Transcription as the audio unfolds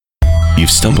You've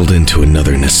stumbled into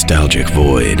another nostalgic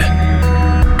void.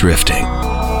 Drifting,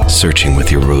 searching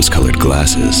with your rose-colored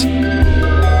glasses.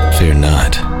 Fear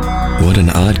not. What an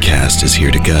Oddcast is here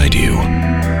to guide you.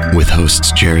 With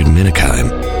hosts Jared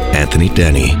Minikheim, Anthony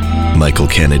Denny, Michael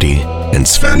Kennedy, and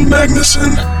Sven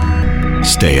Magnuson.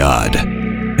 Stay odd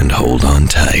and hold on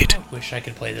tight. I wish I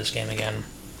could play this game again.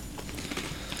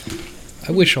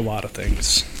 I wish a lot of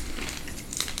things.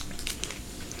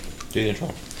 Do the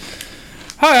intro.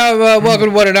 Hi, welcome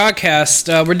to What an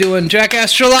Oddcast. We're doing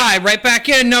Jackass July, right back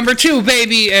in, number 2,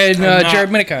 baby, and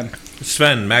Jared Minikheim.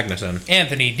 Sven Magnuson.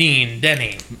 Anthony, Dean,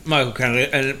 Denny. Michael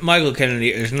Kennedy. And Michael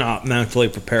Kennedy is not mentally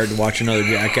prepared to watch another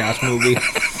Jackass movie.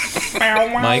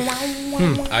 Mike,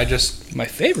 I just, My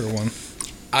favorite one.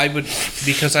 I would,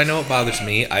 because I know it bothers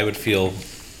me, I would feel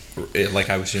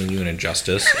like I was doing you an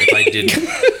injustice if I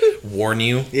didn't warn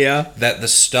you that the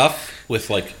stuff with,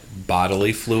 like,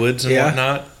 bodily fluids and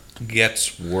whatnot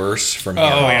gets worse from here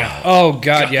on. Yeah. Oh,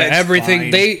 God, yeah. It's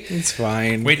Everything. fine. It's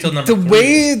fine. Wait till number The 3.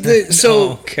 way that.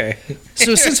 So, Okay.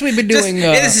 so since we've been doing.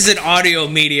 This is an audio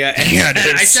media. And Yeah, it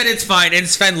is. I said it's fine, and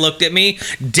Sven looked at me,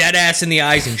 dead ass in the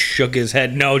eyes, and shook his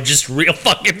head. No, just real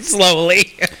fucking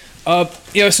slowly.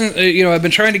 Since, I've been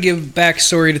trying to give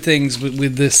backstory to things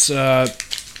with this.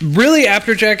 Really,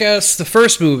 after Jackass, the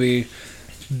first movie,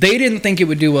 they didn't think it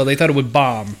would do well. They thought it would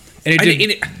bomb. And it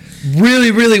did really,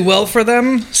 really well for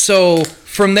them. So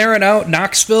from there on out,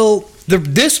 Knoxville,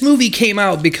 this movie came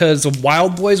out because of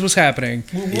Wild Boys was happening.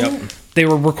 Yep. They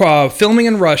were filming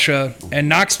in Russia, and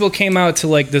Knoxville came out to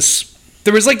like this.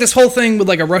 There was like this whole thing with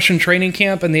like a Russian training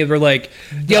camp, and they were like,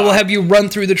 "Yeah, we'll have you run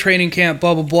through the training camp,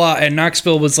 blah blah blah." And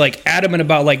Knoxville was like adamant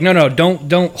about like, "No,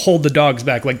 don't hold the dogs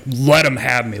back. Like, let them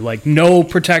have me. Like, no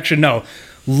protection, no.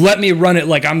 Let me run it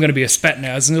like I'm gonna be a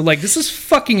Spetsnaz." And they're like, "This is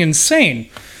fucking insane."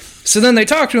 So then they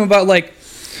talked to him about like,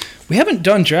 "We haven't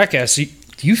done Jackass.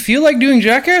 Do you feel like doing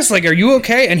Jackass? Like, are you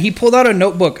okay?" And he pulled out a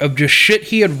notebook of just shit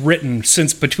he had written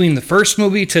since between the first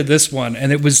movie to this one.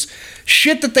 And it was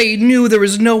shit that they knew there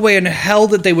was no way in hell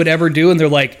that they would ever do. And they're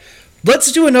like,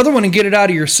 let's do another one and get it out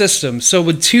of your system. So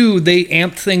with 2, they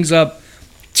amped things up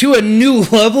to a new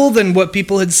level than what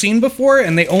people had seen before.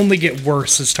 And they only get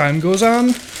worse as time goes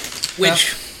on.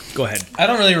 Go ahead. I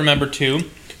don't really remember 2,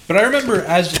 but I remember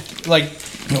as like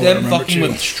them fucking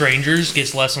with strangers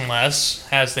gets less and less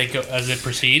as it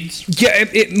proceeds. Yeah,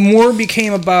 it more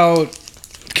became about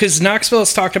because Knoxville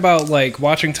has talked about like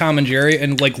watching Tom and Jerry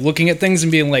and like looking at things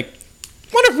and being like,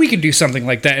 what if we could do something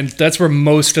like that? And that's where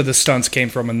most of the stunts came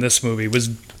from in this movie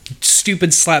was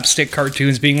stupid slapstick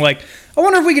cartoons being like, I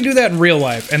wonder if we could do that in real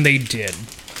life, and they did.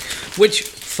 Which,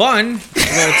 fun,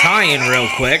 little tie-in real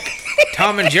quick.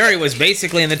 Tom and Jerry was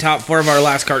basically in the top 4 of our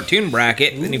last cartoon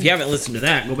bracket. And if you haven't listened to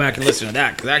that, go back and listen to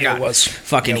that, because that got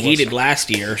fucking heated last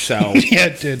year, so... Yeah,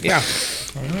 it did. Yeah.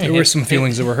 All right, There were some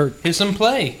feelings that were hurt. Here's some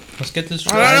play. Let's get this.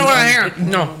 I don't want to hear.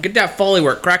 No, get that Foley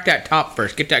work. Crack that top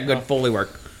first. Get that good Foley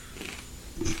work.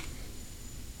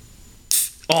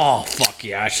 Oh, fuck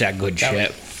yeah. That's that good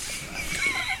shit.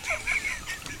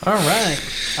 All right.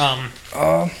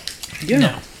 Yeah.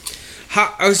 No.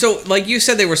 So, like you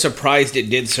said, they were surprised it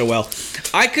did so well.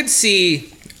 I could see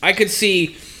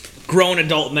grown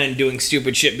adult men doing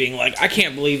stupid shit, being like, I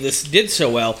can't believe this did so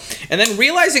well. And then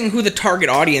realizing who the target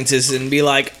audience is and be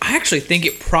like, I actually think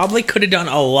it probably could have done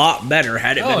a lot better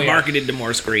had it been marketed to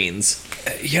more screens.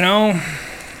 You know,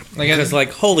 Because,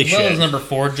 like, holy shit. As number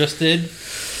 4 just did.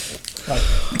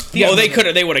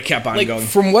 They would have kept on like going.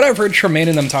 from what I've heard Tremaine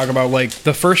and them talk about, like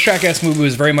the first Jackass movie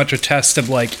was very much a test of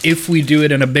like, if we do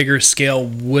it in a bigger scale,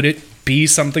 would it be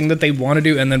something that they want to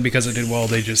do? And then because it did well,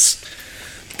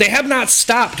 they have not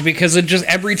stopped, because it just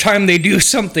every time they do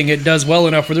something, it does well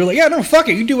enough where they're like, yeah, no, fuck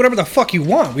it, you do whatever the fuck you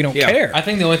want, we don't care. I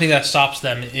think the only thing that stops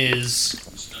them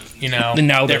is,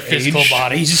 now their physical age.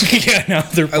 bodies. Yeah, now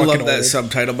they're I fucking love that old.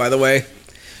 subtitle, by the way.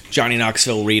 Johnny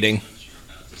Knoxville reading.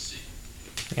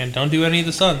 And don't do any of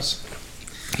the stunts.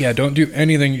 Yeah, don't do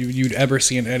anything you'd ever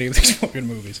see in any of these fucking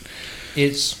movies.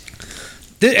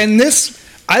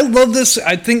 I love this.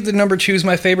 I think the number 2 is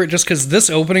my favorite just because this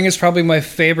opening is probably my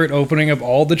favorite opening of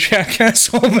all the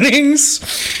Jackass openings.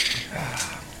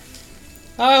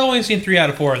 I've only seen 3 out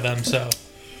of 4 of them, so.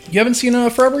 You haven't seen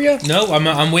Forever yet? No,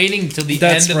 I'm waiting till the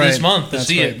That's end of this month to That's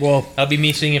see right. it. Well, I'll be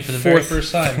me seeing it for the very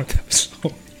first time.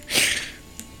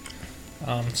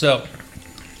 So,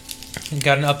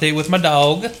 got an update with my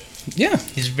dog. Yeah.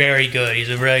 He's very good. He's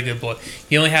a very good boy.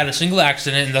 He only had a single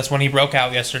accident, and that's when he broke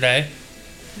out yesterday.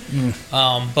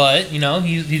 But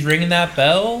he's ringing that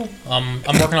bell. I'm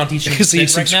working on teaching him to Is he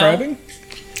sit right subscribing?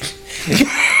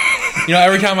 now.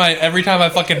 Every time I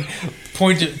fucking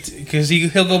point to, because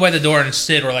he'll go by the door and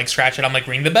sit or like scratch it. I'm like,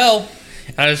 ring the bell.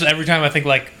 And every time I think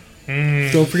like,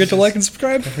 Don't forget to like and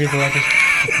subscribe.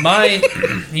 my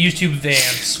YouTube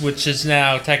Vance, which is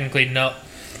now technically you're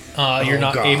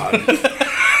not able.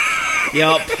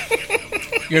 Yup.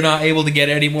 You're not able to get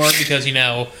it anymore because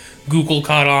Google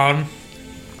caught on.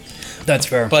 That's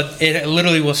fair. But it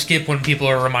literally will skip when people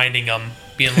are reminding them,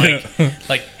 being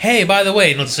like, hey, by the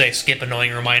way, and let's say skip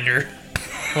annoying reminder.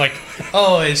 Like,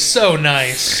 oh, it's so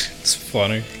nice. It's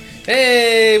funny.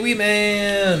 Hey, wee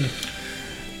man.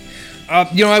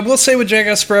 I will say with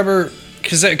Jackass Forever,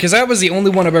 because that was the only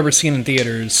one I've ever seen in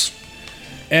theaters,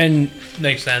 and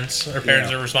Makes sense. Our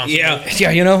parents are responsible. yeah,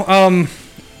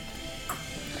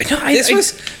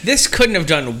 This couldn't have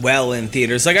done well in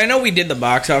theaters. Like, I know we did the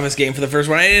box office game for the first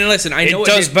one. And listen, I know it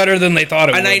does better than they thought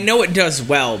it would. And I know it does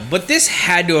well, but this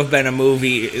had to have been a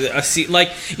movie.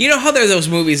 Like, you know how there are those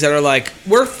movies that are like,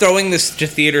 we're throwing this to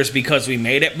theaters because we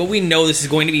made it, but we know this is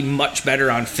going to be much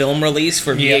better on film release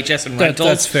for VHS and rentals.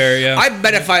 That's fair, yeah. I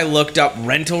bet if I looked up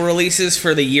rental releases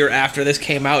for the year after this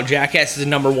came out, Jackass is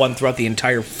number one throughout the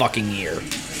entire fucking year.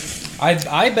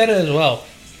 I bet it as well.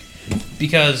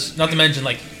 Because, not to mention,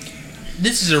 like,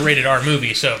 this is a rated R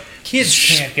movie, so kids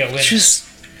can't go in it.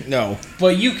 No.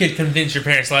 But you could convince your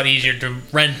parents a lot easier to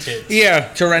rent it.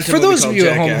 Yeah, to rent a For movie those of called you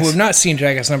at home Jackass. who have not seen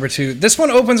Jackass number 2, this one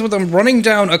opens with them running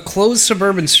down a closed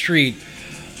suburban street,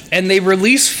 and they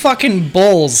release fucking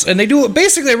bulls, and they do it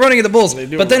basically running at the bulls,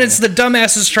 but then it's the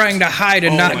dumbasses trying to hide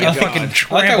and not my get God. fucking I like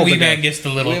how trampled Wee to Man death. gets the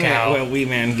little Wee cow. Man, Wee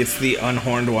Man gets the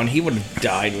unhorned one. He would have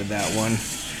died with that one.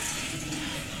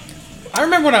 I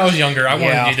remember when I was younger, I wanted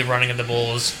Yeah. to do the running of the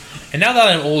bulls. And now that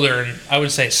I'm older and I would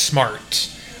say smart,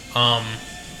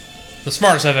 the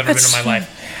smartest I've ever been in my life,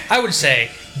 I would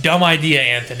say, dumb idea,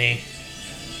 Anthony.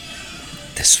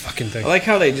 This fucking thing. I like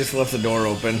how they just left the door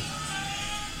open.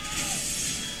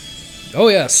 Oh,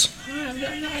 yes.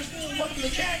 Welcome to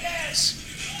Jackass.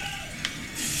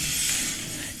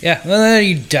 Yeah, and then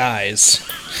he dies.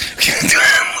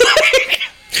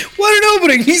 What an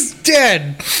opening! He's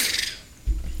dead!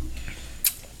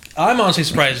 I'm honestly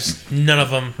surprised none of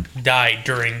them died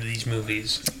during these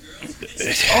movies.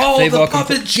 Oh, They've the all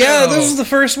puppet show! Yeah, this is the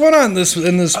first one on this.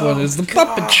 In this one is the God.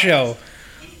 puppet show.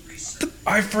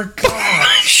 I forgot.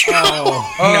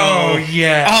 No.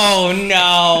 yeah. Oh,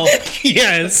 no.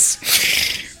 Yes.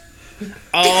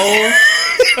 Oh.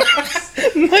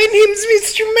 My name's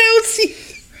Mr. Mousy.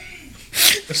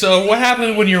 So what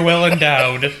happens when you're well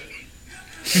endowed?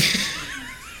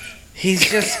 He's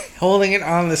just holding it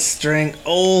on the string.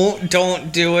 Oh,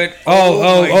 don't do it.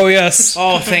 Oh, yes.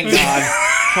 Oh, thank God.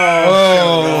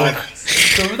 Oh.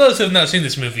 So for those who have not seen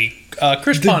this movie,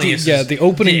 Chris Pontius, The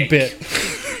opening dick bit.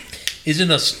 is in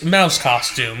a mouse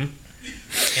costume,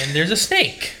 and there's a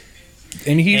snake.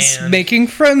 And he's And- making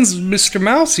friends with Mr.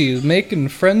 Mousy. He's making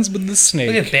friends with the Look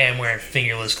snake. at Bam wearing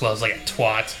fingerless gloves like a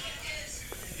twat.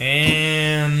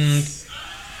 And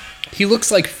He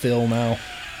looks like Phil now.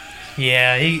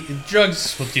 yeah,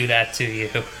 drugs will do that to you.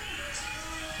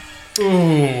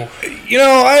 Ooh.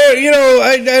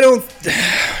 I don't. You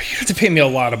have to pay me a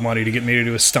lot of money to get me to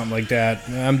do a stunt like that.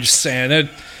 I'm just saying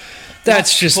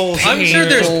that's just. I'm sure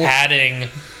there's painful. padding.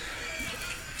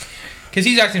 Because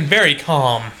he's acting very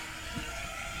calm.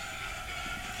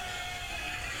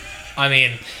 I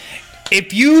mean,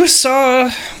 If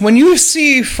when you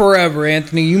see Forever,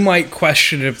 Anthony, you might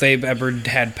question if they've ever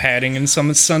had padding in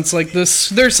some stunts like this.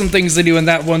 There's some things they do in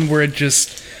that one where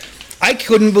I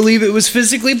couldn't believe it was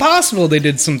physically possible they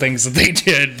did some things that they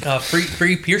did.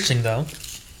 free piercing though.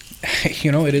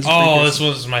 It is. Oh, this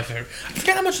was my favorite. I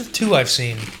forget how much of 2 I've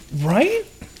seen. Right?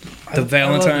 The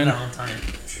Valentine. I love the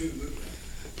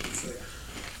Valentine.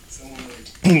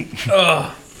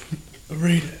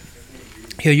 Read it.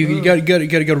 Yeah, you gotta go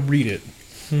read it.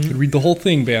 Gotta read the whole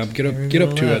thing, Bam. Get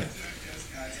up to it.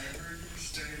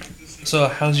 So,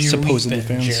 how's your Supposedly week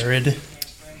been, fans. Jared?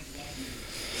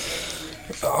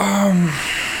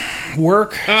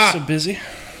 Work. So busy.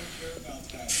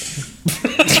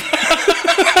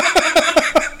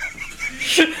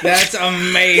 That's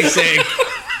amazing.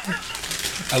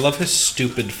 I love his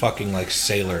stupid fucking like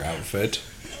sailor outfit.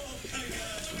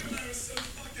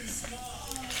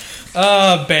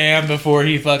 Bam, before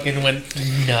he fucking went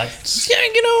nuts. Yeah,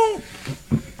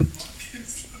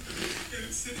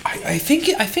 I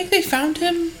think they found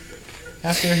him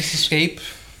after his escape.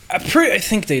 I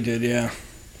think they did. Yeah.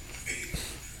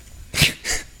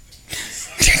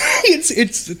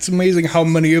 It's amazing how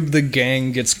many of the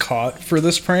gang gets caught for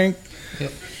this prank.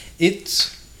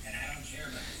 It's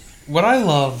what I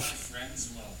love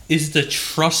is the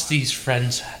trust these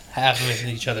friends have with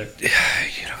each other.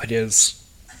 It is.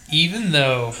 even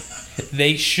though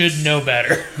they should know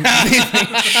better.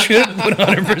 Should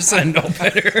 100% know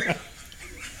better.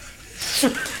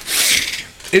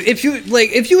 If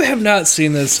you have not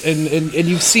seen this and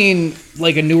you've seen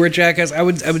like a newer Jackass, I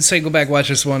would say go back watch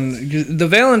this one. The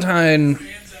Valentine,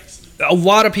 a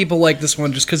lot of people like this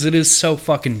one just because it is so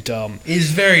fucking dumb. It's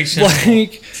very simple.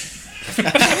 Like,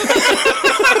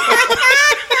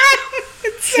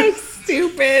 It's so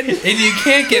stupid. And you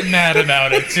can't get mad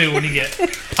about it too when you get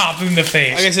popped in the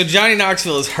face. Okay, so Johnny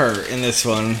Knoxville is hurt in this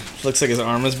one. Looks like his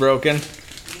arm is broken.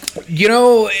 you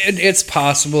know, it's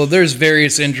possible. There's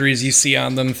various injuries you see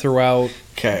on them throughout.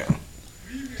 Okay.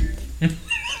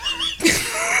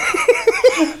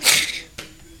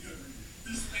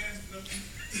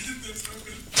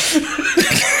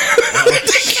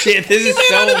 Shit, this is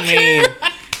so mean.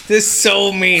 This is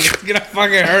so mean. It's gonna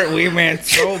fucking hurt Wee Man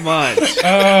so much.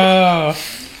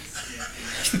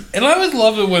 And I always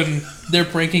love it when they're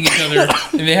pranking each other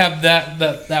and they have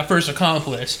that first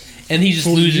accomplice and he's just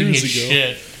losing his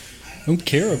shit. I don't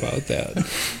care about that.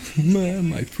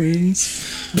 my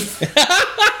friends.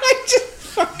 I just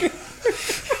fucking.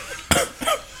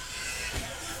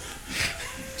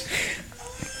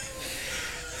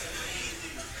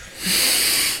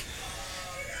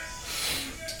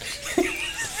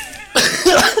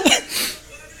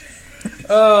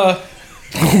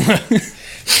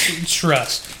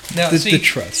 Trust. Now, The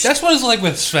trust. That's what it's like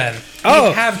with Sven. Oh.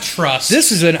 You have trust.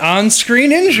 This is an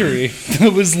on-screen injury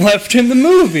that was left in the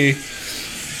movie.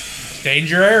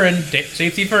 Danger, Aaron.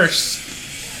 Safety first.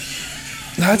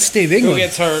 That's Dave Who England.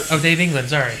 gets hurt? Oh, Dave England,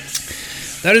 sorry.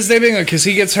 That is Dave England because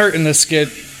he gets hurt in this skit.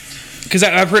 Because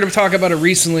I've heard him talk about it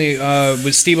recently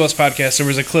with Steve-O's podcast. There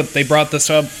was a clip. They brought this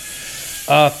up.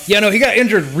 He got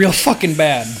injured real fucking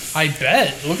bad. I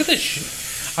bet. Look at this shit.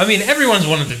 I mean, everyone's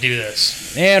wanted to do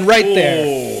this. And right there.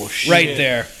 Oh, shit. Right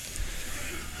there.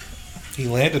 He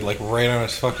landed like right on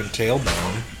his fucking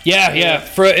tailbone. Yeah.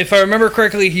 If I remember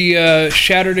correctly, he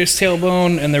shattered his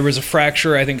tailbone, and there was a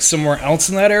fracture, I think, somewhere else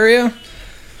in that area.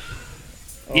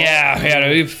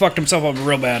 Yeah, he fucked himself up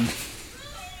real bad.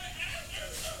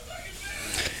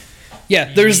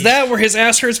 Yeah, there's that where his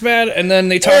ass hurts bad, and then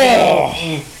they talk about...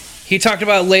 He talked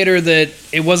about later that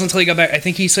it wasn't until he got back, I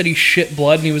think he said he shit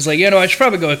blood, and he was like, I should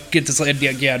probably go get this...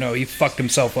 Yeah, no, he fucked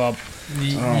himself up.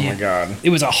 Oh my god. It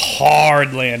was a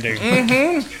hard landing.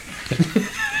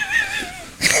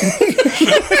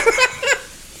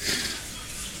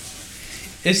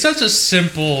 It's such a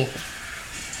simple...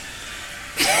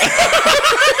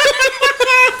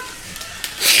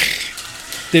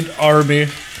 Did Army...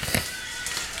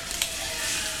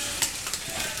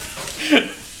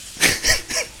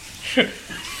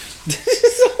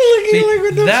 See,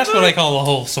 that's what I call a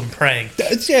wholesome prank.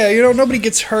 Nobody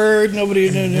gets hurt, nobody...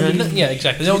 Yeah,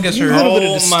 exactly. No one gets hurt. little bit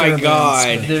of Oh my disturbance,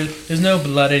 god. There's no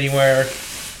blood anywhere.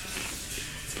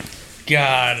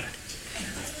 God.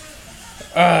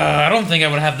 I don't think I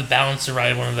would have the balance to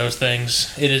ride one of those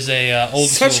things. It is a old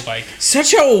school bike.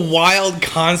 Such a wild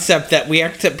concept that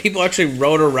people actually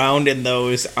rode around in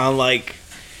those on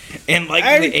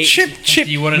Chip,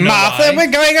 You wanna know Martha, why? we're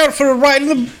going out for a ride on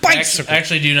the I bicycle.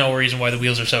 actually do know a reason why the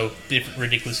wheels are so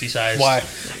ridiculously sized. Why?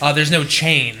 There's no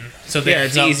chain, so Yeah,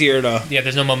 it's easier to. Yeah,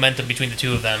 there's no momentum between the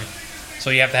two of them,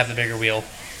 so you have to have the bigger wheel.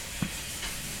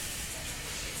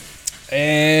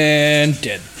 And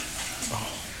dead.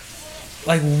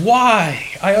 Like,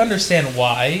 why? I understand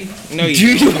why. No, you. Do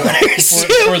you For understand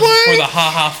the why?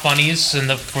 ha-ha funnies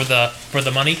and for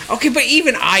the money. Okay, but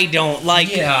even I don't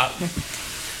like. Yeah.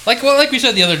 Like we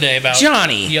said the other day about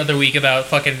Johnny. The other week about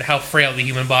fucking how frail the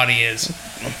human body is.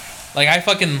 Like, I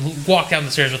fucking walk down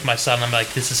the stairs with my son. I'm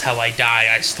like, this is how I die.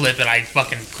 I slip and I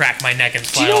fucking crack my neck and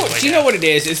slide all the way Do you down. know what it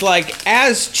is? It's like,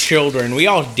 as children, we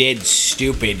all did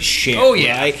stupid shit. Oh,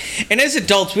 yeah. Right? And as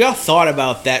adults, we all thought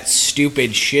about that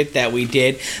stupid shit that we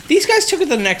did. These guys took it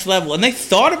to the next level, and they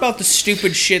thought about the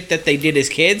stupid shit that they did as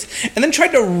kids, and then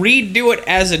tried to redo it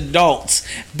as adults,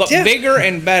 but Yeah. bigger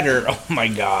and better. Oh my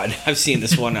god. I've seen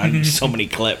this one on so many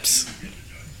clips.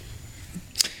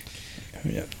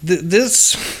 Yeah.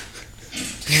 This...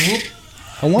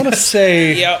 I want to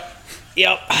say...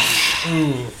 Yep.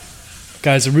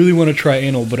 Guys, I really want to try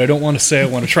anal, but I don't want to say I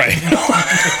want to try anal.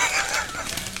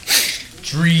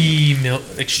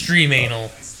 Extreme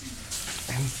anal.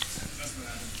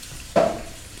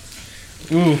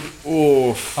 Ooh.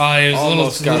 It was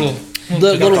Almost got little The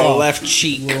little Got the off. left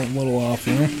cheek. Little off,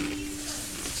 you know?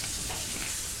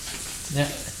 Yeah.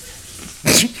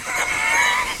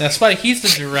 Now, Spike, he's the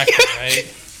director, right?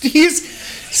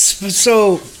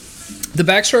 So the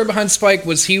backstory behind Spike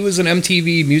was he was an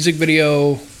MTV music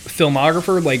video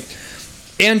filmographer. Like,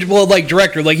 And well, like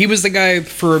director, like he was the guy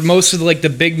for most of the, like the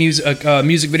big music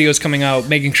videos coming out,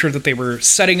 making sure that they were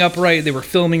setting up right, they were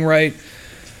filming right,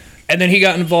 and then he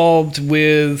got involved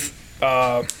with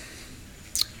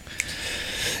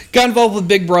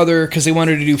Big Brother because they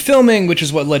wanted to do filming, which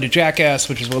is what led to Jackass,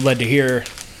 which is what led to here.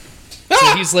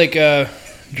 So he's like a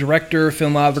director,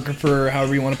 filmographer,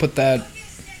 however you want to put that.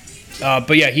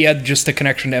 But yeah, he had just a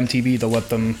connection to MTV to let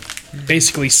them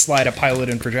basically slide a pilot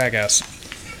in for Jackass.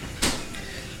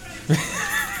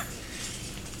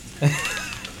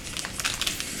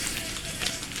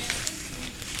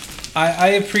 I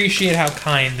appreciate how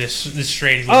kind this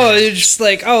straight. Oh, they're just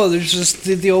like, there's just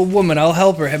the old woman. I'll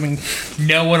help her. Having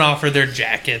no one offered their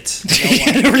jackets.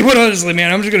 Everyone was like,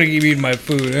 man, I'm just gonna keep eating my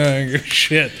food. I don't give a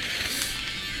shit.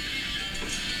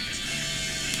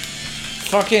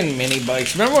 Fucking mini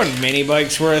bikes. Remember when mini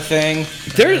bikes were a thing?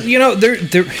 They're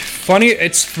funny.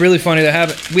 It's really funny to have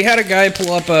it. We had a guy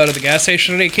pull up out of the gas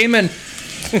station today. Came in.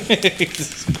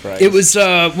 Jesus Christ. It was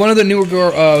one of the new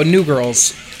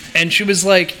girls, and she was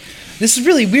like, "This is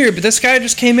really weird, but this guy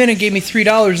just came in and gave me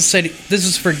 $3 and said this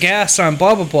is for gas on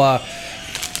blah blah blah.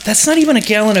 That's not even a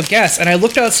gallon of gas." And I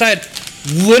looked outside,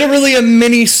 literally a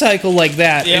mini cycle like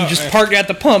that, and just parked at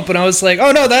the pump. And I was like,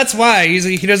 "Oh no, that's why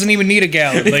he doesn't even need a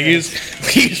gallon. Like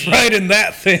he's riding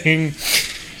that thing."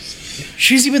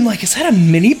 She's even like, "Is that a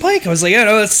mini bike?" I was like, "Yeah,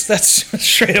 no, that's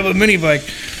straight up a mini bike."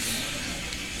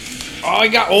 Oh, I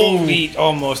got old meat.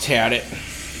 Almost had it.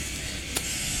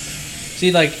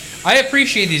 See, like, I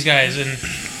appreciate these guys, and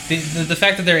the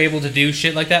fact that they're able to do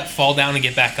shit like that, fall down and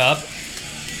get back up,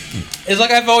 is like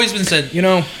I've always been said,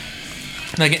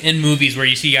 like in movies where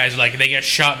you see guys like they get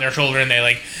shot in their shoulder and they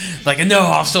like no,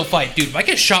 I'll still fight, dude. If I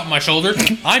get shot in my shoulder,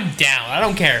 I'm down. I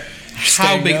don't care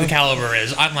how big the caliber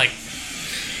is. I'm like,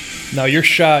 no, you're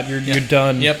shot. You're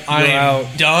done. Yep, I am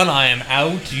done. I am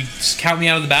out. You just count me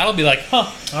out of the battle. Be like, all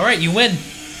right, you win.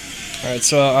 All right,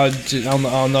 so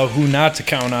I'll know who not to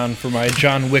count on for my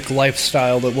John Wick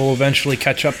lifestyle that will eventually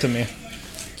catch up to me.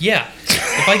 Yeah,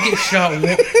 if I get shot,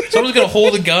 someone's gonna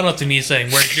hold a gun up to me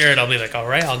saying, "Where's Jared?" I'll be like, "All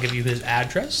right, I'll give you his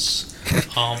address."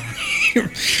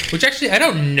 Which actually, I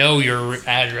don't know your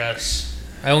address.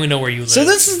 I only know where you live. So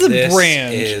this is the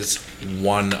brand. This is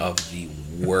one of the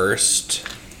worst.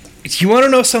 You want to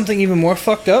know something even more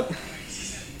fucked up?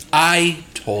 I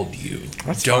told you.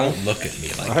 Don't look at me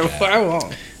like that. I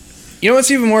won't. You know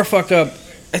what's even more fucked up?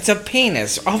 It's a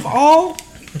penis. Of all?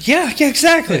 Yeah,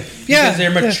 exactly. Yeah. Because they're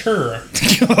mature.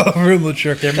 Real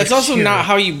mature. That's also not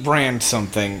how you brand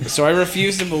something. So I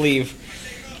refuse to believe.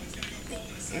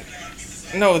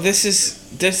 No, this is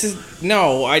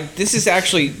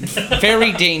actually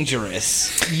very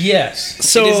dangerous. Yes.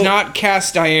 So it is not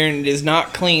cast iron. It is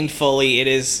not cleaned fully.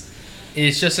 It's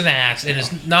just an axe. It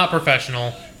is not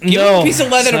professional. Give him a piece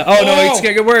of leather. No, it's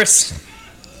gonna get worse.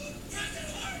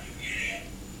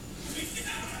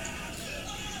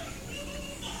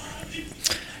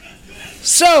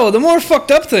 So, the more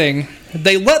fucked up thing,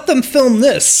 they let them film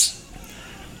this.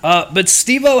 But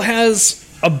Steve-O has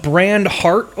a brand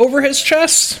heart over his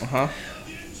chest. Uh-huh.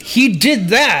 He did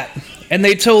that, and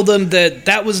they told him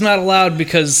that was not allowed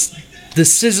because the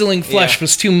sizzling flesh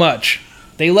was too much.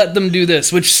 They let them do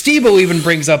this, which Steve-O even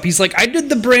brings up. He's like, I did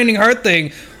the branding heart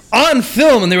thing on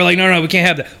film, and they were like, no, we can't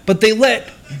have that. But they let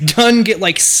Dunn get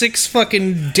like 6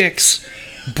 fucking dicks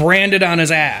branded on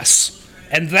his ass,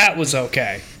 and that was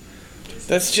okay.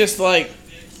 That's just like,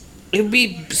 it would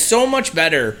be so much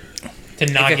better to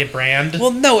not get brand.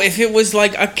 Well, no, if it was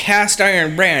like a cast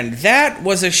iron brand, that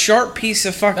was a sharp piece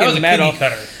of fucking that was a metal. Cookie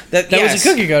cutter. That was a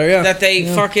cookie cutter, yeah. That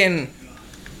they fucking.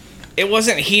 It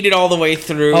wasn't heated all the way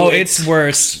through. Oh, it's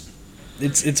worse.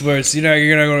 It's worse. You're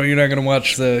not gonna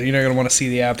watch you're not gonna want to see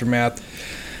the aftermath.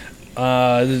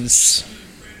 Also,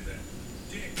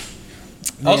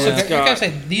 I gotta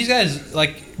say, these guys,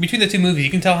 like, between the two movies,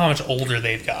 you can tell how much older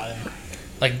they've gotten.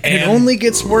 Like, and it only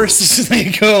gets worse as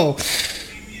they go.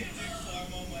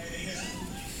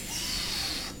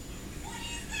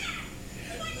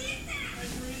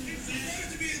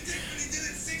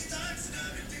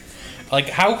 Like,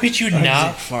 how could you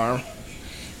not? Farm.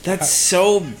 That's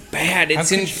so bad.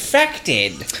 It's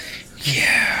infected.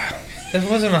 Yeah. That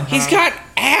wasn't a. He's got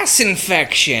ass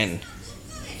infection.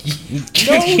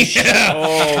 No. Yeah.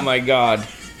 Oh my god.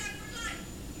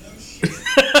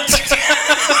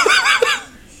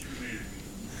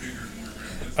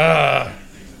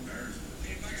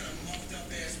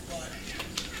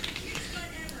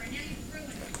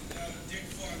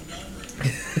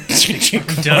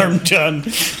 Farm done.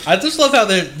 I just love how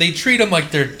they treat them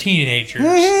like they're teenagers.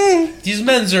 These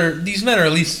men are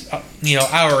at least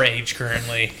our age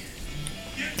currently.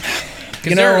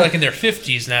 Because they're like in their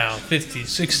 50s now, 50s,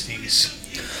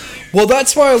 60s. Well,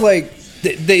 that's why like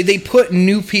they put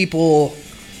new people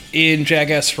in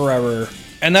Jackass Forever.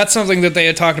 And that's something that they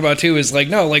had talked about too. Is like,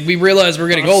 no, like we realize we're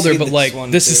getting older, but like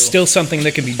this is still something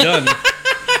that can be done.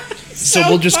 So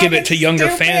we'll just give it to younger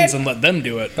fans and let them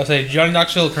do it. I'll say Johnny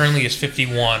Knoxville currently is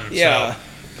 51. Yeah.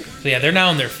 So yeah, they're now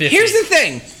in their 50s. Here's the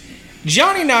thing.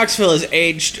 Johnny Knoxville has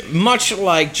aged much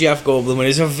like Jeff Goldblum and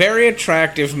is a very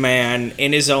attractive man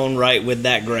in his own right with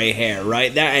that gray hair,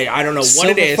 right? That I don't know what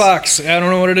Silver it is. Fox. I don't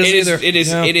know what it is either. It is.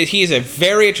 Yeah. It is. He is a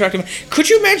very attractive.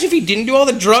 Could you imagine if he didn't do all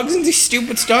the drugs and these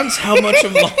stupid stunts? How much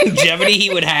of longevity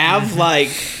he would have? Like,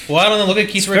 well, I don't know. Look at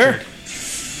Keith Richards.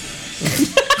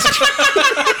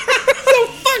 so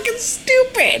fucking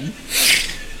stupid.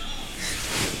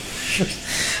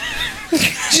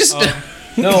 Just.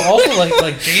 No, also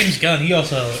like James Gunn. He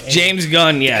also James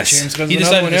Gunn, yes. James Gunn's he another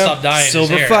decided one, to stop dyeing his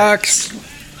Silver hair. Fox.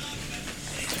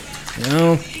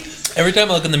 No. Every time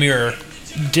I look in the mirror,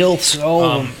 Dilfs.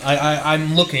 Oh.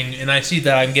 I'm looking and I see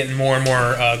that I'm getting more and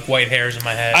more white hairs in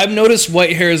my head. I've noticed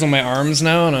white hairs on my arms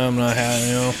now, and I'm not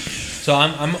having. So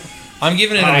I'm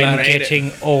giving it. I'm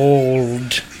getting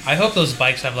old. I hope those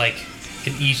bikes have like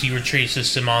an easy retrieve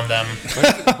system on them.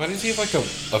 Why does he have like a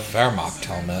Wehrmacht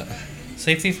helmet?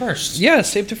 Safety first. Yeah,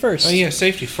 safety first. Oh yeah,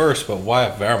 safety first, but why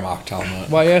a Wehrmacht helmet?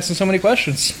 Why are you asking so many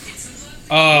questions?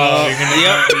 Oh,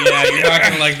 you're not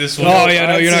gonna like this one. Oh yeah,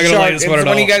 no, you're not gonna like this one at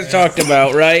all. It's one you guys talked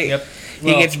about, right? Yep.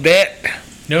 He gets bit.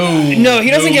 No, No, he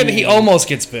doesn't get. He almost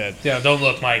gets bit. Yeah, don't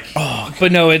look, Mike.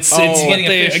 But no, it's what Getting a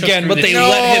they fish hook again through what the they chin.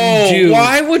 let him do.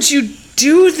 Why would you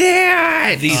do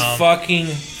that? The fucking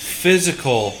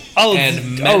physical and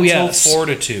oh, mental yes.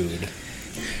 fortitude.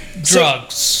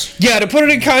 Drugs. Yeah, to put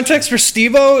it in context for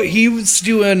Steve-O, he was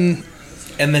doing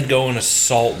And then go into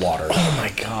salt water. Oh my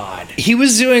god. he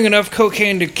was doing enough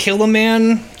cocaine to kill a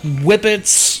man,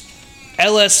 whippets,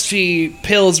 LSD,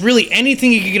 pills, really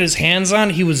anything he could get his hands on,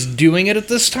 he was doing it at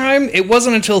this time. It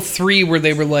wasn't until 3 where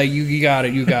they were like, you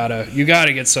gotta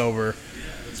get sober.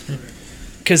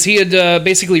 Because he had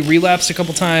basically relapsed a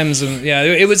couple times, and yeah,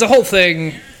 it was a whole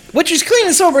thing, which he's clean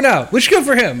and sober now, which good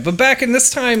for him. But back in this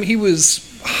time, he was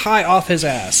high off his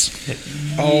ass.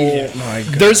 Oh my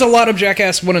god. There's a lot of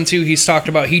Jackass 1 and 2 he's talked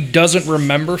about. He doesn't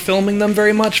remember filming them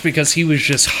very much because he was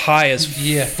just high as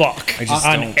fuck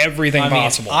on everything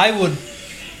possible.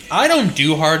 I don't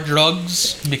do hard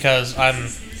drugs because I'm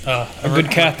a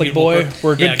good Catholic boy.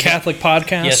 We're a good Catholic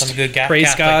podcast. Yes, I'm a good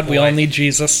Praise Catholic God. boy. We all need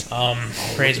Jesus.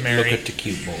 Praise Mary. Look at the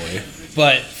cute boy.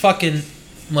 But fucking,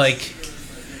 like,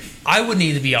 I would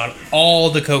need to be on all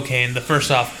the cocaine. The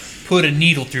first off, put a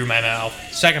needle through my mouth.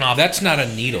 Second off, That's not a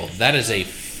needle. That is a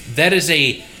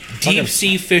deep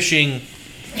sea fishing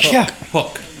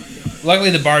hook. luckily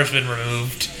the bar's been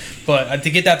removed. But to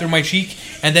get that through my cheek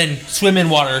and then swim in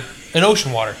water, in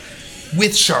ocean water,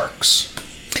 with sharks,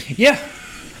 Yeah.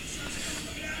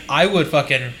 I would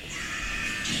fucking.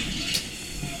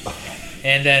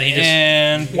 And then he just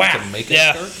And To make it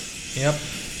Yeah. shark? yep.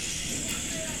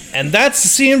 And that's the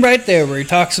scene right there where he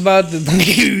talks about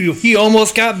he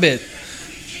almost got bit.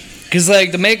 Because,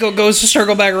 like, the Mako goes to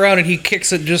circle back around and he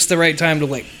kicks it just the right time to,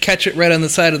 like, catch it right on the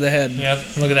side of the head. Yep.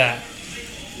 Look at that.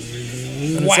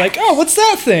 And it's like, oh, what's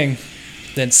that thing?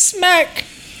 Then smack.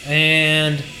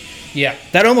 And yeah.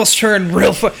 That almost turned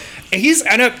real fun.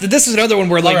 I know this is another one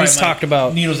where, like, All right, he's Mike. talked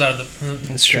about. Needles out of the.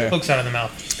 That's true. Hooks out of the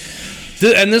mouth.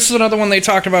 And this is another one they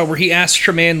talked about where he asked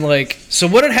Tremaine, like, so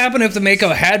what would happen if the Mako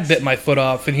had bit my foot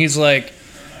off? And he's like,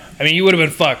 I mean, you would have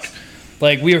been fucked.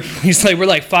 Like, he's like, we're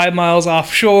like 5 miles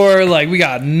offshore. Like, we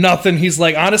got nothing. He's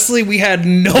like, honestly, we had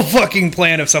no fucking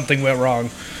plan if something went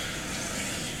wrong.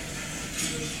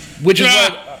 Which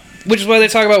is why they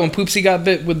talk about when Poopsie got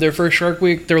bit with their first Shark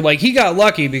Week. They're like, he got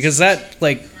lucky because that,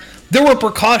 like, there were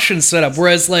precautions set up.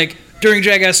 Whereas, like, during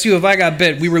Jackass 2, if I got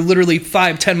bit, we were literally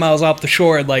 5-10 miles off the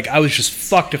shore, and like I was just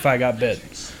fucked if I got bit.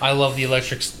 I love the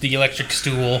electric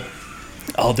stool.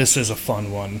 Oh, this is a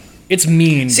fun one. It's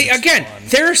mean. See, but it's again, fun.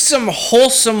 there's some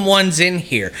wholesome ones in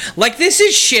here. Like, this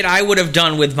is shit I would have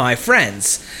done with my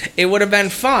friends. It would have been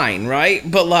fine, right?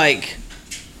 But, like...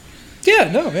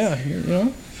 Yeah, no, yeah, you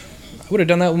know, I would have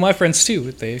done that with my friends too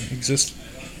if they exist.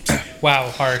 Wow,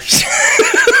 harsh.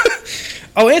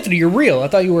 Oh, Anthony, you're real. I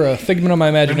thought you were a figment of my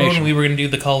Remember imagination. when we were gonna do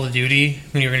the Call of Duty?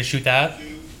 When you were gonna shoot that?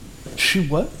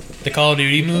 Shoot what? The Call of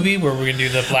Duty movie where we're gonna do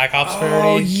the Black Ops parody?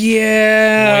 Oh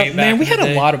yeah, Way back man, we in had the a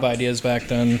day. lot of ideas back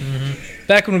then.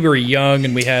 Back when we were young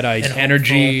and we had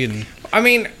energy and I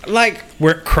mean, like...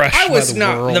 we're crushed I was by the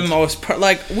not world. the most...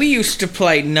 Like, we used to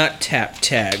play Nut Tap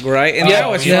Tag, right? And that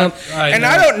was yeah. fun. And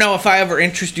I don't know if I ever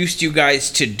introduced you guys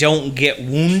to Don't Get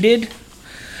Wounded.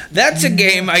 That's a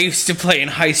game I used to play in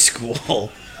high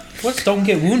school. What's Don't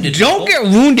Get Wounded? Don't Get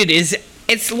Wounded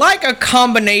it's like a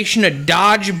combination of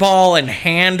dodgeball and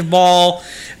handball,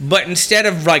 but instead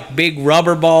of like big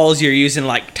rubber balls, you're using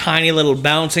like tiny little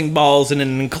bouncing balls in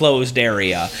an enclosed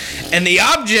area. And the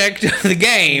object of the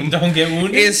game Don't Get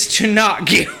Wounded is to not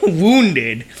get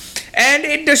wounded. And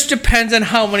it just depends on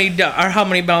how many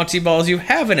bouncy balls you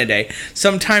have in a day.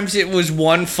 Sometimes it was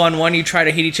one fun one, you try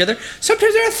to hit each other.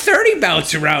 Sometimes there are 30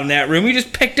 bounce around that room. You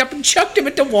just picked up and chucked them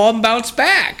at the wall and bounced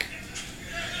back.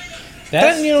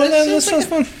 that sounds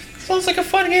fun. Sounds like a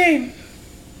fun game.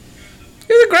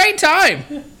 It was a great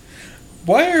time.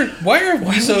 Why are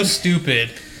we so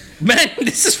stupid? Men,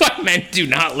 this is why men do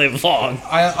not live long.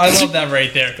 I love that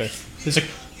right there.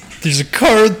 There's a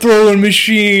card throwing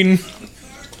machine.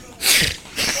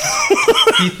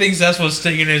 He thinks that's what's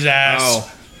sticking his ass. Oh.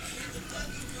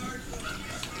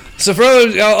 So for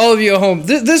all of you at home,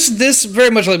 this very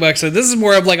much like Max said, this is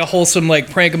more of like a wholesome like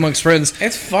prank amongst friends.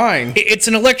 It's fine. It's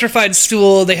an electrified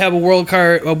stool. They have a world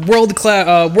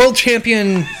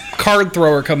champion card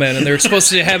thrower come in, and they're supposed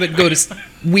to have it go to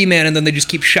Wee Man, and then they just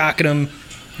keep shocking him.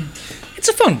 It's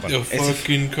a fun one. The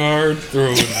fucking card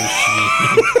throwing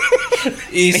machine.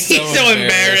 He's so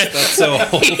embarrassed. That's so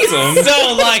wholesome.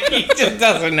 So like he just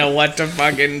doesn't know what to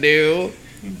fucking do.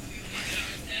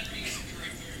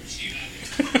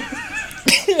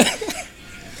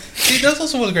 See, that's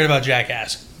also what's great about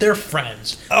Jackass. They're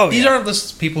friends. Oh, These yeah. aren't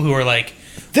just people who are like,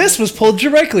 This was pulled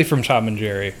directly from Tom and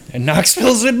Jerry, and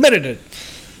Knoxville's admitted it.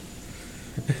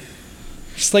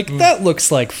 Just like, that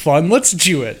looks like fun, let's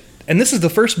do it. And this is the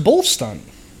first bull stunt.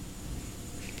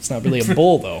 It's not really a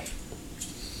bull, though.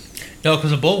 no,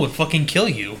 because a bull would fucking kill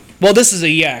you. Well, this is a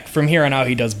yak. From here on out,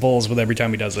 he does bulls with every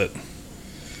time he does it.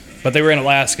 But they were in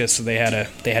Alaska, so they had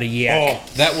a yak.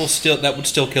 Oh, that would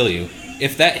still kill you.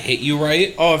 If that hit you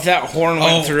right, Oh, if that horn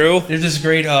went through. There's this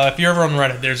great, if you're ever on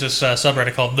Reddit, there's this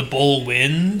subreddit called The Bull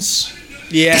Wins.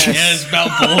 Yes. Yeah, it's about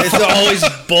bulls. It's always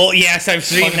bull. Yes, I've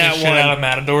seen Fucking the that shit out one. of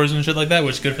matadors and shit like that,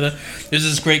 which is good for them. There's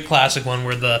this great classic one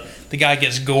where the guy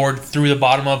gets gored through the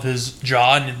bottom of his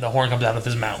jaw and the horn comes out of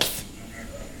his mouth.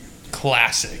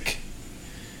 Classic.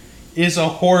 It's a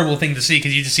horrible thing to see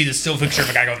because you just see the still picture of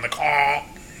a guy going like, oh.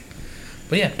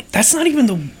 But yeah, That's not even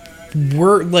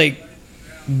the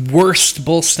worst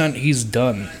bull stunt he's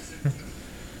done.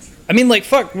 I mean, like,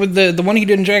 fuck, with the one he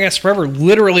did in Jackass Forever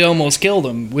literally almost killed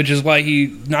him, which is why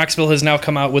Knoxville has now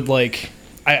come out with, like,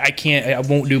 I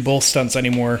won't do bull stunts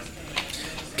anymore.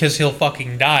 because he'll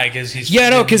fucking die because he's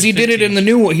Because he did it in the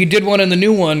new one. He did one in the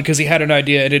new one because he had an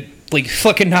idea, and it, like,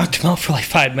 fucking knocked him out for, like,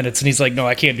 5 minutes, and he's like, no,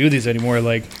 I can't do these anymore.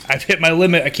 Like, I've hit my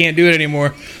limit. I can't do it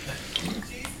anymore.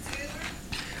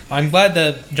 I'm glad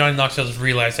that Johnny Knoxville has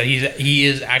realized that he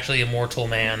is actually a mortal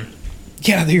man.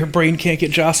 Yeah, that your brain can't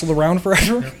get jostled around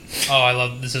forever. Oh, I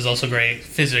love this. Is also great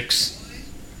physics.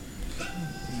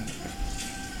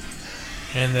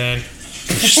 And then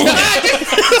Slings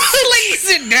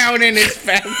it down in as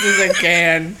fast as I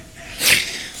can.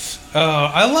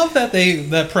 I love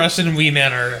that Preston and Wee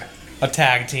Man are a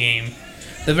tag team.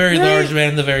 The very large man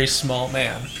and the very small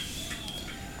man.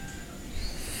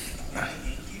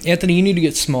 Anthony, you need to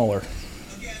get smaller.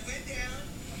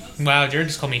 Wow, Jared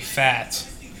just called me fat.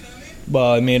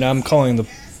 Well, I mean, I'm calling the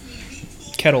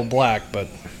kettle black, but...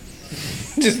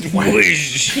 Just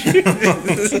whoosh.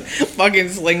 Fucking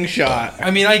slingshot.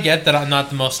 I mean, I get that I'm not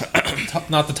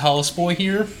the tallest boy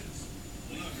here,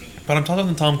 but I'm taller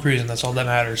than Tom Cruise, and that's all that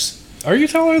matters. Are you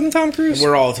taller than Tom Cruise?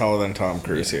 We're all taller than Tom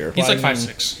Cruise here. He's like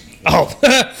 5'6".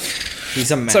 Oh. He's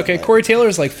a man. It's okay. Corey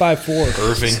Taylor's like 5'4".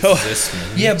 Irving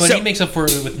Zisman. Yeah, but he makes up for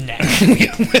it with neck.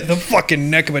 With the fucking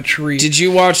neck of a tree. Did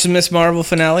you watch the Miss Marvel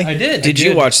finale? I did. Did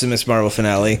you watch the Miss Marvel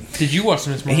finale? Did you watch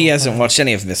Miss Marvel? He hasn't watched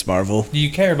any of Miss Marvel. Do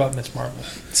you care about Miss Marvel?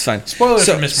 It's fine. Spoilers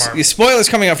for Miss Marvel. Spoilers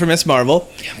coming up for Miss Marvel.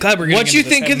 I'm glad we're getting What'd you into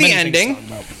this. think I of the have many things ending?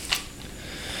 to talk about.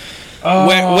 I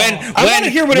I want to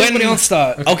hear what everybody else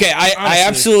thought. Okay, I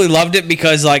absolutely loved it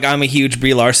because like I'm a huge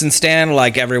Brie Larson stan.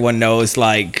 Like everyone knows,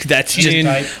 like that's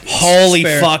just holy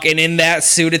Fair. fuck. And in that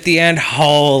suit at the end,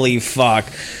 holy fuck.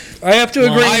 I have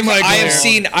to agree.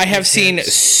 I have seen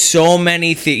so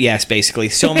many yes, basically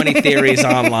so many theories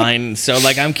online. So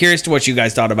like I'm curious to what you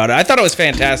guys thought about it. I thought it was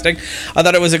fantastic. I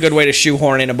thought it was a good way to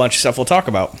shoehorn in a bunch of stuff we'll talk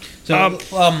about. So,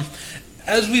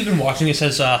 as we've been watching it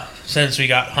since we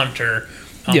got Hunter,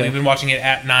 we've been watching it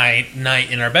at night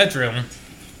in our bedroom.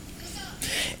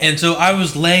 And so I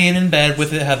was laying in bed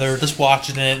with Heather, just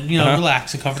watching it,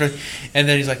 relaxing, comforting. And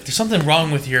then he's like, "There's something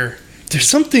wrong with your there's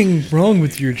something wrong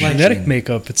with your genetic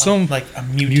makeup. It's some like a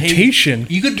mutation.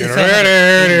 You could What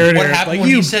happened like, when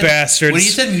you he said, bastards. When he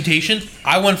said mutation,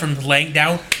 I went from laying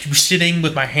down to sitting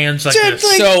with my hands like Dude, this.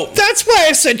 like, So- that's why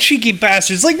I said cheeky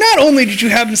bastards. Like, not only did you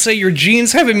have him say your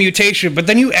genes have a mutation, but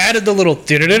then you added the little like,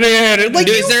 Dude,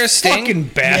 is you there a sting? fucking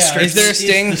bastard. Is there a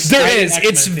sting? There is.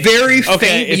 It's very Okay,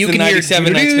 faint. it's You the can hear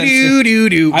 97 X-Men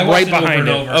do I watched right it over behind and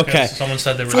it. over Okay. because someone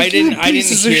said they were. I didn't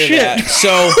pieces of hear shit. that.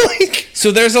 So Like-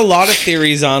 so there's a lot of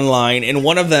theories online, and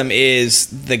one of them is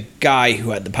the guy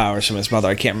who had the powers from his mother.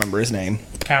 I can't remember his name.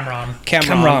 Cameron.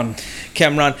 Cameron.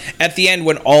 At the end,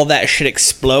 when all that shit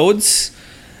explodes,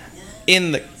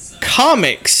 in the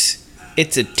comics,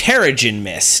 it's a Terrigen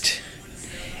mist.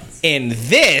 In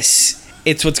this,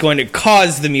 it's what's going to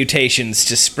cause the mutations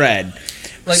to spread.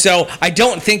 Like- So I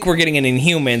don't think we're getting an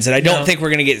Inhumans, and I don't No. think we're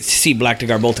going to get to see Black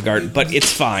Dagard, Boltagard, but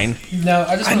it's fine. No,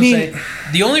 I just want to say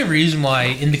the only reason why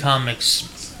in the comics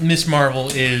Miss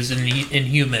Marvel is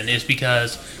Inhuman is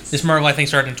because Miss Marvel I think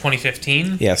started in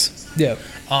 2015. Yes. Yeah.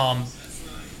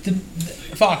 The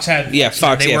Fox had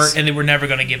Fox, yes. and they were never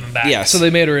going to give him back. Yes. So they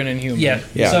made her an Inhuman. Yeah.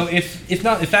 Yeah. So if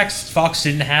Fox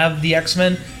didn't have the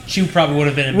X-Men, she probably would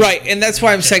have been Right, and that's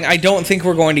why I'm saying I don't think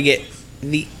we're going to get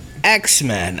the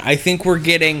X-Men. I think we're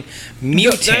getting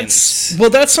mutants.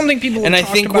 That's something people. And I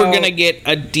talked think we're about. going to get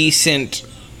a decent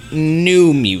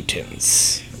new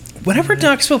mutants. Whenever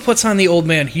Knoxville puts on the old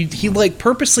man, he like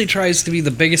purposely tries to be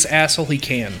the biggest asshole he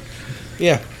can.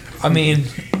 Yeah. I mean,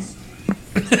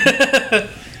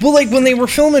 Well, like when they were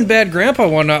filming Bad Grandpa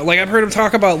and whatnot, like I've heard him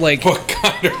talk about like What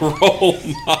kind of role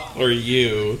model are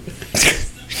you?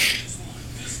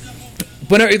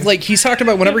 whenever like he's talked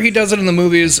about whenever he does it in the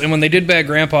movies and when they did Bad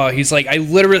Grandpa, he's like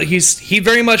he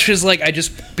very much is like I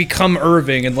just become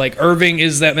Irving and like Irving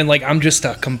is that and like I'm just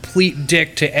a complete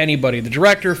dick to anybody. The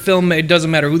director, film, it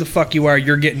doesn't matter who the fuck you are,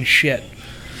 you're getting shit.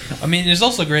 I mean, it's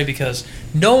also great because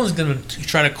no one's going to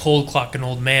try to cold clock an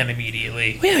old man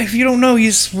immediately. Well, yeah, if you don't know,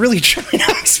 he's really trying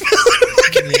Knoxville.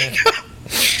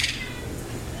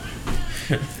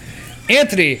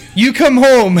 Anthony, you come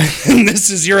home and this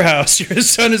is your house. Your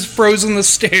son is frozen the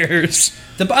stairs.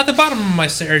 At the bottom of my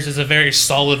stairs is a very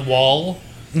solid wall.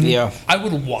 Yeah. I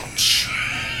would watch.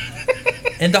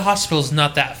 And the hospital's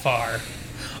not that far.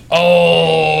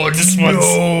 Oh,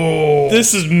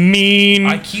 This is mean.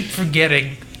 I keep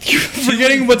forgetting.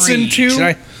 Forgetting what's in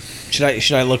 2.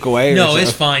 Should I look away? Or No, is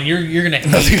it's it- fine. You're gonna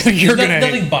You're gonna hate.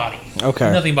 nothing body.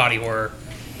 Okay. Nothing body horror.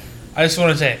 I just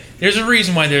want to say there's a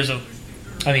reason why there's a.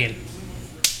 I mean,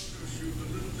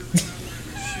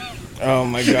 Oh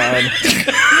my god.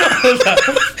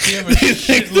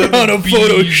 They're on a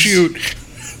photo shoot.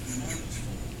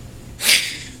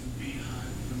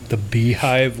 The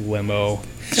Beehive limo.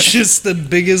 It's just the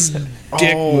biggest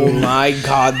dick Oh move. my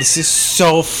god, this is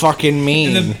so fucking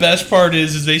mean. and the best part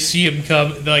is they see him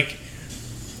come like.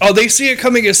 Oh, they see it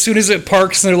coming as soon as it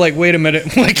parks, and they're like, "Wait a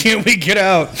minute, why can't we get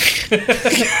out?"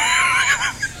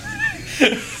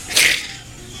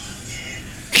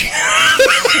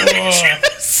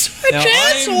 Now I'm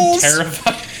assholes.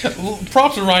 terrified.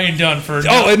 Props to Ryan Dunn for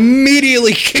Oh,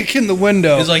 immediately kick in the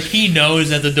window. It's like he knows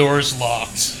that the door is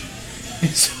locked.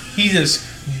 He just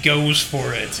goes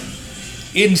for it.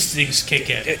 Instincts kick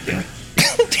in.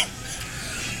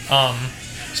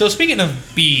 So speaking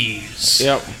of bees,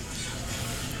 Yep.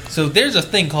 so there's a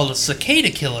thing called a cicada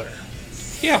killer.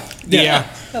 Yeah. Yeah.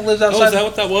 That lives Oh, outside. is that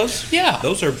what that was? Yeah.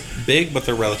 Those are big, but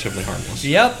they're relatively harmless.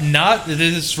 Yep. Not.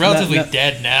 It's relatively Not-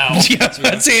 dead now. Yeah,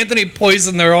 that's Anthony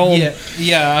poisoned their own.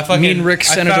 Yeah. I fucking. Mean Rick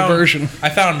sent a diversion. I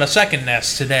found a second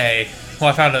nest today. Well,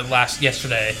 I found it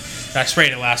yesterday. I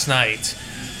sprayed it last night.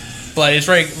 But it's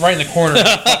right in the corner of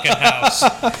the fucking house.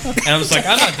 And I was like,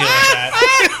 I'm not dealing with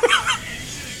that.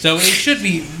 So it should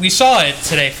be. We saw it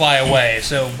today fly away.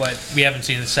 But we haven't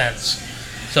seen it since.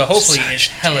 So hopefully it's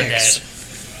hella dicks. dead.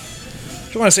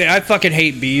 I want to say I fucking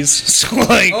hate bees. So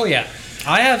like, Oh yeah,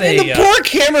 I have and the a. poor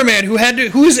cameraman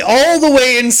who's all the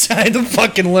way inside the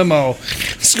fucking limo,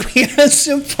 so he has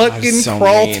to fucking so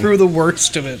crawl mean. through the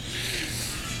worst of it.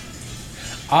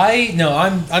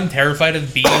 I'm terrified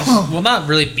of bees. Well, not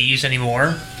really bees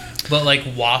anymore, but like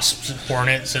wasps,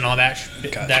 hornets, and all that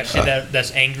shit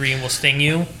that's angry and will sting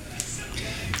you.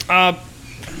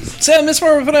 So Miss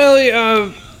Marvel finale,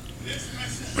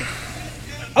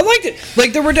 I liked it.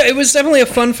 Like it was definitely a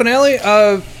fun finale.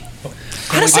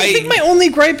 Honestly, I think my only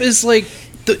gripe is like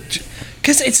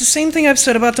because it's the same thing I've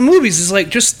said about the movies. Is like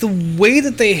just the way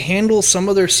that they handle some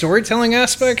of their storytelling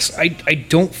aspects. I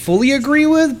don't fully agree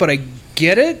with, but I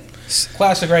get it.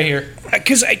 Classic right here.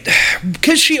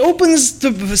 Because she opens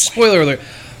the spoiler alert.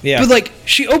 Yeah. But like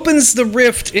she opens the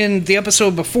rift in the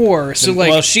episode before, so like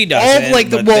Well, she does all it, of, like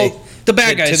the but well The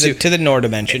bad guys to the Nor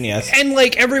dimension, yes. And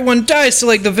like everyone dies, so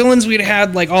like the villains we'd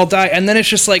had like all die, and then it's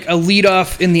just like a lead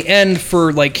off in the end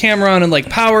for like Cameron and like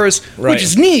Powers, Right. which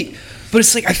is neat. But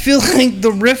it's like I feel like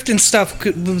the Rift and stuff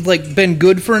could have like been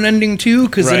good for an ending too,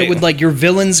 because then it Right. would like your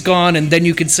villain's gone, and then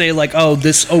you could say like, oh,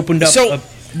 this opened up So-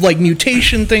 like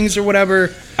mutation things or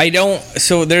whatever.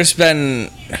 So there's been,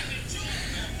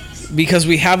 because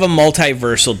we have a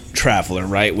multiversal traveler,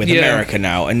 right, with Yeah. America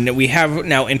now, and we have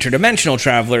now interdimensional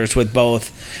travelers with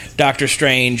both Doctor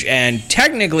Strange and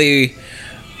technically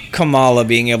Kamala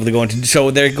being able to go into.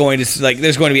 So they're going to like,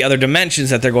 there's going to be other dimensions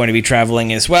that they're going to be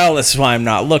traveling as well. This is why I'm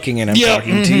not looking and I'm Yeah,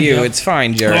 talking to you. It's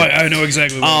fine, Jared. I know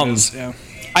exactly what it is. Yeah.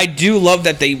 I do love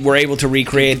that they were able to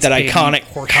recreate that baby iconic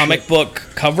horseshit. comic book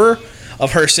cover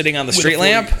of her sitting on the street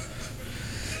lamp.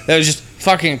 That was just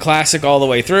fucking classic all the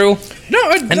way through.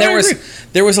 And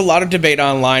there was a lot of debate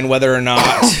online whether or not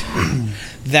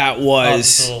that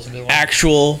was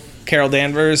actual Carol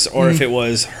Danvers or if it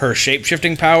was her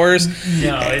shape-shifting powers.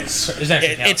 No, it's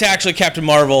actually It's actually Captain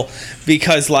Marvel,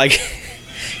 because like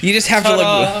you just have to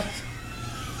look.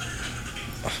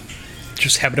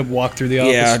 Just happen to walk through the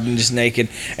office. Yeah, and just naked.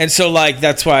 And so, like,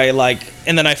 that's why, like,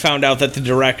 and then I found out that the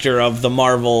director of the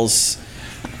Marvels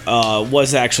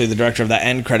was actually the director of that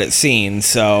end credit scene.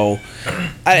 So,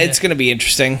 it's going to be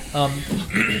interesting.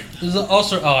 There's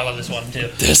also, I love this one too.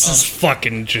 This is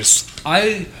fucking just.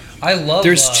 I love.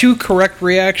 There's two correct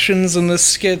reactions in this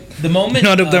skit. The moment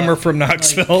None of them are from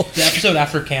Knoxville. Like, the episode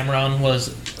after Cameron was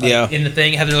in the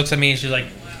thing, Heather looks at me and she's like,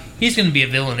 "He's going to be a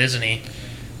villain, isn't he?"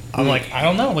 I'm like, I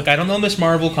don't know. Like, I don't know Miss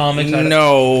Marvel comics.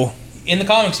 No. In the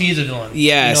comics, he is a villain.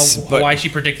 Yes, You know but why she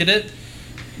predicted it?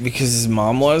 Because his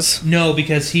mom was. No,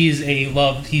 because he's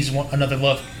another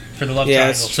love for the love Yeah,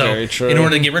 triangle. that's So very true. in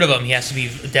order to get rid of him, he has to be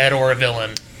dead or a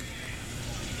villain.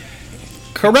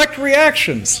 Correct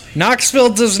reactions.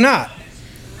 Knoxville does not.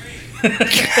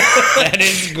 That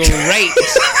is great.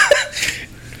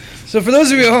 So for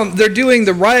those of you at home, they're doing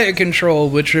the riot control,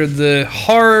 which are the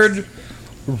hard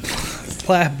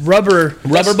rubber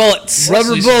bullets.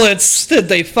 Rubber bullets that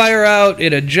they fire out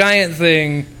in a giant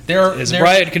thing. Is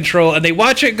riot control, and they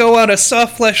watch it go on a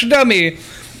soft flesh dummy.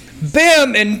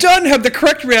 Bam, and done have the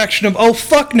correct reaction of, oh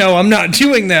fuck no, I'm not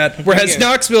doing that. Whereas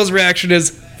Knoxville's reaction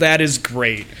is, that is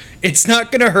great. It's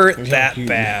not gonna hurt that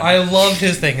bad. I loved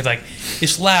his thing. It's like,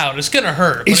 it's loud. It's gonna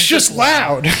hurt. But It's just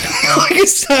loud. Like,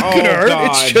 it's not gonna hurt.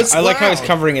 It's just I like how loud. he's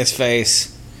covering his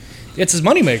face. It's his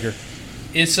moneymaker.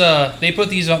 It's they put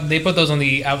those on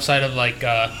the outside of like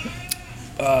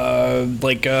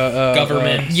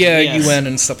government. Yes. UN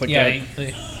and stuff like that.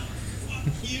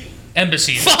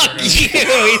 Embassies. Fuck you, he said.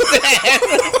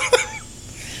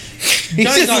 He's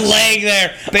Johnny just Knoxville. laying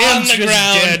there Bam's on the just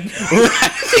ground,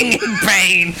 writhing in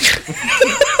pain.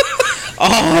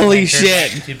 Holy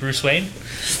shit. To Bruce Wayne.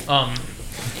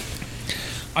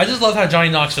 I just love how Johnny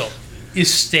Knoxville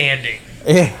is standing.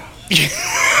 Yeah.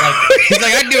 Like, He's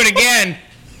like, I'd do it again.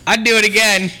 I'd do it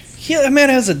again. Yeah, that man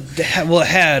has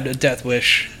had a death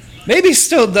wish. Maybe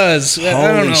still does. I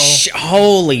don't know.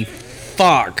 Holy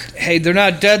fuck. Hey, they're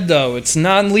not dead though. It's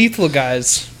non-lethal,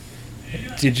 guys.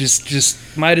 You just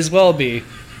might as well be.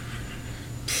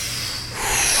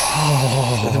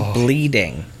 Oh,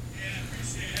 bleeding.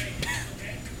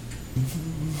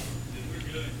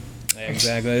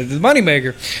 Exactly. The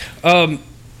moneymaker.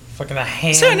 fucking a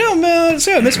hand. So no,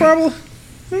 Miss Marvel.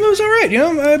 It was all right. You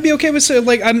know, I'd be okay with it.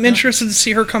 Like, I'm interested to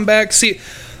see her come back. See,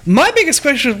 my biggest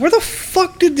question is, where the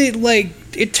fuck did it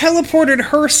teleported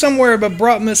her somewhere, but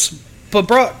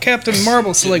brought Captain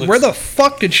Marvel. So like, where the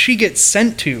fuck did she get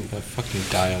sent to? That fucking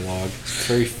dialogue. It's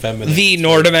very feminine. The It's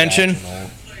Nor very dimension.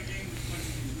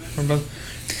 vaginal.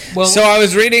 Well, So I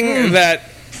was reading that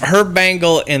her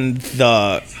bangle in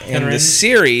the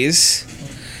series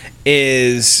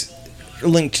is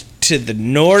linked to the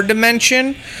Nor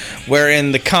dimension, where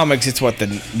in the comics it's what the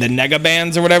nega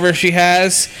bands or whatever she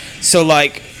has. So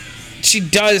like, she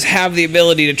does have the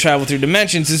ability to travel through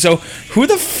dimensions, and so who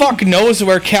the fuck knows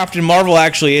where Captain Marvel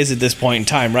actually is at this point in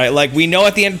time, right? Like, we know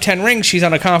at the end of 10 Rings she's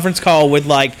on a conference call with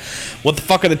like, what the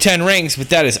fuck are the 10 Rings? But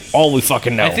that is all we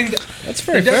fucking know. I think That's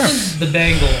very fair. the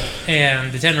bangle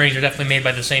and the Ten Rings are definitely made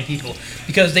by the same people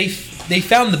because they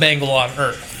found the bangle on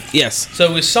Earth. Yes. So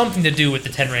it was something to do with the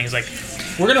Ten Rings. Like,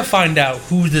 we're gonna find out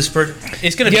who this person.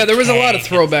 It's gonna be. Yeah, there was a lot of Kang.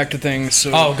 throwback to things.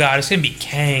 So. Oh god, it's gonna be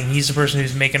Kang. He's the person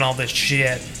who's making all this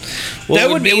shit.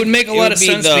 Well, it would make a lot of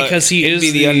sense because he it'd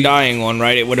is be the Undying one,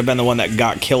 right? It would have been the one that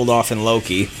got killed off in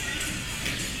Loki.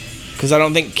 Because I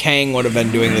don't think Kang would have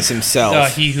been doing this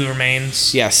himself. He Who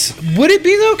Remains. Yes. Would it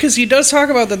be though? Because he does talk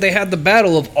about that they had the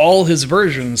battle of all his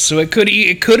versions, so it could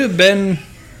have been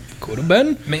Could have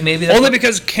been. Maybe that's Only what-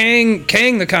 because Kang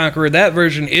the Conqueror, that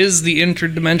version is the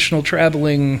interdimensional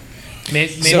traveling,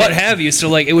 maybe what have you. So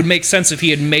like, it would make sense if he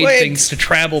had made Well, things to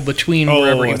travel between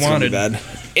wherever he it's gonna be wanted. bad.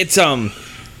 It's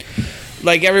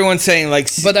like everyone's saying, like,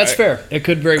 But that's fair. It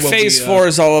could very well Phase be. 4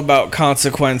 is all about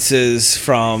consequences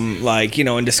from, like, you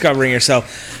know, and discovering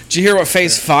yourself. Did you hear what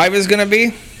Phase 5 is going to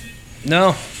be?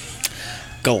 No.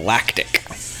 Galactic.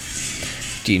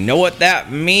 Do you know what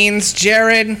that means,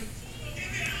 Jared?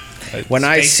 When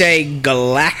I Space. say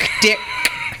galactic.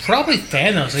 probably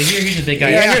Thanos. I hear he's a big guy.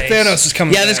 Yeah, I in hear space. Thanos is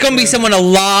coming. Yeah, there's back, going to be right? someone a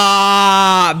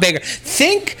lot bigger.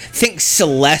 Think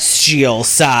celestial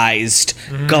sized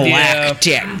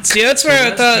galactic. See, that's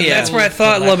where I thought. Yeah. That's where I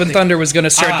thought Love and Thunder was going to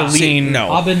start to lean. no.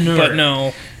 Abin but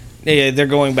no. Yeah, they're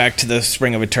going back to the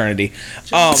Spring of Eternity.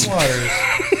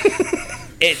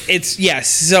 It's yes.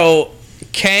 So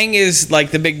Kang is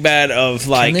like the big bad of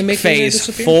like they make him Phase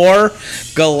disappear? 4.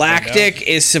 Galactic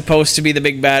is supposed to be the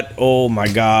big bad. Oh my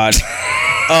god.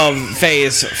 Of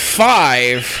Phase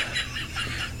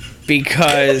 5,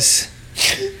 because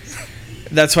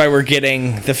that's why we're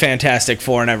getting the Fantastic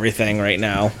Four and everything right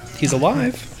now. He's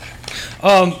alive.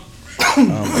 Oh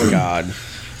my god.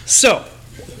 So,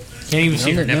 Can't even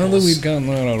see her now that nipples. we've gotten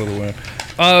that out of the way,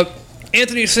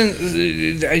 Anthony,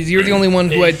 you're the only one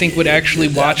who I think would actually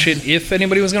watch it if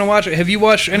anybody was going to watch it. Have you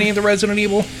watched any of the Resident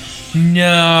Evil?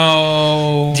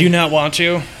 No. Do you not want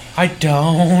to? I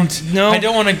don't. No? I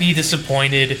don't want to be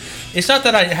disappointed. It's not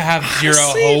that I have zero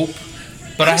Honestly, hope,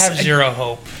 but I have zero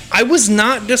hope. I was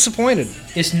not disappointed.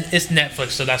 It's Netflix,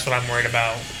 so that's what I'm worried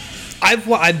about.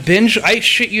 I binge. I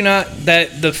shit you not that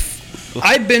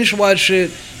I binge watched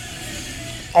it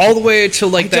all the way to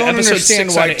like I the don't episode understand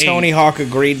 6 why out of 8. Tony Hawk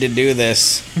agreed to do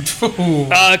this.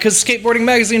 Because Skateboarding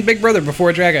Magazine, Big Brother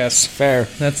before Jackass. Fair.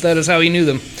 That is how he knew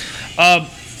them.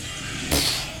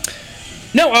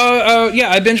 Yeah,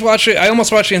 I binge watched it. I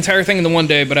almost watched the entire thing in the one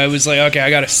day, but I was like, okay, I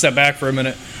got to step back for a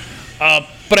minute.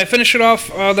 But I finished it off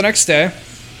the next day.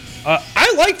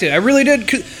 I liked it. I really did.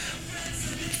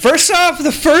 First off,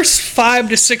 the first 5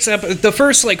 to 6 the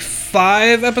first like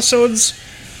 5 episodes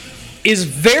is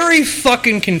very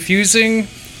fucking confusing.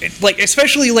 Like,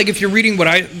 especially like if you're reading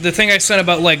the thing I sent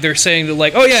about, like, they're saying that,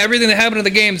 like, oh yeah, everything that happened in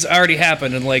the games already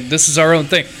happened, and like this is our own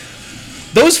thing.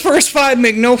 Those first 5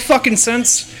 make no fucking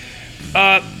sense.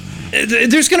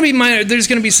 There's gonna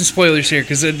be some spoilers here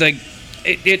because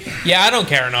Yeah, I don't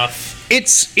care enough. it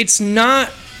is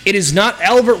not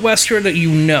Albert Wesker that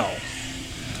you know,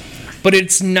 but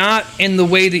it's not in the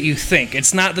way that you think.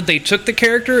 It's not that they took the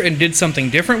character and did something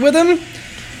different with him.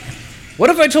 What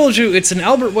if I told you it's an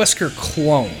Albert Wesker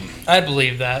clone? I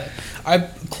believe that.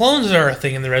 Clones are a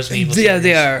thing in the Resident Evil Yeah,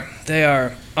 series. they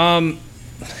are. Oh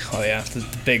yeah, the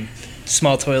big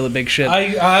small toilet, big shit.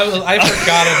 I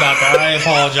forgot about that. I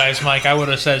apologize, Mike. I would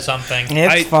have said something.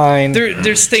 It's fine.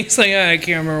 There's things like I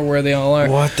can't remember where they all are.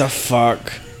 What the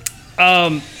fuck?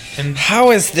 And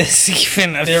How is this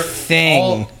even a they're thing?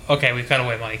 all... Okay, we've cut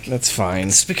away, Mike. That's fine.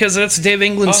 It's because that's Dave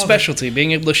England's Oh, specialty,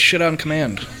 being able to shit on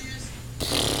command.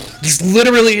 It's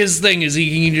literally his thing, is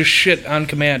he can just shit on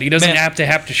command. He doesn't Man. have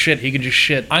to shit, he can just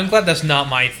shit. I'm glad that's not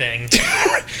my thing.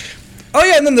 Oh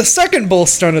yeah, and then the second bull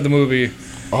stunt of the movie.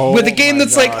 Oh With a game my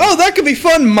that's like, God. oh, that could be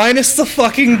fun, minus the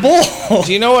fucking bull.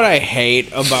 Do you know what I hate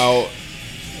about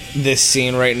this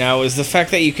scene right now is the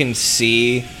fact that you can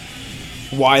see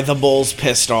why the bull's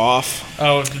pissed off.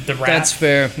 Oh, the rap. That's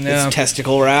fair, yeah. It's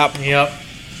testicle wrap. Yep.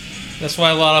 That's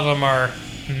why a lot of them are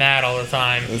mad all the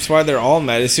time. That's why they're all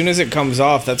mad. As soon as it comes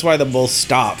off, that's why the bull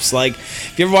stops. Like,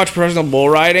 if you ever watch professional bull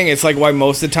riding, it's like why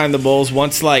most of the time the bulls,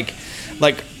 once like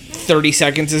 30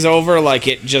 seconds is over, like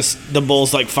the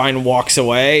bull's like fine walks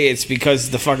away. It's because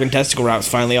the fucking testicle wrap's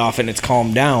finally off and it's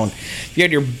calmed down. If you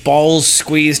had your balls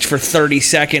squeezed for 30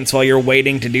 seconds while you're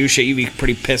waiting to do shit, you'd be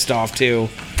pretty pissed off too.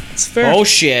 It's fair. Oh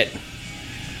shit.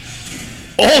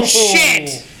 Oh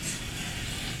shit!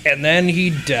 And then he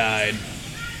died.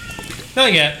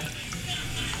 Not yet.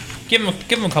 Give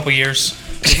him a couple years.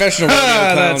 Professional rodeo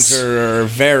clowns That's- are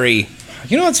very,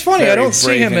 You know what's funny? very I don't see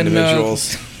brave him in.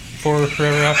 individuals. For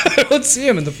forever after. I don't see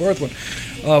him in the fourth one.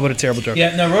 Oh, what a terrible joke.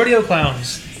 Yeah, no, rodeo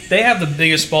clowns. They have the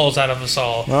biggest balls out of us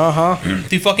all. Uh-huh.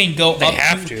 To fucking go up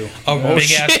have to to. a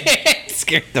big ass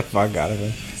Scared the fuck out of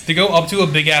him. to go up to a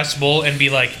big ass bull and be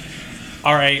like,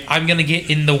 all right, I'm gonna get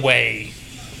in the way.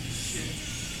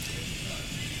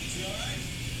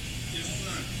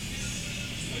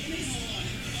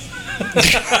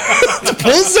 The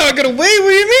bull's not gonna wait. What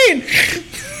do you mean?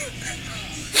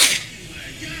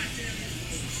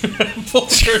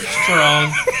 Bulls are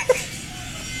strong.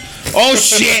 Oh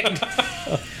shit!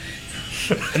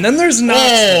 And then there's not.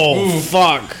 Oh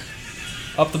fuck!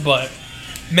 Up the butt.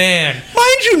 Man.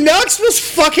 Mind you, Knox was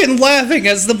fucking laughing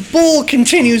as the bull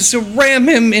continues to ram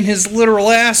him in his literal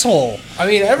asshole. I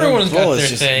mean, everyone's bull got is their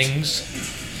just- things.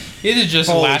 It is just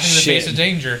Holy laughing in the shit. face of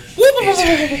danger.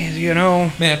 You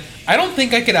know? Man, I don't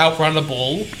think I could outrun a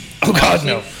bull. Oh, God,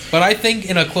 no. But I think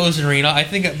in a closed arena, I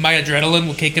think my adrenaline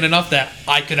will kick in enough that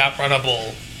I could outrun a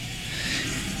bull.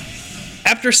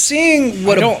 After seeing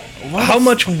how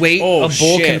much weight Oh, a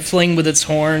bull can shit. fling with its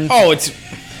horn, Oh, it's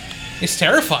It's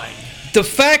terrifying. the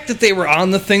fact that they were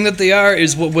on the thing that they are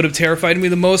is what would have terrified me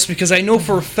the most, because I know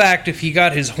for a fact if he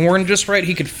got his horn just right,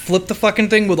 he could flip the fucking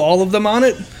thing with all of them on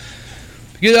it.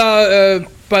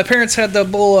 My parents had the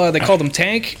bull, they called him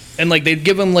Tank, and like they'd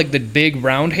give him like the big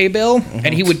round hay bale,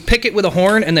 and he would pick it with a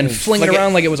horn and then fling it flick it.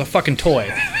 around like it was a fucking toy.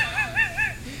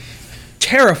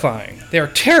 Terrifying. They are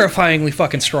terrifyingly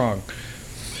fucking strong.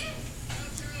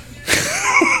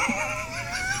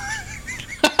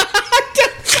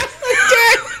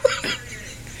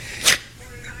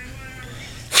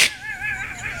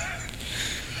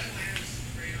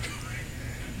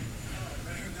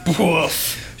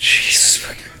 Jesus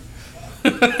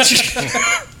fucking.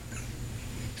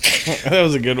 that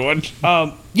was a good one.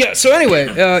 Yeah. So anyway,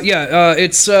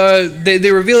 it's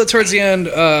they reveal it towards the end.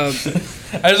 I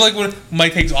just like when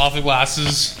Mike takes off the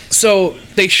glasses. So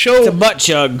they show The butt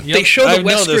chug. they show I the know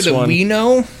Wesker this that one. we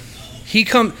know. He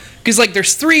come because like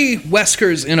there's 3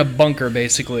 Weskers in a bunker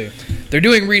basically. They're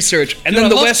doing research, and Dude, then I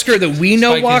the love Wesker that we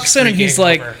know Spike walks is in, and he's freaking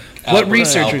like, over. "What Albert,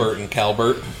 research?" Albert and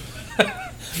Calbert.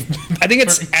 I think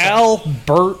it's Al,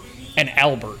 Bert, and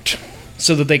Albert,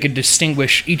 so that they could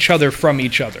distinguish each other from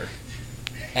each other.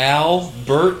 Al,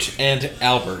 Bert, and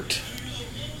Albert.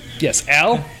 Yes,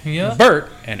 Al, Yeah. Bert,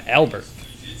 and Albert.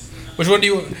 Which one do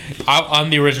you... I'm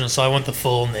the original, so I want the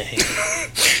full name.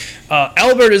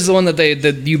 Albert is the one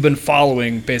that you've been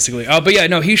following, basically. But yeah,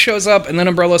 no, he shows up, and then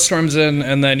Umbrella storms in,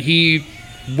 and then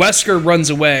Wesker runs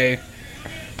away.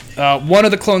 One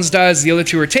of the clones dies, the other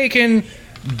 2 are taken.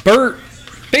 Bert,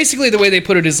 basically the way they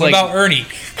put it is What like... about Ernie?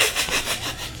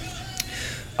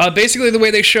 Basically, the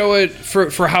way they show it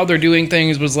for how they're doing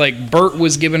things was like Bert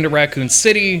was given to Raccoon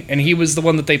City, and he was the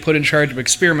one that they put in charge of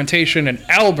experimentation, and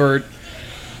Albert...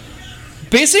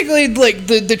 Basically, like,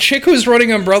 the chick who was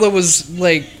running Umbrella was,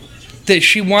 like... that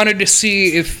she wanted to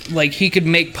see if like he could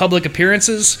make public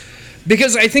appearances,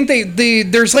 because I think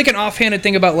there's like an offhanded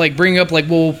thing about like bringing up like,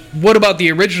 well, what about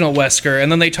the original Wesker,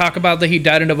 and then they talk about that he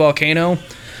died in a volcano,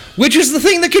 which is the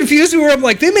thing that confused me, where I'm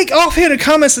like, they make offhanded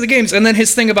comments to the games, and then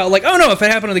his thing about like, oh no, if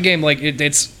it happened to the game, like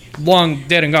it's long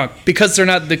dead and gone, because they're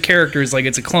not the characters, like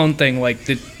it's a clone thing, like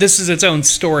this is its own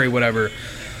story, whatever.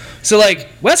 So like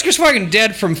Wesker's fucking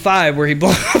dead from 5, where he blew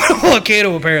up a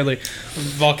volcano apparently.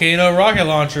 Volcano rocket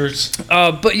launchers.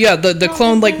 But yeah, the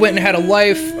clone like went and had a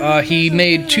life. He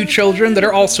made 2 children that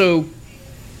are also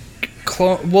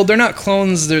well, they're not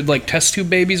clones, they're like test tube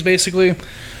babies basically.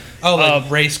 Oh, like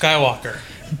Rey Skywalker.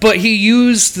 But he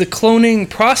used the cloning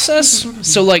process,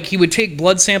 so like he would take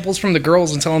blood samples from the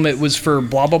girls and tell them it was for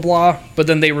blah blah blah, but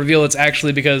then they reveal it's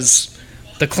actually because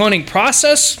the cloning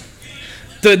process.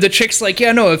 The chick's like,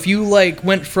 yeah, no, if you like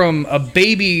went from a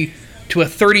baby to a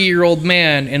 30-year-old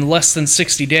man in less than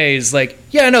 60 days, like,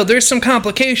 yeah, no, there's some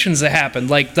complications that happen.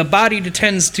 Like, the body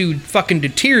tends to fucking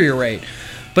deteriorate.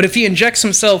 But if he injects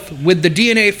himself with the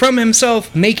DNA from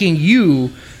himself, making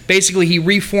you, basically he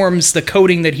reforms the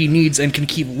coding that he needs and can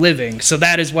keep living. So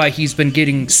that is why he's been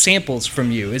getting samples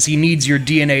from you, is he needs your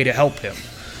DNA to help him.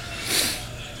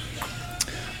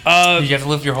 You have to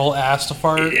lift your whole ass to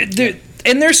fart.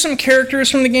 And there's some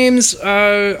characters from the games.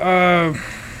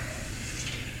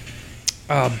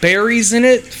 Barry's in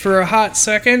it for a hot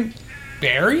second.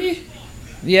 Barry?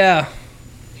 Yeah,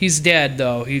 he's dead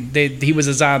though. He was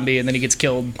a zombie and then he gets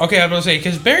killed. Okay, I was going to say,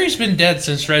 because Barry's been dead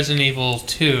since Resident Evil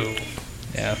 2.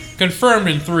 Yeah. Confirmed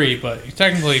in 3, but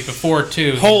technically before 2.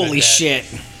 he's been Holy dead. shit.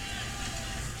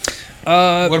 What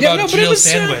about but it Jill was,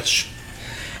 Sandwich?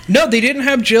 No, they didn't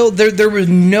have Jill. There were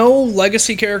no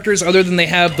legacy characters other than they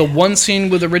have the one scene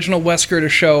with original Wesker to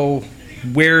show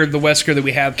where the Wesker that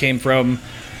we have came from.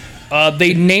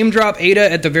 They name drop Ada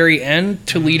at the very end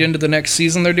to lead into the next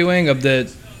season they're doing of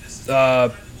that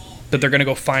they're going to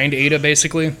go find Ada,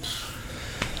 basically.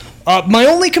 My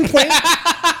only complaint...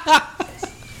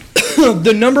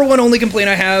 the number one only complaint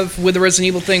I have with the Resident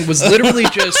Evil thing was literally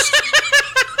just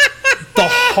the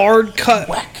hard cut...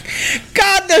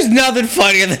 God, there's nothing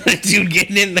funnier than a dude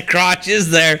getting hit in the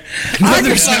crotches there. I can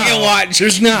there's fucking not. watch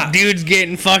There's not. dudes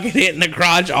getting fucking hit in the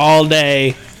crotch all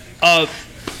day. No,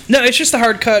 it's just a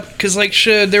hard cut, because, like,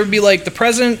 there would be, like, the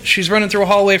present, she's running through a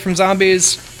hallway from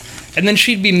zombies, and then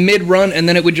she'd be mid-run, and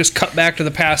then it would just cut back to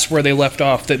the past where they left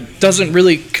off. That doesn't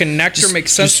really connect or make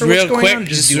sense for what's going on.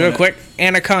 Just doing real it. quick.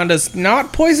 Anaconda's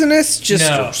not poisonous. Just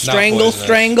No. strangle.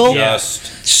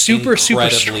 Just Super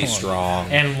incredibly strong.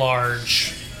 And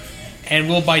large. And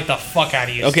will bite the fuck out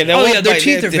of you. Okay. Oh yeah, their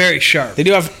teeth are very sharp. They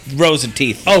do have rows of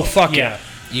teeth. Oh fuck yeah!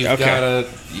 You've Okay. gotta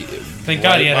Thank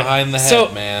God he had a- behind the head, So-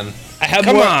 man. I have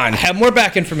Come more. on. I have more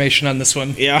back information on this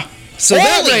one. Yeah. So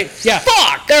that Holy right, yeah,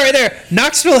 fuck! that right there.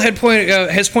 Knoxville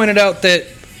has pointed out that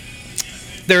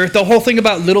the whole thing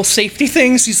about little safety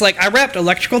things. He's like, I wrapped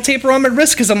electrical tape around my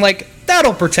wrist because I'm like,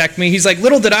 that'll protect me. He's like,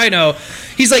 little did I know.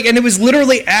 He's like, and it was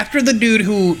literally after the dude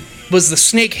who was the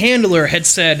snake handler had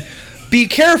said, be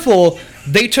careful.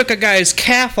 They took a guy's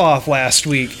calf off last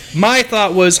week. My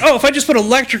thought was, oh, if I just put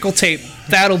electrical tape,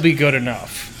 that'll be good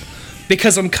enough.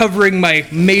 Because I'm covering my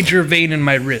major vein in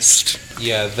my wrist.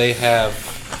 Yeah, they have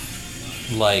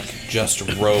like just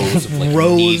rows of like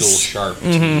Rows. needle sharp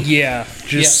teeth. Yeah,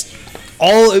 just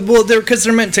all well, because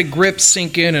they're meant to grip,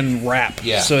 sink in, and wrap.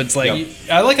 Yeah. So it's like Yep.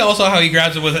 I like also how he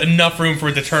grabs it with enough room for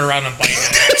it to turn around and bite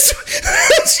it.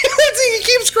 he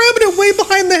keeps grabbing it way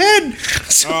behind the head.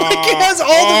 So like it has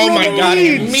all the room it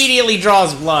It needs. immediately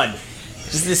draws blood.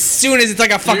 Just as soon as it's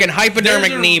like a fucking hypodermic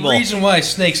There's a needle. reason why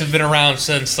snakes have been around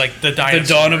since like the The dinosaurs.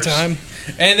 dawn of time.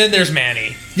 And then there's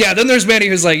Manny. Yeah. Then there's Manny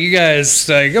who's like, you guys,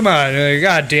 come on,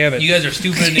 god damn it, You guys are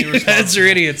stupid and you guys irresponsible. are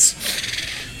idiots.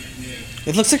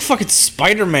 It looks like fucking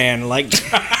Spider-Man. Like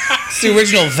it's the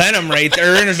original Venom right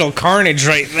there, original Carnage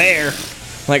right there.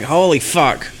 Like holy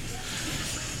fuck.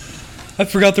 I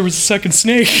forgot there was a second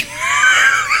snake.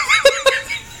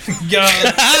 Yeah.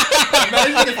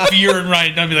 Imagine if Fear and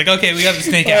Ryan done be like, okay, we got the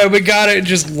snake out. We got it. It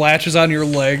just latches on your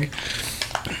leg.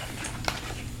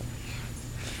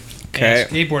 Okay. And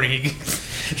skateboarding.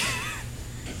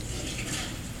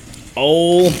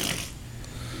 Oh,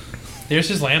 There's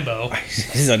his Lambo.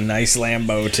 this is a nice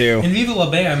Lambo too. In Viva La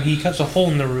Bam, he cuts a hole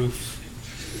in the roof.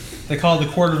 They call it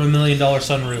the $250,000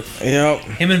 sunroof. Yep.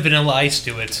 Him and Vanilla Ice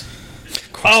do it.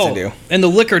 They do. And the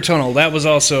liquor tunnel. That was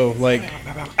also like,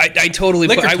 I totally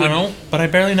Liquor I would- tunnel, but I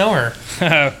barely know her.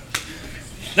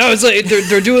 No, it's like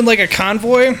they're doing like a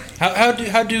convoy. How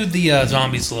do the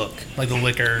zombies look? Like the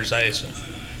liquors, I assume.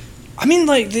 I mean,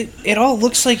 like it all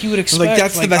looks like you would expect. Like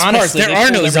that's the best honestly, part. There they are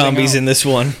pulled no everything zombies out. in this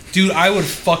one. Dude, I would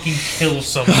fucking kill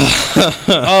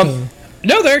someone.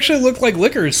 No, they actually look like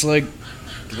liquors. Like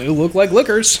they look like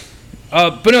liquors.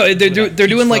 But no, they're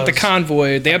doing like the fuzz.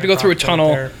 convoy. They have to go through a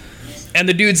tunnel, and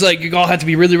the dude's like, you all have to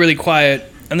be really, really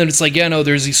quiet. And then it's like, yeah, no,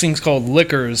 there's these things called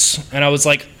liquors. And I was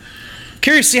like,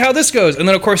 curious to see how this goes. And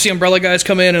then of course the umbrella guys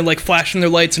come in and like flashing their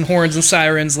lights and horns and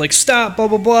sirens, like stop, blah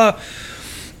blah blah.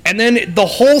 And then the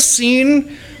whole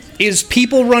scene is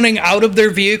people running out of their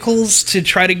vehicles to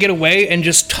try to get away and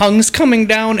just tongues coming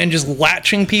down and just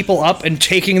latching people up and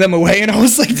taking them away. And I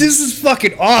was like, this is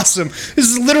fucking awesome. This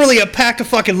is literally a pack of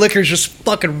fucking liquors just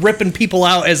fucking ripping people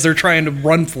out as they're trying to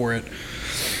run for it.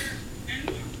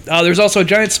 There's also a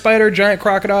giant spider, giant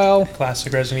crocodile.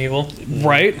 Classic Resident Evil.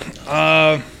 Right.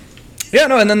 Yeah,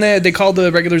 no, and then they called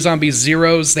the regular zombies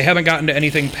zeros. They haven't gotten to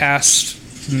anything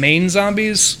past main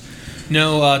zombies.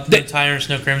 No tyrants,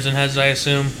 no crimson heads, I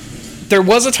assume. There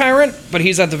was a tyrant, but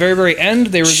he's at the very, very end.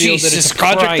 They revealed that it's Jesus a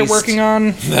project they're Christ. working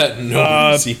on. That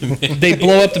nobody's even. They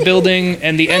blow up the building,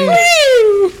 and the end.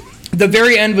 The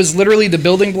very end was literally the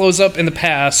building blows up in the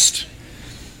past,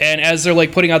 and as they're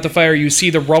like putting out the fire, you see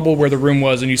the rubble where the room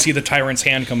was, and you see the tyrant's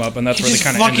hand come up, and that's He where they just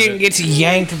kind of fucking ended it. gets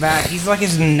yanked back. He's like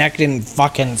his neck didn't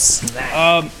fucking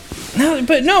snap.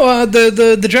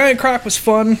 The giant croc was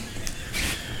fun.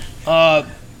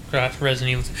 Resident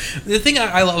Evil. The thing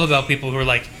I love about people who are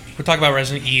like, we're talking about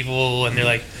Resident Evil, and they're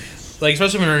like,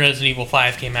 especially when Resident Evil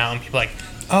 5 came out, and people are like,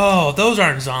 oh, those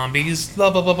aren't zombies, blah,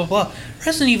 blah, blah, blah, blah.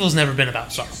 Resident Evil's never been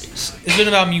about zombies. It's been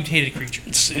about mutated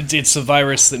creatures. It's a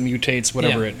virus that mutates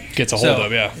whatever Yeah. it gets a hold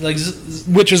of, yeah. Like,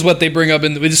 Which is what they bring up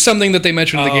in. It's something that they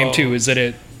mention in the game Oh. too. Is that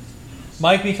it?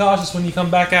 Mike, be cautious when you come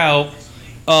back out.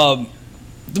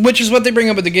 Which is what they bring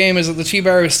up in the game is that the T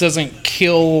virus doesn't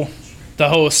kill the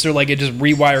host, or like it just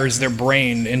rewires their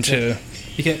brain into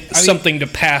something to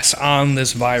pass on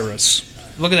this virus.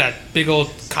 Look at that big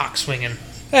old cock swinging.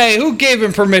 Hey, who gave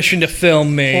him permission to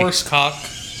film me? Horse cock.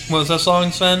 What was that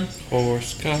song, Sven?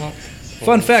 Horse cock.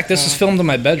 Fun fact: this is filmed in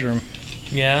my bedroom.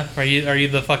 Yeah. Are you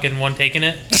the fucking one taking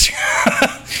it?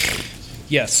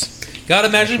 Yes. God,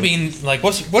 imagine being like,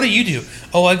 what do you do?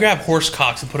 Oh, I grab horse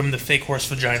cocks and put them in the fake horse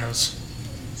vaginas.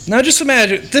 Now just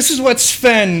imagine. This is what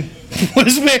Sven.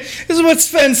 This is what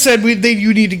Sven said.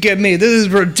 You need to get me. This is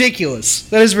ridiculous.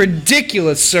 That is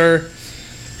ridiculous, sir.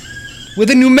 With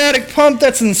a pneumatic pump,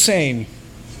 that's insane.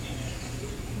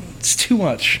 It's too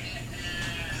much.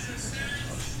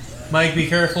 Mike, be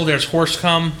careful. There's horse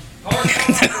cum.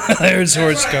 There's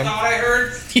horse cum. I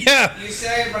heard Yeah. you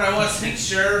say, but I wasn't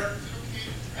sure.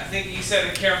 I think you said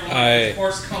it careful.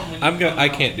 Horse cum. I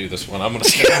can't do this one. I'm gonna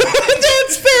skip.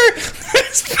 That's fair.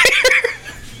 That's fair.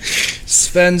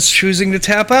 Sven's choosing to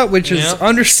tap out, which is Yep.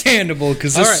 understandable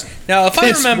because All this right. Now, if I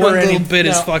this remember one little any, bit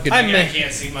is now, fucking. I meant,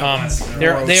 can't see my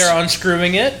they are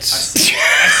unscrewing it. I see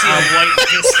a white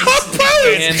distance.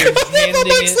 And they're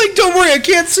handing It's it. like, don't worry, I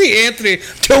can't see Anthony.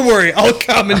 Don't worry, I'll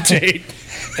commentate.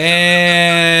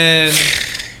 And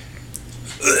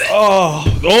Oh,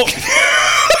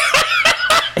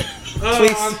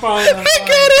 I'm fine. I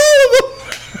got all of them.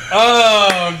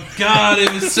 oh god,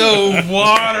 it was so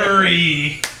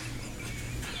watery.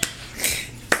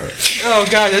 Oh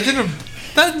god,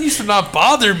 that used to not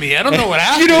bother me. I don't know what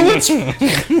happened. You know what's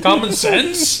Common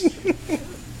sense?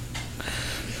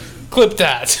 Clip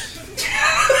that.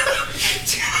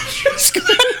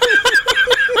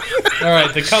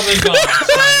 Alright, the cum is gone.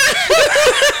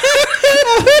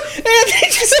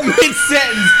 Anthony just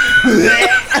mid-sentence.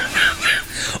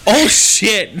 Oh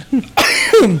shit.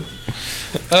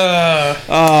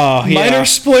 Minor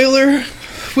spoiler.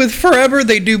 With Forever,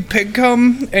 they do pig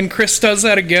cum, and Chris does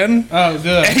that again. Oh,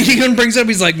 good. And he even brings up,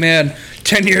 he's like, man,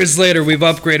 10 years later, we've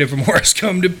upgraded from horse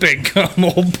cum to pig cum,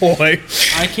 oh boy.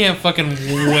 I can't fucking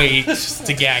wait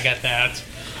to gag at that.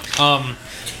 No,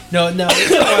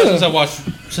 it's been a while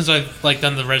since I've like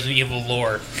done the Resident Evil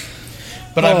lore.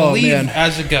 But I believe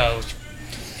as it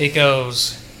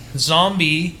goes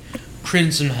zombie,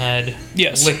 Crimson Head,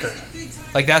 Yes. liquor.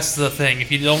 Like that's the thing.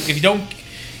 If you don't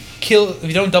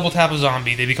double tap a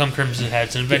zombie, they become Crimson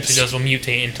Heads, and eventually those will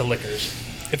mutate into liquors.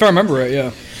 If I remember right,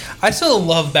 yeah. I still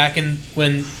love back in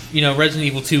when Resident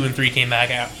Evil 2 and 3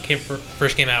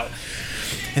 first came out,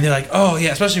 and they're like, oh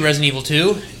yeah, especially Resident Evil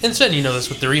 2. And then you know this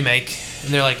with the remake,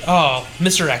 and they're like, oh,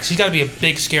 Mr. X, he's got to be a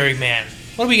big scary man.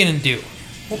 What are we gonna do?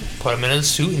 We'll put him in a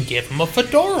suit and give him a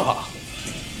fedora.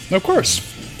 Of course.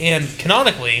 And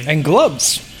canonically, And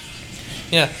gloves.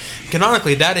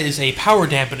 canonically, that is a power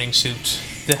dampening suit.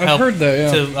 I've heard that,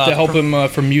 yeah. To help him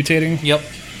from mutating. Yep.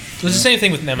 It was the same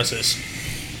thing with Nemesis,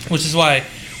 which is why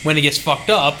when he gets fucked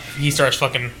up, he starts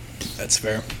fucking. That's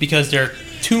fair. Because they're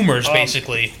tumors,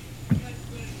 basically.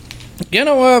 You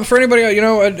know, for anybody,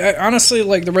 I honestly,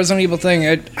 like the Resident Evil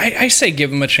thing, I say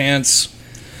give him a chance.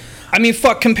 I mean,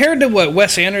 fuck, compared to what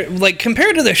Wes Anderson, like,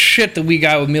 compared to the shit that we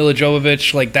got with Mila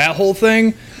Jovovich, like, that whole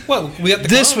thing, Well, we got the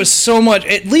this was so much,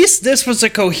 at least this was a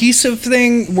cohesive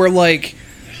thing where, like,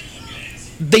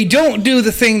 they don't do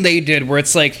the thing they did where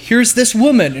it's like, here's this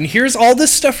woman, and here's all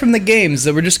this stuff from the games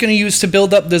that we're just going to use to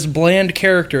build up this bland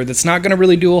character that's not going to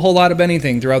really do a whole lot of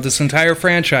anything throughout this entire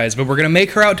franchise, but we're going to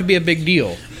make her out to be a big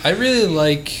deal. I really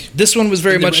like. This one was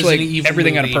very In the much like Resident Evil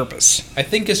everything movie, on a purpose. I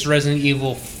think it's Resident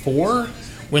Evil 4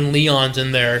 when Leon's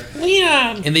in there.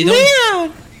 Leon. And they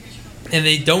don't. And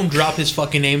they don't drop his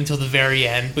fucking name until the very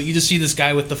end, but you just see this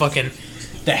guy with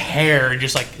the hair,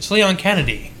 just like, it's Leon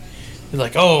Kennedy. He's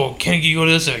like, oh, can you go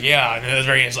to this? Like, yeah. And at the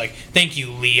very end, it's like, thank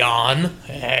you, Leon.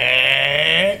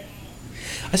 I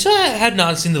still had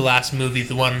not seen the last movie,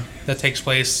 the one that takes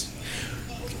place,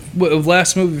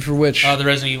 Last movie for which? the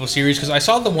Resident Evil series, because I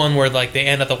saw the one where like they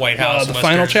end at the White House. the in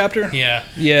final Western. chapter? Yeah.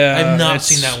 Yeah, I've not it's-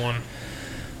 seen that one.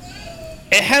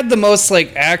 It had the most,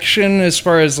 like, action as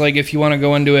far as, like, if you want to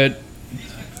go into it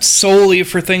solely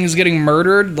for things getting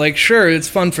murdered. Like, sure, it's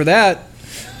fun for that.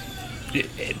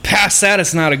 Past that,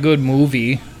 it's not a good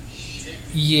movie.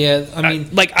 Yeah, I mean,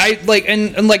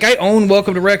 I own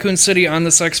Welcome to Raccoon City on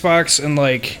this Xbox, and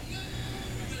like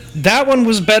that one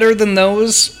was better than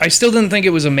those. I still didn't think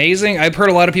it was amazing. I've heard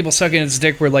a lot of people sucking its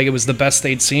dick where like it was the best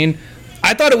they'd seen.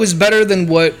 I thought it was better than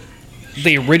what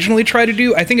they originally tried to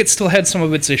do. I think it still had some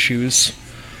of its issues.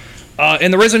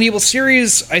 In the Resident Evil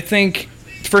series, I think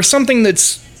for something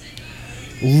that's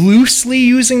loosely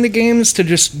using the games to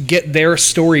just get their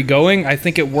story going, I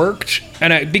think it worked.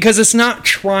 And because it's not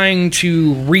trying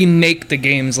to remake the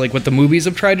games like what the movies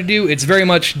have tried to do, it's very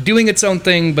much doing its own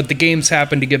thing, but the games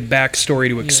happen to give backstory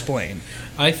to explain.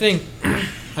 I think,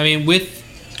 I mean, with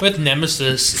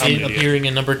Nemesis appearing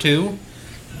in number 2,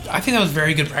 I think that was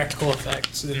very good practical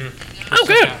effects. And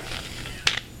good.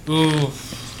 Ooh,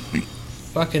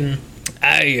 fucking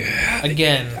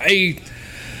again.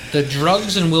 The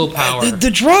drugs and willpower.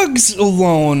 The drugs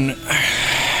alone.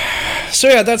 So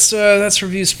yeah, that's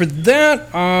reviews for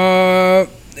that.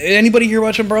 Anybody here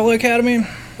watch Umbrella Academy?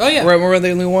 Oh yeah, Right, were they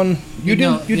the only one? You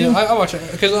do? I watch it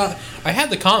because I had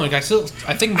the comic. I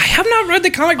think I have not read the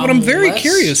comic, but I'm very unless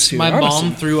curious to. My honestly.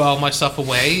 mom threw all my stuff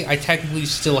away. I technically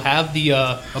still have the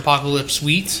Apocalypse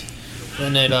Suite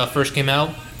when it first came out,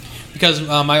 because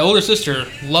my older sister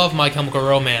loved My Chemical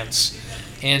Romance,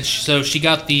 and so she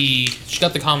got the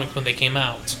comics when they came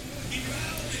out,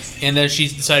 and then she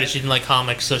decided she didn't like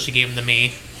comics, so she gave them to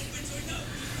me.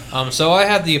 So I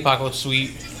had the Apocalypse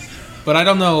Suite, but I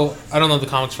don't know the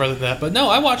comics further than that. But no,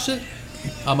 I watched it.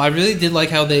 I really did like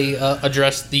how they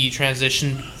addressed the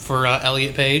transition for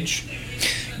Elliot Page.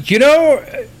 You know,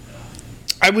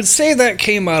 I would say that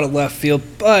came out of left field,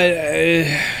 but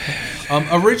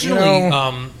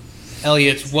originally,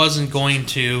 Elliot wasn't going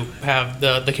to have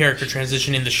the character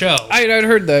transition in the show. I'd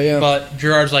heard that, yeah. But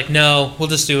Gerard's like, no, we'll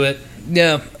just do it.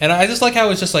 Yeah. And I just like how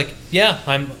it's just like, yeah,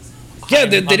 I'm. Yeah, I'm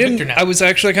they didn't. Victor now. I was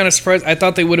actually kind of surprised. I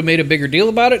thought they would have made a bigger deal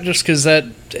about it, just because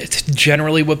it's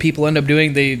generally what people end up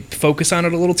doing. They focus on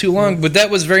it a little too long, but that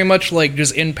was very much like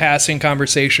just in passing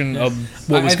conversation of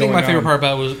what was going on. I think my favorite part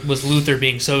about it was Luther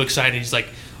being so excited. He's like,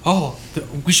 "Oh,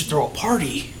 we should throw a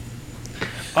party."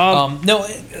 No,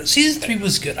 season 3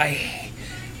 was good.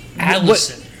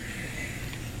 Allison.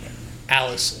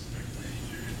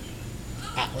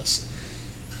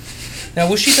 Now,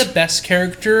 was she the best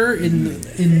character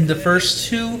in the first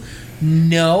two?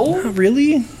 No, Not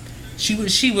really.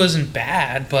 she wasn't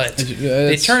bad, but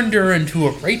they turned her into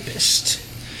a rapist.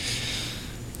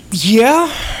 Yeah.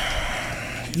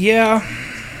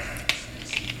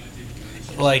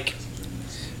 Like,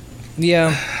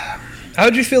 yeah.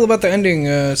 How'd you feel about the ending,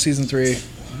 season 3?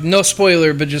 No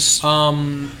spoiler, but just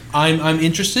I'm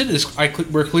interested.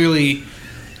 We're clearly.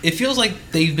 It feels like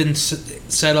they've been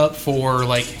set up for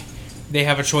like. They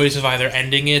have a choice of either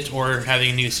ending it or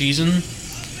having a new season.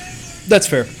 that's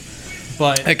fair.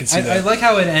 But I can see that. I like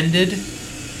how it ended.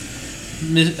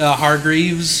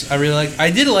 Hargreaves, I really like. I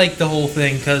did like the whole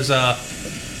thing because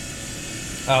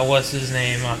what's his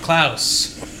name?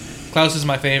 Klaus. Klaus is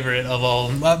my favorite of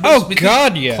all.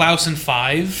 God, yeah. Klaus and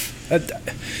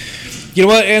 5. You know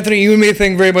what, Anthony? You and me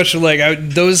think very much alike.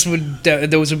 Those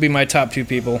would be my top 2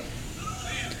 people.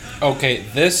 Okay,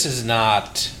 this is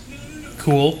not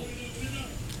Cool.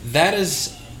 That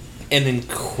is an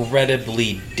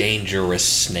incredibly dangerous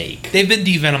snake. They've been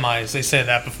devenomized. They say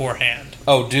that beforehand.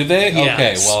 Oh, do they? Yes.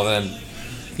 Okay, well then.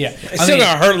 Yeah. It's still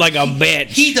gonna hurt like a bitch.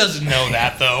 He doesn't know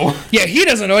that though. Yeah, he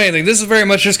doesn't know anything. This is very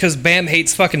much just because Bam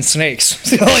hates fucking snakes.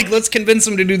 So, like, let's convince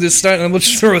him to do this stunt, and we'll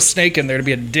just throw a snake in there to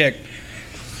be a dick.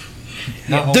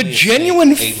 Not The only a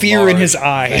genuine snake, a fear in his large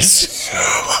eyes.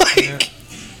 venomous snake. Like,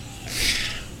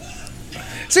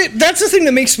 see, that's the thing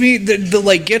that makes me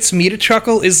that gets me to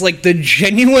chuckle is like the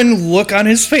genuine look on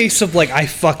his face of like, I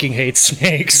fucking hate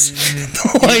snakes.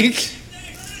 Like,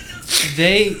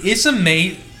 It's a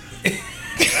mate.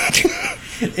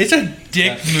 It's a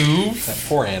dick move. That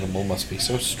poor animal must be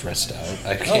so stressed out.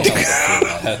 I can't help but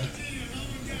feel bad.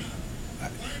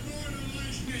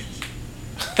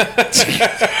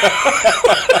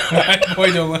 My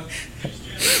boy don't like.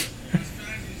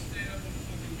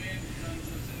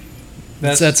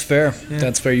 that's fair. Yeah.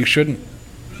 That's fair. You shouldn't.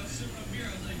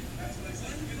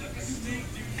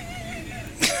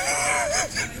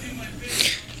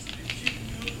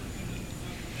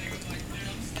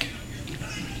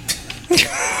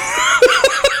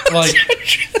 Like,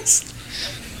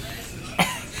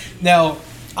 now,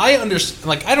 I understand.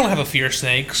 Like, I don't have a fear of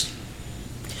snakes.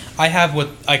 I have what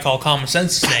I call common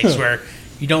sense snakes, where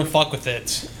you don't fuck with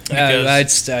it.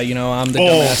 Because I'm the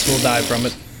dumbass who will die from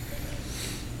it.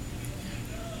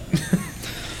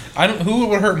 Who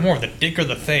would hurt more, the dick or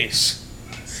the face?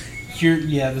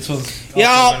 This one's also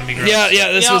gonna be gross.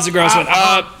 This was a gross one.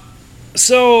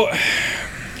 So,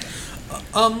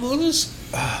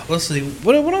 let's see.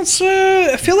 What else?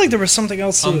 I feel like there was something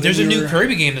else. There's a new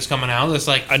Kirby game that's coming out. That's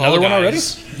like another Fall one already.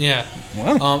 Guys. Yeah.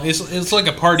 Wow. It's like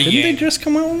a party Didn't game. they just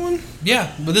come out with one?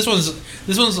 Yeah, but this one's a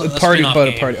Party, spin-off but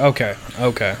a game. party. Okay.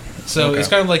 So Okay. it's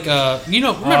kind of like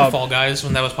remember Fall Guys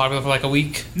when that was popular for like a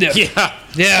week? Yeah.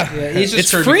 It's just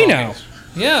It's Kirby free Fall now. Guys.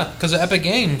 Yeah, because of Epic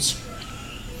Games.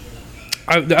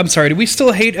 I'm sorry. Do we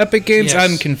still hate Epic Games? Yes.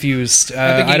 I'm confused.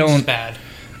 Epic Games I don't. is bad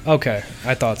Okay,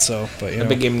 I thought so, but The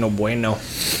big game no bueno.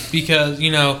 because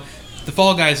the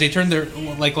Fall Guys, they turned their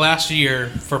like last year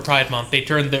for Pride Month. They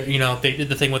turned their they did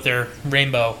the thing with their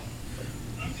rainbow,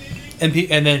 and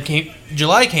then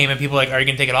July came and people were like, are you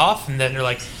gonna take it off? And then they're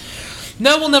like,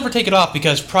 no, we'll never take it off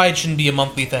because Pride shouldn't be a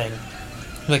monthly thing.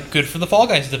 Like, good for the Fall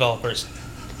Guys developers.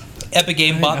 Epic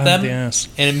Game bought them yes.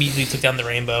 and immediately took down the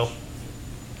rainbow.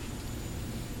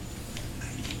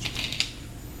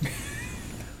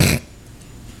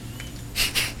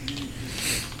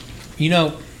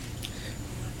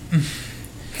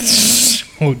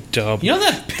 So dumb. You know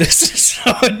that This is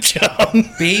so dumb.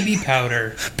 baby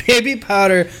powder. Baby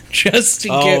powder just to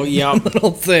get yeah. one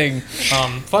little thing.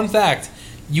 Fun fact: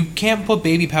 you can't put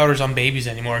baby powders on babies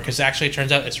anymore because actually it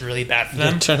turns out it's really bad for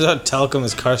them. It turns out talcum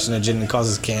is carcinogen and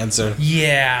causes cancer.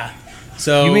 Yeah.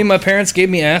 So You mean my parents gave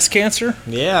me ass cancer?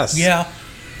 Yes. yeah.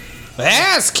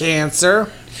 Ass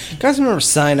cancer. You guys remember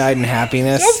Cyanide and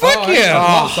Happiness? Oh, fuck I yeah.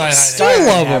 love Cyanide. Still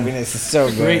love them. Happiness is so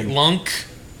Great good. Lunk.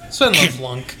 Sven loves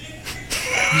Lunk.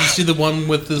 Did you see the one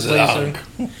with his laser?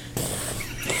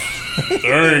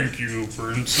 Thank you,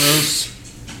 princess.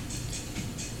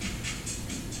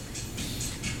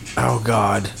 Oh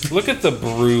God. Look at the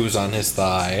bruise on his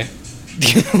thigh.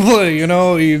 Well, you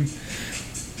know,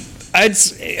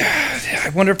 I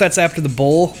wonder if that's after the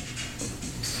bowl.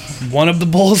 One of the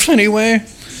bowls, anyway.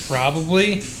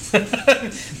 Probably.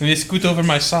 Let me scoot over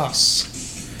my sauce.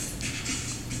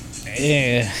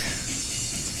 Yeah.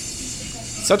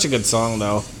 Such a good song,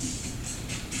 though.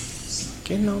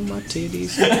 Getting on my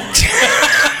titties.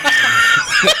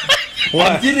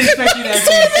 I didn't expect you to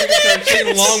actually start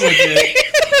singing along with it.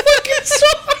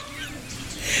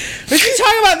 What are you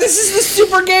talking about? This is the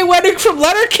super gay wedding from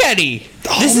Letterkenny.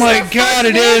 Oh my God,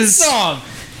 it is. Song.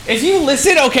 If you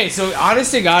listen, okay, so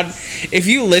honest to God, if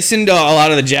you listen to a lot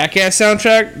of the Jackass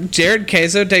soundtrack, Jared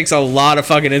Queso takes a lot of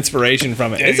fucking inspiration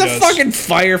from it. Yeah, It's he a does. fucking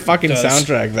fire fucking Does.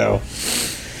 soundtrack, though.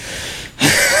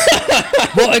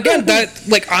 Well, again, that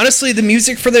like honestly, the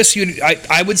music for this,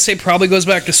 I would say probably goes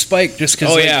back to Spike, just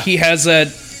because Oh, yeah. he has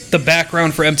the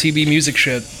background for MTV music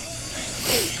shit.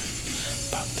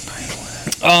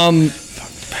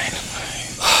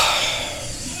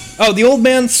 Oh, the old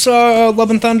man saw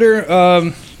Love and Thunder.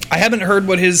 I haven't heard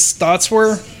what his thoughts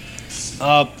were,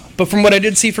 but from what I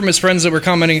did see from his friends that were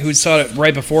commenting who saw it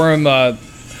right before him,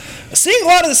 seeing a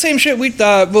lot of the same shit we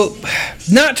thought. Well,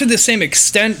 not to the same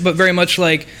extent, but very much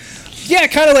like, yeah,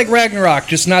 kind of like Ragnarok,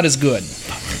 just not as good.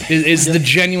 Is the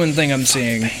genuine thing I'm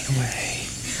seeing.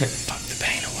 Fuck the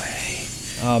pain away.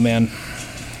 Oh man.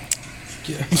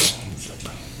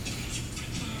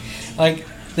 Like,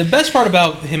 the best part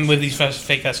about him with these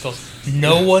fake testicles,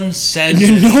 no one said No,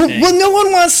 anything. well, no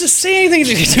one wants to say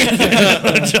anything to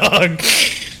the dog.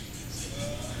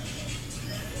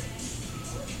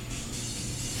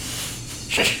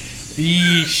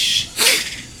 Yeesh.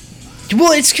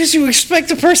 Well, it's because you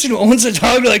expect a person who owns a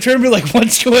dog to like turn and be like,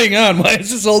 "What's going on? Why is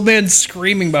this old man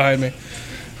screaming behind me?"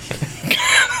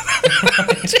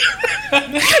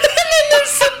 And then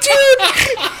there's the dude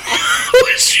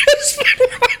who's just been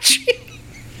watching.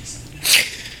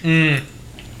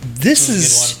 This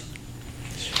is.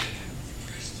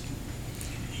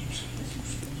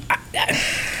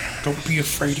 Don't be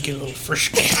afraid to get a little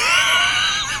frisky.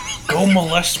 Go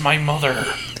molest my mother.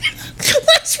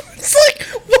 That's what it's like.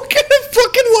 What kind of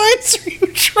fucking lines are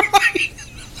you trying?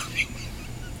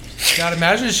 God,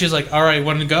 imagine if she's like, all right,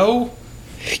 want to go?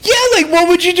 Yeah, like what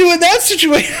would you do in that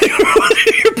situation?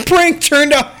 Your prank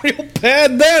turned out real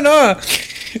bad then, huh?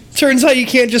 Turns out you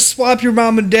can't just swap your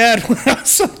mom and dad without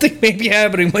something maybe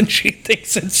happening when she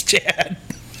thinks it's dad.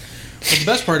 But the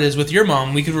best part is, with your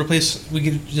mom, we could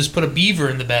just put a beaver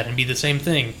in the bed and be the same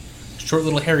thing. Short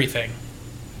little hairy thing.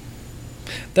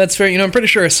 That's fair. You know, I'm pretty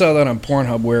sure I saw that on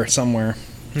Pornhub somewhere.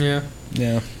 Yeah.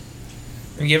 Yeah.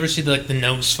 Have you ever seen like the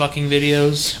nose fucking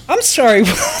videos? I'm sorry.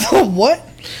 What?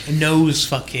 Nose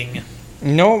fucking.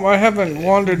 No, I haven't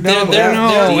wandered down They're-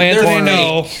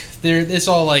 no. It's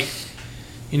all like,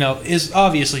 you know, is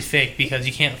obviously fake because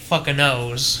you can't fuck a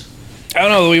nose. I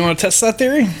don't know. You want to test that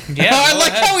theory? Yeah. I go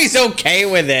like ahead. how he's okay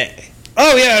with it.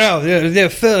 Oh yeah, no,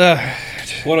 yeah.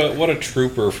 What a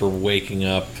trooper for waking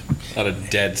up out of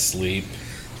dead sleep.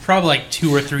 Probably like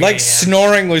 2 or 3 Like a.m.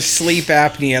 snoring with sleep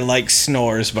apnea, like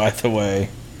snores, by the way.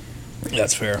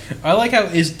 That's fair. I like how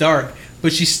it's dark,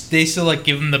 but they still like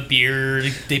give him the beard.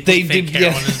 They put fake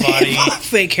hair on his body.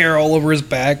 Fake hair all over his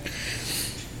back.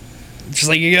 Just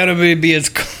like you gotta be as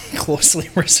closely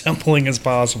resembling as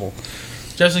possible.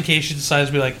 Just in case she decides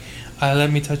to be like,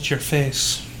 let me touch your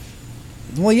face.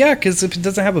 Well, yeah, because if it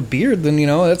doesn't have a beard, then, you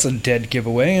know, that's a dead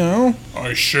giveaway, you know?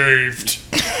 I shaved.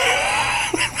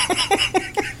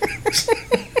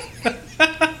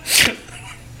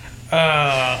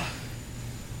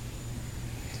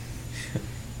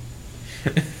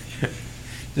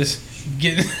 Just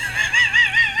get.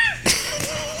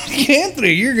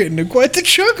 Anthony, you're getting quite the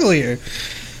chuckle here.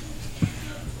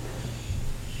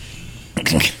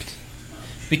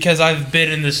 Because I've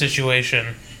been in this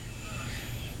situation.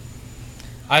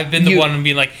 I've been the one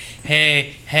being like,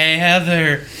 hey,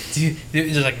 Heather.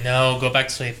 He's like, no, go back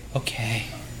to sleep. Okay.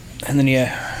 And then,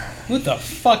 yeah. What the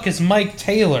fuck is Mike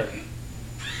Taylor?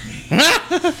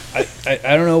 I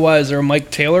don't know why. Is there a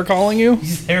Mike Taylor calling you?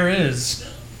 There is.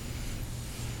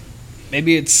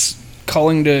 Maybe it's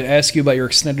calling to ask you about your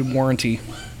extended warranty.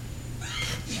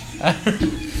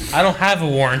 I don't have a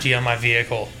warranty on my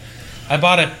vehicle. I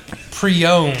bought it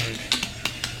pre-owned.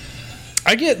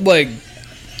 I get like,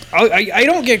 I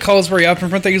don't get calls very often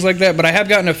from things like that, but I have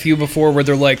gotten a few before where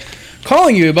they're like,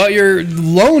 calling you about your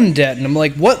loan debt, and I'm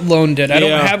like, what loan debt? I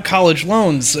don't have college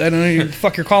loans. I don't know what the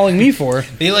fuck you're calling me for.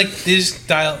 They just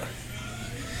dial.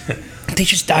 They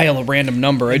just dial a random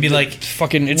number. It'd be like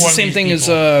fucking. It's the one of same these thing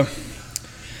people. as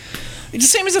It's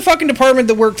the same as the fucking department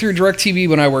that worked through DirecTV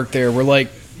when I worked there. Where like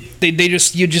they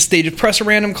just press a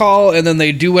random call and then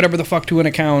they do whatever the fuck to an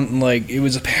account, and like it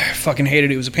was fucking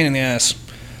hated it. It was a pain in the ass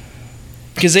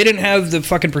because they didn't have the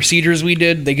fucking procedures we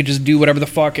did. They could just do whatever the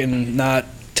fuck and not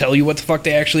tell you what the fuck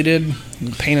they actually did.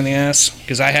 Pain in the ass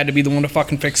because I had to be the one to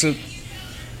fucking fix it.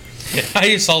 Yeah, I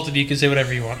assaulted you. You can say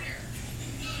whatever you want.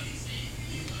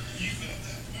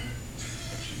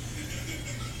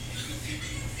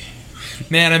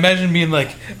 Man, imagine being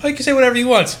like, oh, you can say whatever you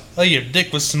want. Oh, your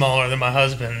dick was smaller than my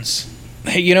husband's.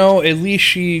 Hey, you know, at least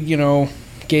she, you know,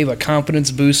 gave a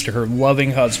confidence boost to her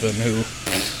loving husband who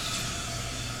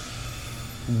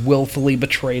willfully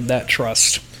betrayed that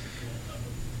trust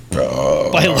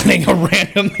by letting a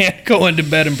random man go into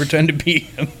bed and pretend to be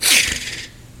him.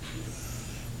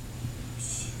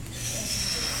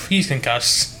 He's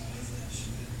concussed.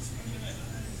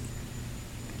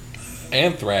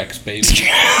 Anthrax, baby.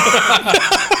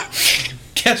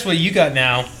 Guess what you got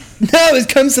now? Now it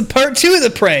comes to part 2 of the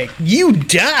prank. You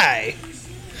die.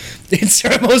 It's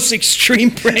our most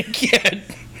extreme prank yet.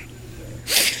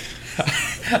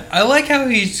 I like how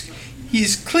he's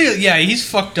clear. Yeah, he's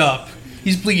fucked up.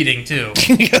 He's bleeding too.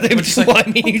 Yeah, they were Just just, like,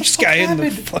 I mean, you just got in the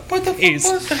What the face.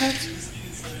 fuck was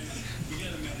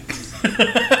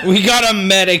that? We got a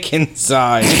medic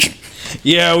inside.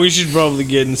 Yeah, we should probably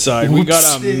get inside. We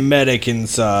got a medic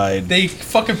inside. They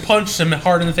fucking punched him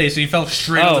hard in the face, so he fell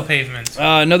straight off the pavement.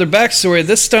 Another backstory.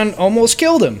 This stunt almost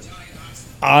killed him.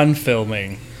 On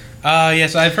filming.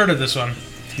 Yes, I've heard of this one.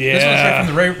 Yeah. This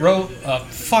one's straight from the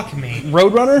fuck me.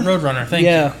 Roadrunner? Roadrunner, thank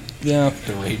you. Yeah.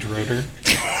 The Rage Rotor.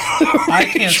 I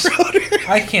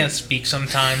can't speak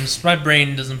sometimes. My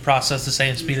brain doesn't process the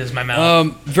same speed as my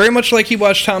mouth. Very much like he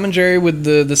watched Tom and Jerry with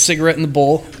the cigarette in the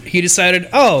bowl, he decided,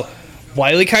 oh,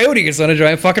 Wile E. Coyote gets on a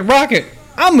giant fucking rocket.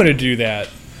 I'm going to do that.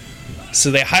 So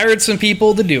they hired some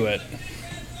people to do it.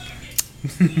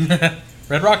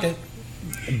 Red Rocket.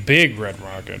 Big red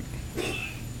rocket.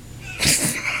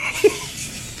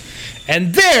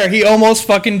 And there he almost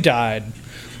fucking died.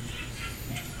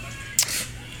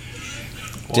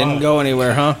 Didn't go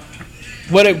anywhere, huh?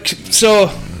 So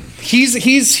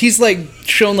he's like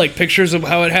shown like pictures of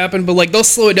how it happened, but like they'll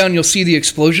slow it down, you'll see the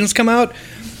explosions come out.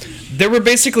 There were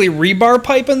basically rebar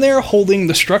pipe in there holding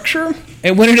the structure,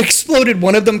 and when it exploded,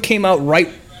 one of them came out right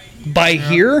by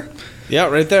here. Yeah,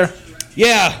 right there.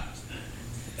 Yeah.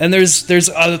 And there's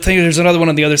another one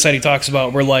on the other side he talks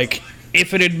about where like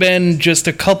if it had been just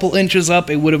a couple inches up,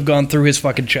 it would have gone through his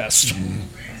fucking chest.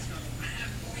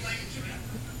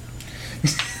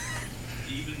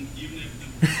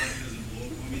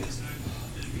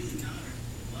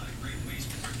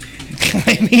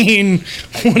 I mean,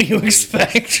 what do you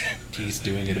expect? He's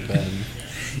doing it again.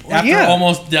 After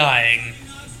almost dying.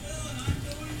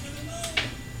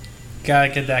 Gotta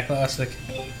get that classic.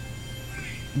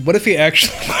 What if he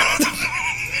actually...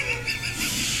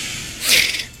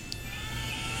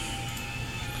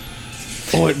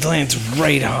 Oh, it lands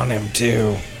right on him,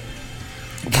 too.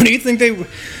 What do you think they...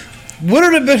 Would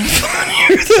it have been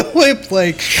funnier though if,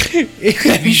 like, it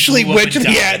actually blew up went to and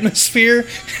the died. atmosphere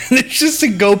and it's just a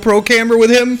GoPro camera with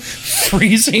him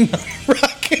freezing on the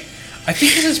rocket? I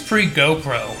think this is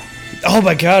pre-GoPro. Oh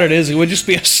my god, it is. It would just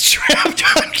be a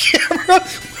strapped-on camera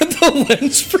with the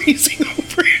lens freezing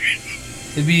over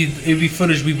it. It'd be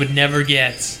footage we would never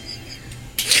get.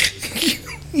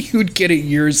 You would get it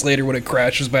years later when it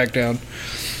crashes back down.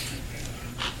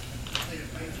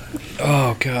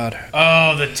 Oh god.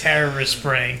 Oh, the terrorist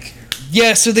prank.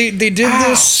 Yeah, so they did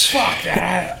this. Fuck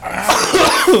that.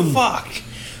 Fuck.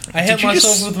 I hit you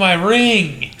myself just- with my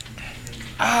ring.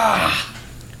 I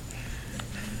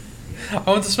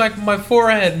went to smack my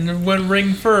forehead and it went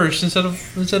ring first instead of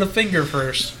finger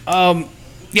first.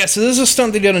 Yeah, so this is a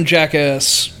stunt they did on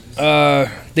Jackass.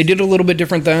 They did a little bit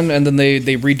different then, and then they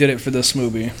redid it for this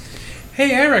movie.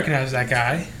 Hey, I recognize that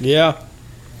guy. Yeah.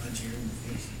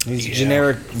 He's a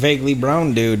generic, vaguely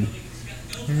brown dude.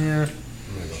 Yeah.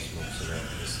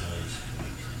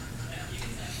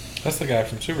 That's the guy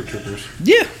from Super Troopers.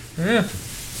 Yeah. Yeah.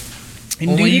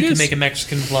 Indeed Only you it can is. make a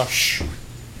Mexican blush.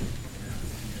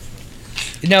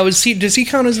 Now, does he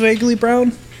count as vaguely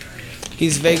brown?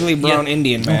 He's vaguely brown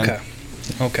Indian, man.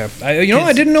 Okay.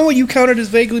 I didn't know what you counted as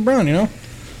vaguely brown, you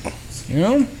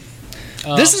know?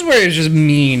 This is where it's just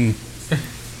mean.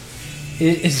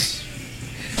 It's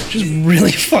Just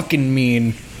really fucking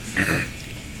mean.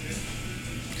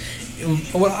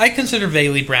 what I consider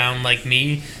vaguely brown, like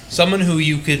me, someone who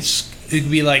you could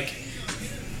be like,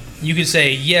 you could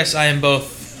say, yes, I am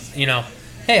both,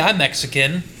 hey, I'm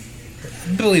Mexican,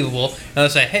 believable, and they'll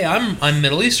say, hey, I'm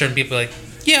Middle Eastern, people are like,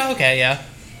 yeah, okay, yeah.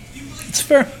 It's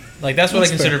fair. Like, that's what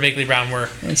That's I consider fair. vaguely brown, where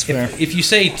That's fair. if you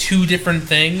say two different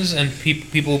things and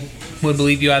people would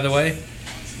believe you either way,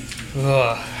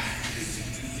 ugh.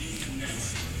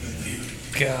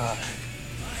 God.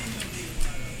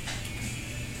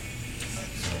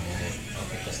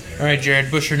 All right, Jared,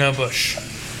 Bush or no Bush?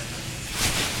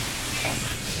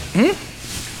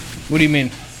 What do you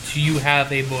mean? Do you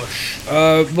have a bush?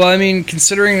 Well, I mean,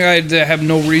 considering I have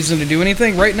no reason to do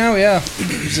anything right now, yeah.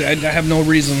 I have no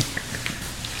reason.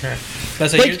 Okay.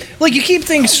 That's Like you keep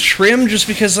things trimmed just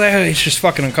because it's just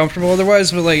fucking uncomfortable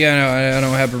otherwise, but like, I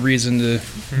don't have a reason to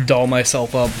doll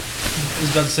myself up. I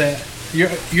was about to say, you're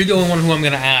the only one who I'm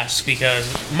going to ask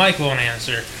because Mike won't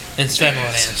answer and Sven won't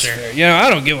answer. I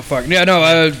don't give a fuck. Yeah,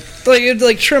 no,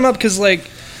 like trim up because like,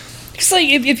 it's like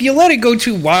if you let it go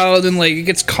too wild and like it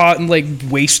gets caught in like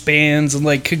waistbands and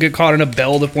like could get caught in a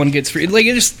belt if one gets free. Like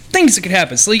it's just things that could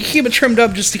happen. So like, you keep it trimmed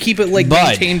up just to keep it like Bud,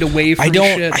 maintained away from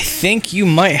shit. I think you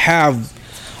might have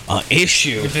an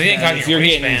issue If it ain't caught in if your you're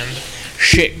getting waistband.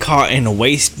 shit caught in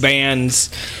waistbands.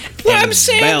 Well, and I'm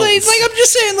saying belts. I'm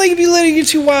just saying like if you let it get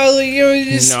too wild, like,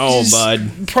 just, No, just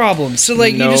bud. problems. So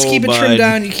like you No, just keep it bud. trimmed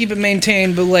down, you keep it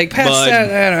maintained, but like past Bud.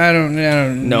 that, I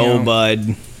don't. No,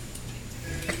 bud.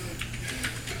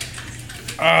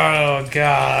 Oh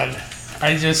God,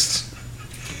 I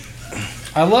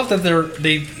love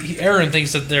that Aaron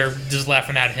thinks that they're just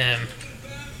laughing at him.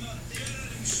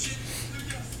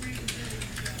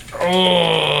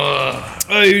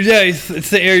 Oh, yeah, it's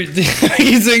the air. Are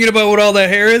you thinking about what all that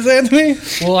hair is, Anthony?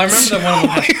 well, I remember that one of them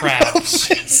has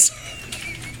crabs.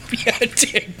 Yeah, it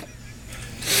did.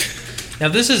 Now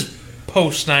this is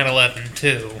post 9/11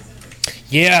 too.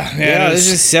 Yeah, Yeah, this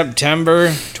is September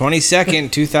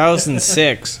 22nd,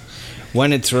 2006,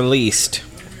 when it's released.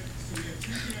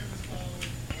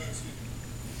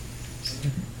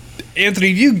 Anthony,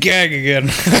 you gag again.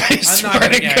 I I'm swear not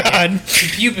gonna to gag God. it. The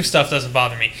pubic stuff doesn't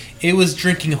bother me. It was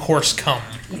drinking horse cum.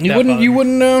 You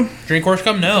wouldn't. Drink horse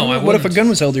cum? No, I wouldn't. What if a gun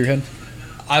was held to your head?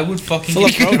 I would fucking Full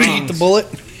of eat You would protein. eat the bullet.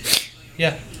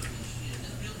 Yeah.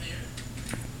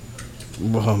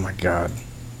 Oh my god.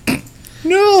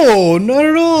 No, not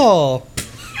at all.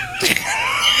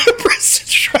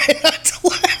 Preston's trying not to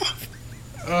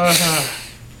laugh.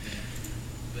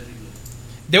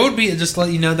 There would be, just to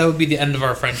let you know, that would be the end of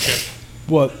our friendship.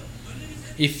 What?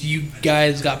 If you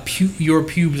guys got your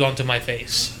pubes onto my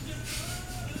face.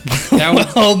 That would,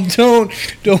 Well,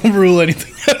 don't rule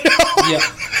anything. yeah.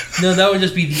 No, that would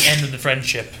just be the end of the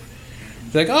friendship.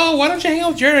 Like, oh, why don't you hang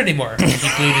out with Jared anymore? He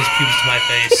glued his pubes to my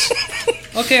face.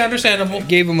 Okay, understandable.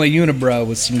 Gave him a unibrow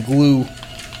with some glue.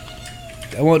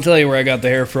 I won't tell you where I got the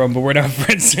hair from, but we're not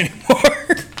friends anymore.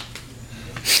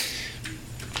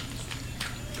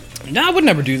 No, I would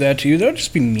never do that to you. That would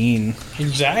just be mean.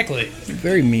 Exactly.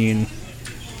 Very mean.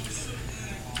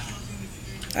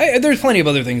 There's plenty of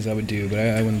other things I would do, but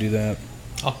I wouldn't do that.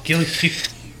 I'll kill you.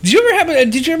 Did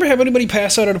you ever have anybody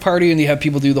pass out at a party and you have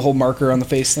people do the whole marker on the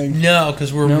face thing? No,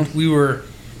 because No? we were,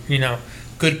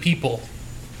 good people.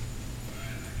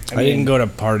 I didn't go to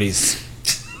parties.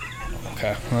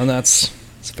 Okay, well that's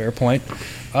a fair point.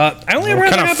 I only ever What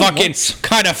had kind that of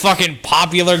happen fucking once.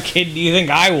 popular kid do you think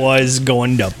I was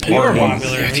going to You were parties?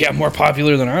 popular. Yeah, more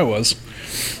popular than I was.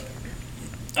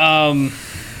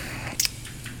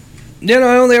 Yeah, no,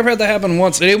 I only ever had that happen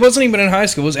once. And it wasn't even in high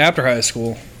school. It was after high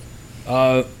school.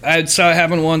 I saw it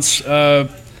happen once down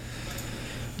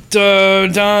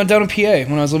in PA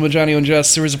when I was living with Johnny and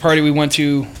Jess. There was a party we went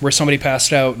to where somebody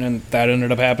passed out, and that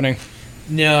ended up happening.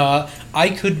 No,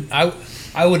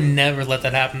 I would never let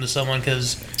that happen to someone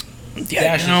because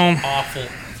that's just awful.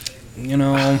 You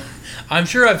know, I'm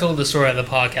sure I've told this story on the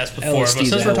podcast before, LSD but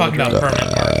since we're talking about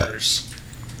permanent markers,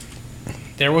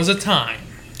 there was a time.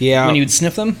 Yeah. when you would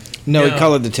sniff them. No, he No.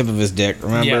 colored the tip of his dick,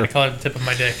 remember? Yeah, I colored the tip of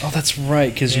my dick. Oh, that's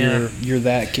right, because Yeah. you're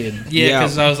that kid. Yeah, Yeah.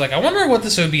 because I was like, I wonder what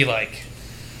this would be like.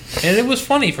 And it was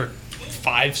funny for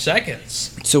 5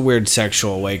 seconds. It's a weird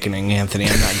sexual awakening, Anthony,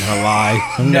 I'm not gonna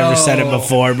lie. I've never said it No.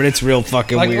 before, but it's real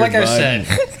fucking weird, Like I bud. said,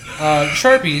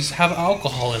 Sharpies have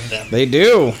alcohol in them. They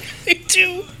do. Me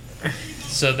too.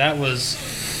 So that was...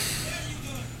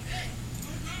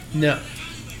 No.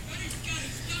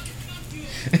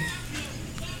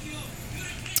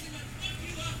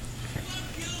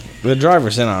 The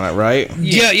driver's in on it, right?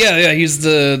 Yeah. He's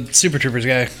the Super Troopers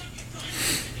guy.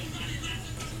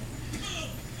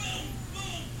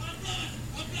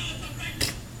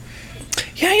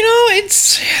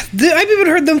 I've even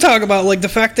heard them talk about like the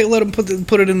fact they let him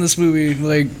put it in this movie.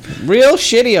 Like, Real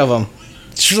shitty of them.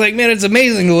 she's like, man, it's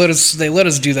amazing they let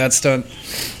us do that stunt.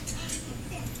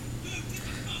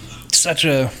 Such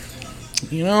a,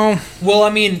 Well, I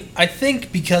mean, I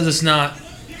think because it's not.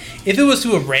 If it was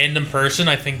to a random person,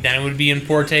 I think then it would be in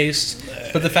poor taste.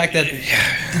 But the fact that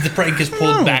the prank is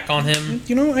pulled back on him.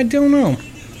 I don't know.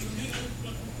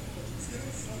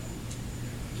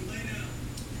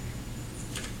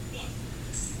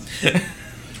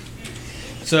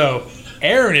 So,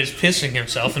 Aaron is pissing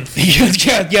himself and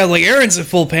yeah, like Aaron's in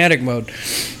full panic mode.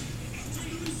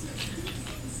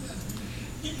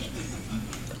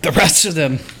 The rest of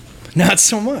them, not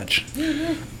so much.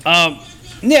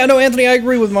 Yeah, no, Anthony, I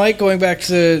agree with Mike. Going back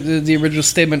to the original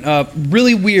statement,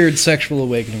 really weird sexual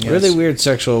awakening. Yes. Really weird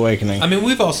sexual awakening. I mean,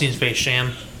 we've all seen Space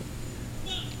Jam.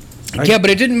 Yeah, but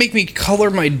it didn't make me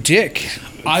color my dick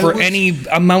for any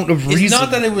amount of reason. It's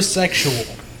not that it was sexual.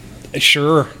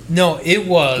 Sure. No, it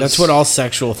was. That's what all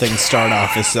sexual things start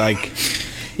off as like.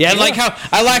 Yeah,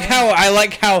 I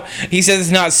like how he says it's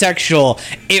not sexual.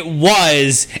 It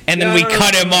was, and then we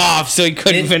cut him off so he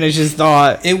couldn't finish his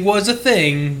thought. It was a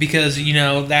thing because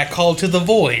that call to the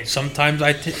void. Sometimes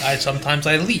sometimes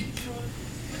I leap.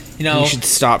 You should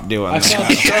stop doing that.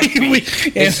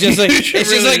 It's just like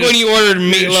when you ordered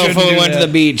meatloaf when we went to the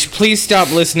beach. Please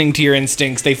stop listening to your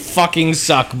instincts. They fucking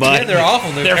suck, bud. Yeah, they're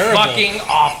awful. They're terrible. Fucking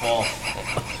awful.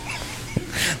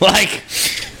 Like.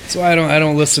 That's why I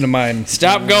don't listen to mine.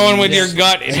 Stop going with your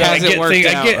gut. It hasn't worked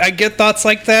out. I get thoughts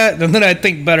like that, and then I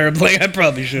think better. I'm like, I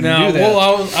probably shouldn't do that.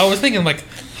 Well, I was thinking like,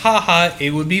 haha, it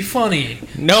would be funny.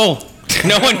 No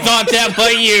one thought that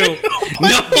but you.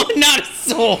 No, not a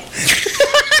soul.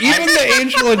 Even the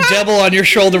angel and devil on your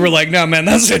shoulder were like, no, man,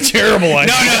 that's a terrible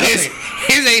idea. No,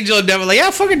 his angel and devil like,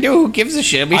 yeah, fucking do. Who gives a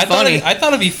shit? It'd be funny. I thought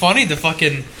it'd be funny to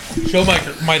fucking show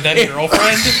my dead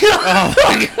girlfriend. Oh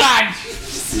my god.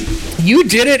 You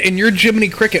did it, and your Jiminy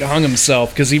Cricket hung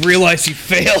himself because he realized he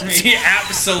failed. Yeah,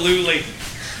 absolutely.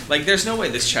 Like, there's no way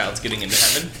this child's getting into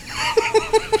heaven.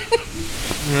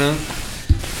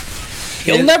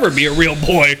 He'll never be a real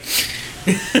boy.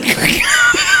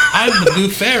 I'm the blue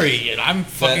fairy, and I'm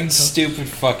fucking That stupid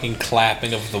fucking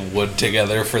clapping of the wood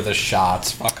together for the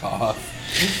shots. Fuck off.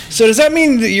 So does that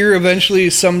mean that you're eventually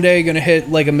someday going to hit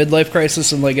like a midlife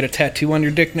crisis and like get a tattoo on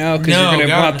your dick now because you're going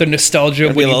to want the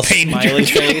nostalgia when you painted your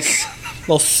face?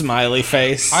 Little smiley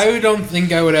face. I don't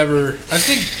think I would ever. I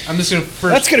think I'm just gonna.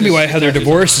 That's gonna be why Heather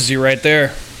divorces you right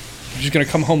there. She's gonna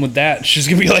come home with that. She's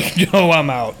gonna be like, "No, I'm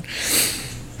out."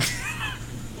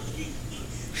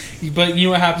 But you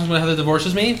know what happens when Heather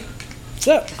divorces me? What's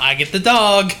up? I get the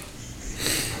dog.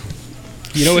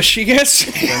 You know what she gets?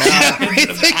 The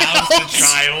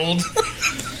child.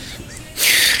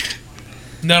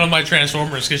 None of my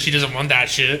Transformers because she doesn't want that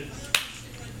shit.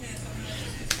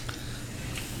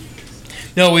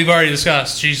 No, we've already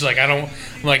discussed. She's like, I'm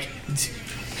like,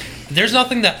 there's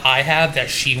nothing that I have that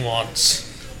she wants.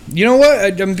 You know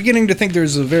what? I'm beginning to think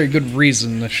there's a very good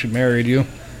reason that she married you.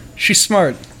 She's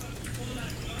smart.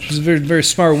 She's a very, very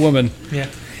smart woman. Yeah.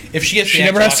 If she gets she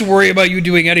never has to worry about you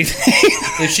doing anything.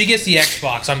 If she gets the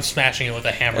Xbox, I'm smashing it with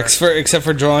a hammer. Except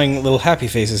for drawing little happy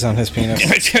faces on his penis.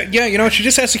 Yeah, she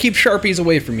just has to keep Sharpies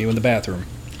away from you in the bathroom.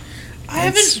 I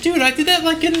haven't, dude. I did that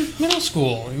like in middle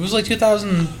school. It was like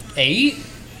 2008,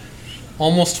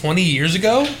 almost 20 years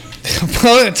ago.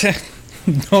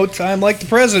 No time like the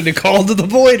present to call to the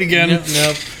void again.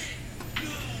 Nope.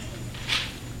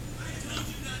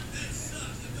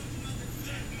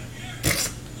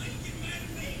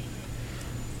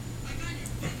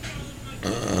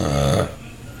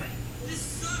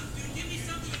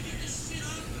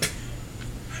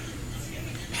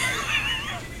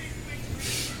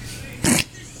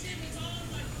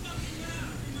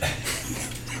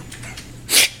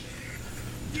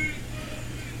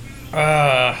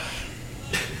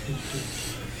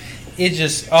 It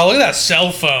just... Oh, look at that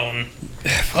cell phone.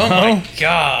 Oh, my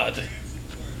God.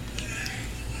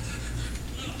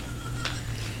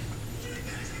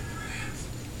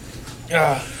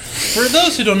 For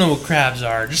those who don't know what crabs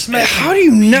are, just imagine... How do you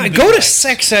not... Go to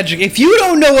sex education. If you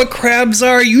don't know what crabs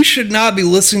are, you should not be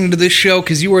listening to this show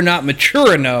because you are not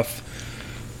mature enough.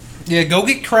 Yeah, go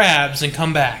get crabs and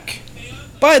come back.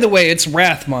 By the way, it's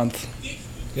Wrath Month.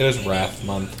 It is Wrath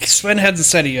Month. Sven hasn't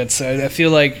said it yet, so I feel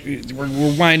like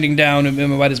we're winding down and we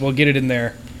might as well get it in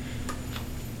there.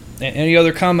 Any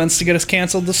other comments to get us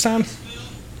canceled this time?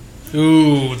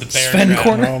 Ooh, the bear Sven trap.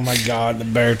 corner. Oh my god, the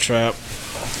bear trap.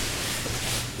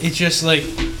 It's just like...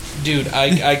 Dude,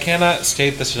 I cannot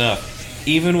state this enough.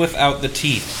 Even without the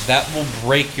teeth, that will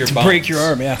break your bones. Break your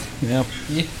arm, yeah.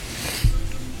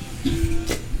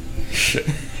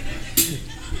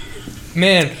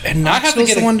 Man, And I have to Knoxville's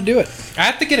get the one to do it. I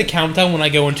have to get a countdown when I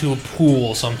go into a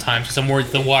pool sometimes because I'm worried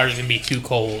the water's gonna be too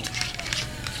cold.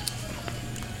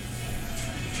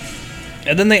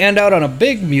 And then they end out on a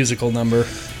big musical number.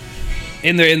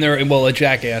 In their a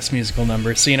Jackass musical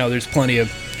number. So, there's plenty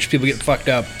of people get fucked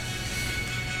up.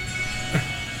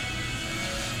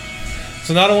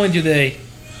 So not only do they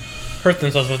hurt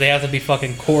themselves, but they have to be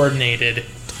fucking coordinated.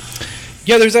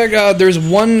 Yeah, there's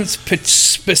one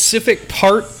specific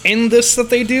part in this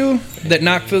that they do that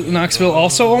Knoxville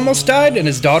also almost died, and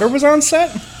his daughter was on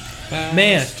set.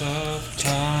 Man,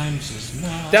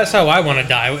 that's how I want to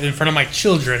die, in front of my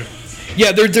children.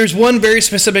 Yeah, there's one very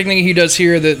specific thing he does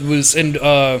here that was in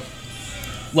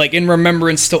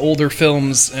remembrance to older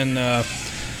films, and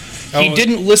he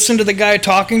didn't listen to the guy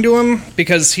talking to him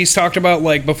because he's talked about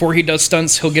before he does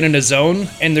stunts he'll get in a zone,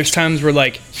 and there's times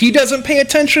where he doesn't pay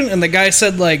attention, and the guy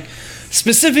said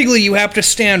specifically you have to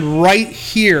stand right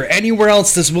here, anywhere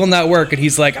else this will not work, and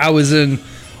he's like, I was in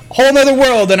a whole other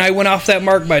world and I went off that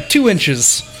mark by 2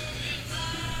 inches.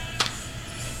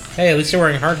 Hey, at least they're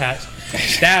wearing hard hats.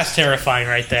 That's terrifying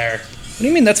right there. What do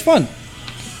you mean? That's fun.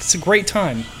 It's a great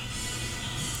time.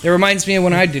 It reminds me of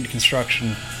when I did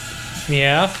construction.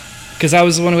 Yeah? Because I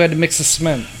was the one who had to mix the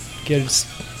cement. It's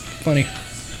funny.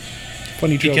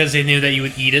 Funny joke. Because they knew that you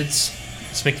would eat it.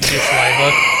 It's making your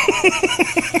saliva.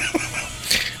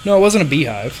 No, it wasn't a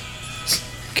beehive.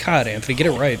 God, Anthony, get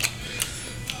it right.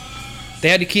 They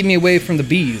had to keep me away from the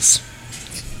bees.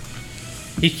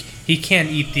 He can't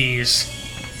eat these.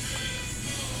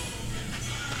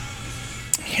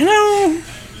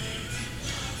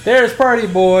 There's Party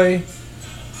Boy.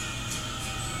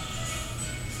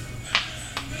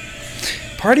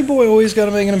 Party Boy always got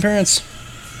to make an appearance.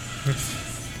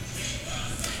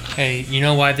 Hey, you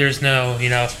know why there's no,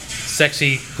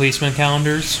 sexy policeman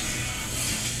calendars?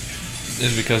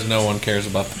 Is because no one cares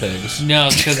about the pigs. No,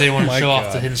 it's because they want to my show off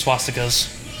God. the hidden swastikas.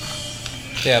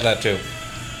 Yeah, that too.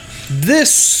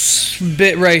 This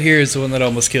bit right here is the one that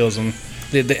almost kills him.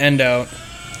 The end out.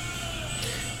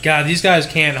 God, these guys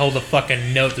can't hold a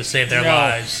fucking note to save their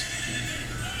lives.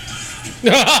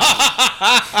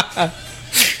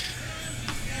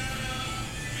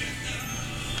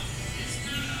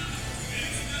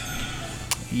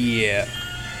 Yeah.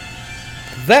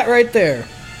 That right there.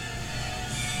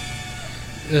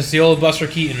 It's the old Buster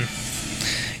Keaton.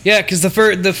 Yeah, because the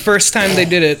first time they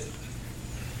did it,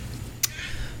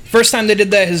 first time they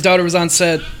did that, his daughter was on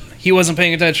set. He wasn't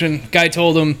paying attention. Guy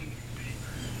told him,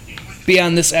 be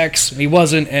on this X, and he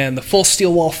wasn't, and the full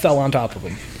steel wall fell on top of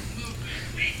him.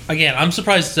 Again, I'm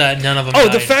surprised that none of them Oh,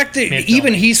 died the fact that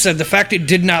even he said the fact it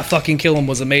did not fucking kill him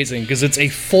was amazing, because it's a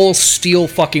full steel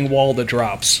fucking wall that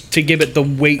drops to give it the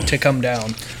weight to come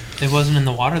down. It wasn't in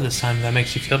the water this time. That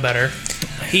makes you feel better.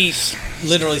 He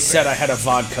literally said I had a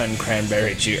vodka and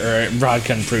cranberry juice, or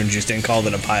vodka and prune juice, and called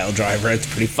it a pile driver. It's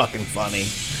pretty fucking funny.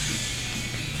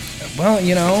 Well,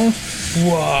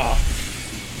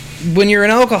 when you're an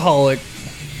alcoholic,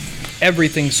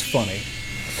 everything's funny.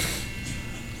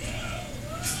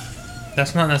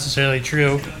 That's not necessarily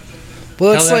true.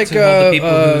 Well, it's Tell that like to all the people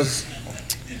who's-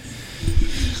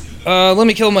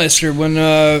 Lemmy Kilmister when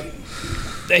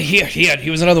he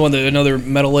was another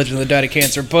metal legend that died of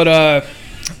cancer. But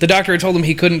the doctor had told him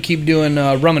he couldn't keep doing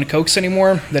rum and cokes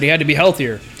anymore. That he had to be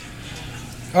healthier.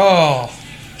 Oh,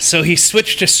 So he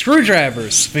switched to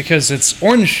screwdrivers because it's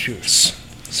orange juice,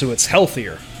 so it's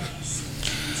healthier.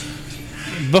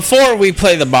 Before we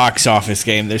play the box office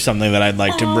game, there's something that I'd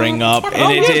like to bring up,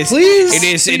 and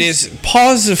please. it is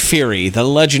Paws of Fury: The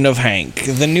Legend of Hank,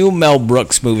 the new Mel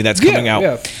Brooks movie that's coming out.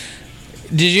 Yeah.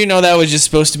 Did you know that was just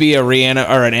supposed to be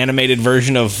an animated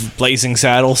version of Blazing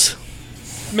Saddles?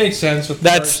 makes sense. With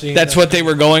That's what they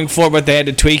were going for, but they had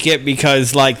to tweak it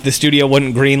because the studio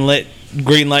wouldn't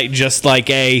greenlight just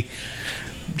a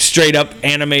straight up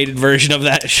animated version of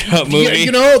that movie.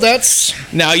 Yeah, that's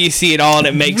Now you see it all and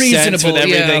it makes sense with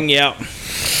reasonable, everything. Yeah.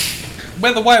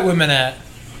 Where the white women at?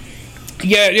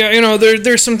 yeah.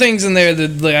 There's some things in there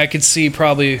that I could see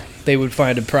probably they would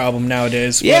find a problem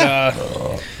nowadays. Yeah.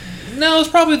 But, No, it's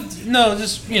probably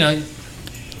just a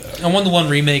 1-to-1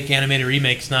 remake, animated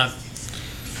remake's not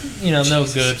no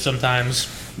good sometimes.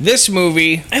 This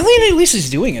movie, at least he's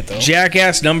doing it though.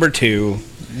 Jackass number 2,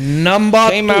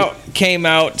 came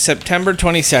out September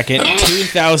 22nd,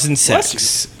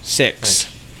 2006.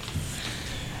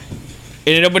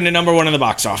 It opened to number 1 in the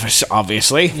box office,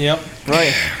 obviously. Yep.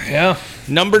 Right. Yeah.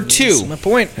 Number 2 my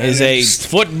point is a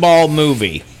football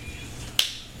movie.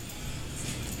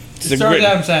 It's the Stars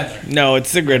Adam Sandler. No,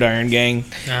 it's the Gridiron Gang.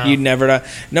 No. You'd never know.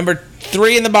 Number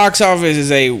 3 in the box office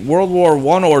is a World War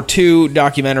I or II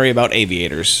documentary about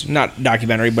aviators. Not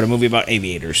documentary, but a movie about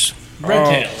aviators. Red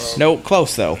Tails. No,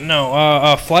 close though. No,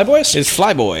 Flyboys? It's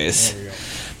Flyboys.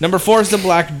 Number 4 is The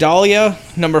Black Dahlia.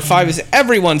 Number 5 is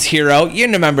Everyone's Hero. You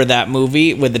remember that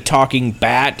movie with the talking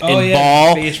bat and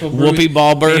ball? Baseball Whoopi Babe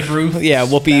Goldberg. Ruth. Yeah,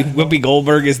 Whoopi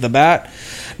Goldberg is the bat.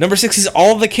 Number 6 is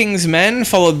All the King's Men,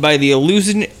 followed by The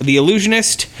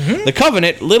Illusionist, The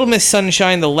Covenant, Little Miss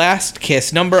Sunshine, The Last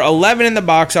Kiss. Number 11 in the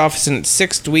box office in its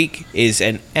 6th week is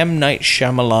an M. Night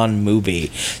Shyamalan movie.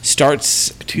 Starts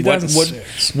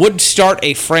 2006. would start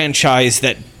a franchise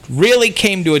that really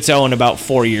came to its own about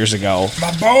 4 years ago.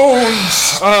 My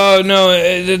bones!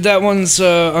 No, that one's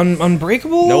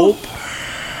Unbreakable? Nope.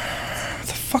 What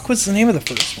the fuck was the name of the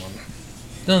first one?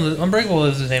 No, the Unbreakable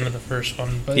is the name of the first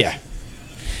one. But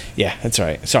Yeah, that's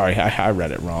right. Sorry, I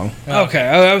read it wrong. Okay,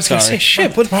 I was gonna Sorry. say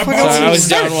shit. What the fuck Sorry, else I was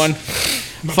down one.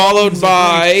 Followed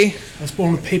by I was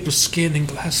born with paper skin and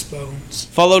glass bones.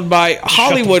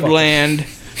 Hollywoodland,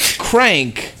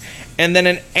 Crank, and then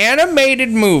an animated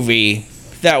movie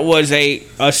that was a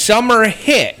summer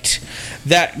hit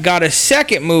that got a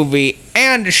second movie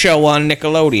and a show on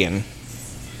Nickelodeon.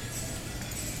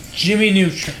 Jimmy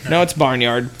Neutron. No, it's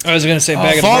Barnyard. I was gonna say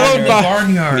Bag of followed Barnyard. by-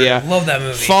 Barnyard. Yeah. Love that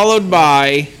movie. Followed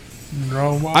by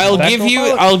I'll Back give to you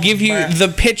Barnyard. the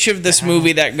pitch of this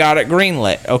movie that got it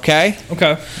greenlit, okay?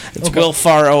 Okay. It's Will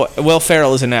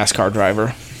Ferrell is a NASCAR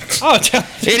driver. Oh,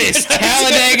 It is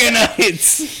Talladega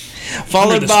Nights.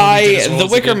 Followed this by movie did as well The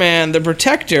as it Wicker did. Man, The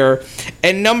Protector,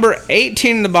 and number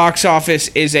 18 in the box office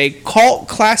is a cult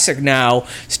classic now,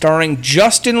 starring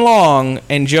Justin Long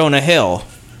and Jonah Hill.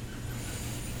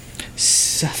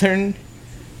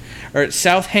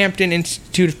 Southampton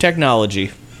Institute of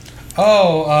Technology.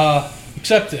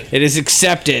 Accepted. It is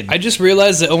accepted. I just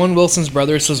realized that Owen Wilson's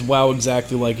brother says "wow"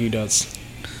 exactly like he does.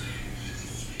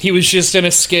 He was just in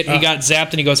a skit. He got zapped,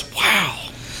 and he goes, "Wow."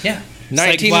 Yeah. It's like,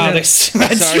 19 wow, in the-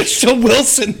 that's Sorry. just a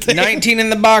Wilson thing. 19 in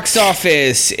the box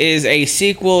office is a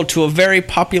sequel to a very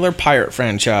popular pirate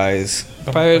franchise.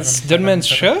 Pirates, Dead Man's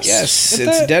Chest. Yes, Is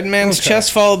it's that- Dead Man's okay.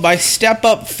 Chest, followed by Step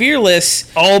Up Fearless.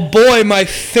 Oh boy, my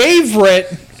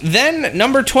favorite. Then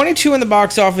number 22 in the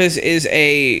box office is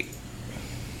a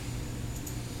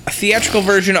theatrical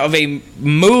version of a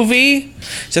movie.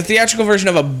 It's a theatrical version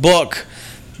of a book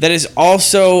that is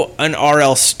also an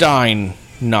R.L. Stine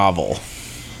novel.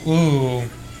 Ooh.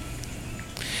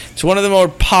 It's one of the more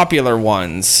popular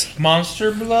ones.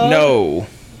 Monster Blood? No.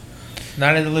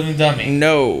 Night of the Living Dummy.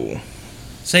 No.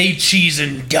 Say cheese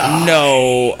and die.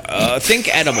 No. Think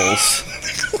edibles.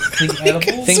 Think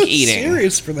edibles? Think So eating.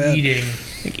 serious for that. Eating.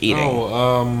 Think eating.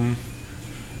 Oh,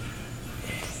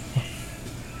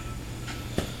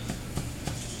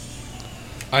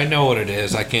 I know what it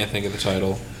is. I can't think of the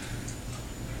title.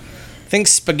 Think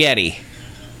spaghetti.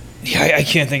 Yeah, I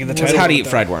can't think of the It's title. how to eat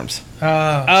fried worms.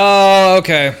 Oh,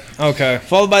 okay, okay.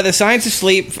 Followed by The Science of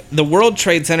Sleep, The World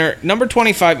Trade Center, number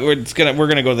 25. We're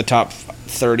gonna go to the top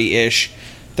 30-ish,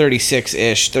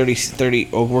 36-ish, 30.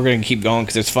 Oh, we're gonna keep going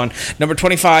because it's fun. Number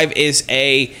 25 is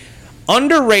a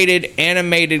underrated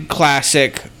animated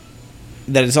classic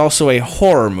that is also a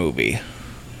horror movie.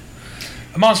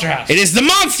 A Monster House. It is The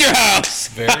Monster House.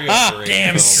 Very underrated.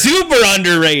 Damn. Super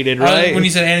underrated, right? When you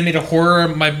said animated horror,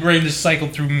 my brain just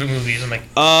cycled through movies. I'm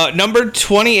like, Number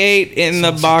 28 in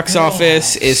the box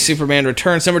office is Superman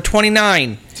Returns. Number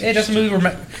 29. hey, that's a movie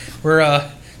where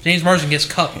James Marsden gets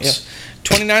cups.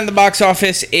 29 in the box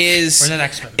office Or is is that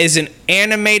X-Men? is an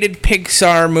animated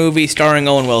Pixar movie starring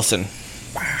Owen Wilson.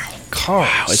 Cars.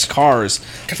 Wow, it's Cars.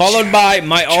 Followed by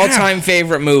my all-time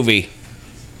favorite movie.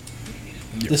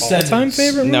 The All-time Descendants.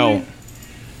 favorite movie? No.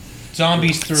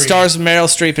 Zombies 3. Stars Meryl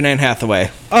Streep and Anne Hathaway.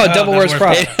 Oh, Devil Wears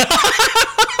Prada. Love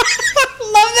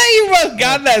that you both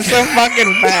got that so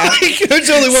fucking fast. There's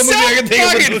only one movie I can think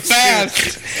of. fucking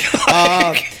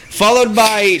fast. Followed by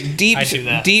I do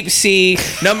that. Deep Sea.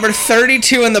 Number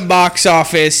 32 in the box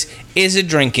office is a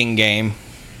drinking game.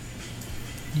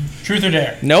 Truth or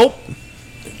Dare. Nope.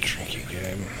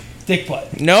 Dick Play.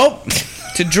 Nope.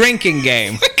 It's a drinking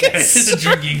game. It's a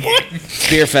drinking game.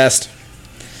 Beer Fest.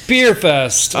 Beer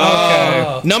Fest.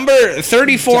 Okay. Number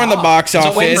 34 in the box It's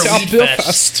a way office. for Weed Beer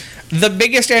Fest. The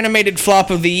biggest animated flop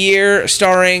of the year, it's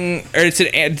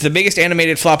the biggest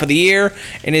animated flop of the year,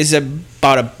 and is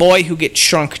about a boy who gets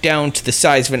shrunk down to the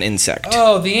size of an insect.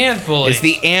 Oh, the Ant Bully. It's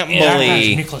the Ant Yeah, that has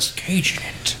Bully. Nicolas Cage in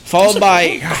it. Followed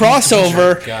by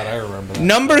Crossover. God, I remember that.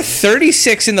 Number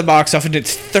 36 in the box office,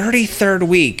 its 33rd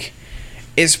week,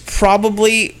 is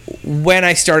probably when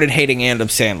I started hating Adam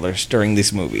Sandler during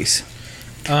these movies.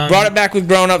 Brought it back with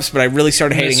Grown Ups, but I really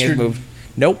started hating his Mr. movie.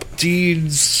 Nope.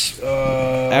 Deeds.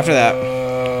 After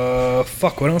that.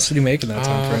 Fuck. What else did he make in that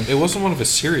time frame? It wasn't one of his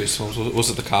serious films. Was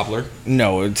it The Cobbler?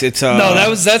 No, it's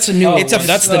No, that's a new. it's a-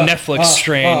 that's the Netflix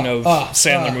strain of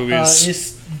Sandler movies.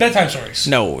 It's bedtime stories.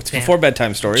 no, it's before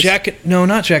Bedtime Stories. No,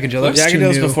 not Jack and Jill. That was Jack too and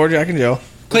Jill's new. before Jack and Jill.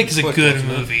 Click is a Click good was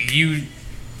movie. You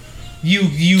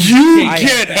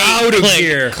Get out of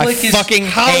here! Click I is fucking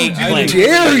hate How Click.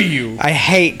 dare you? I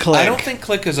hate Click. I don't think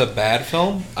Click is a bad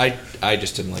film. I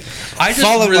just didn't like it. I just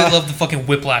Followed really by- love the fucking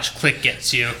whiplash Click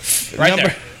gets you. Right Number-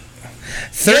 there.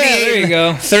 38. Yeah, there you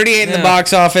go. 38 in the Yeah.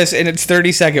 box office, and it's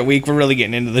 32nd week. We're really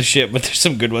getting into the shit, but there's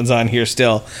some good ones on here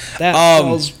still. That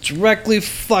falls directly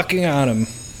fucking on him.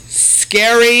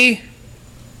 Scary,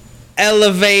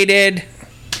 elevated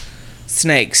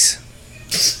snakes.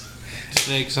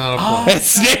 Snakes on a plane.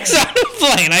 Snakes on a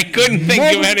plane. I couldn't think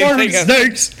of anything else.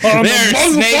 Snakes. There's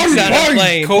snakes on a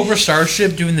plane. Cobra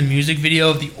Starship doing the music video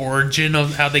of the origin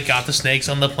of how they got the snakes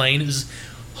on the plane is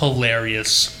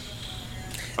hilarious.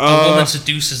 The woman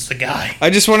seduces the guy. I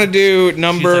just want to do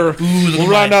number. She's like, "Ooh, look we'll at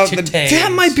round my out the titties."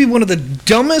 That might be one of the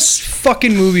dumbest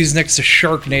fucking movies next to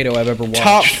Sharknado I've ever watched.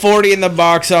 top 40 in the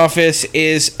box office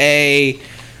is a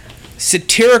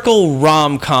satirical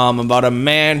rom-com about a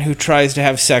man who tries to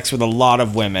have sex with a lot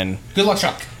of women. Good luck,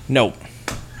 Chuck. Nope.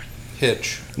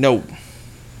 Hitch. Nope.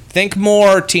 Think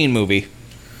more teen movie.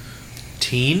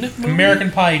 Teen?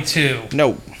 American Pie 2.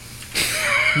 Nope.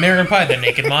 American Pie, The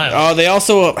Naked Mile. Oh, they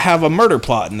also have a murder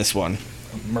plot in this one.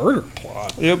 Murder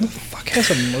plot. Yep. Fuck has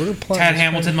a murder plot. Tad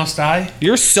Hamilton Must Die.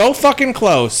 You're so fucking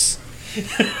close.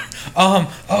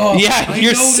 Oh, Yeah, I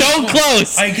you're know this so one.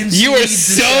 close. I can You see are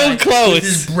this so guy close. with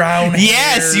his brown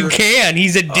Yes, hair. you can.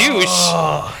 He's a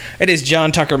douche. It is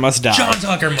John Tucker Must Die. John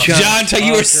Tucker Must Die. John Tucker.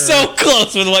 You were so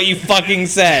close with what you fucking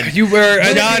said. You were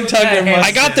John Tucker Must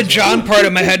I got the John part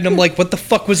in my head, and I'm like, what the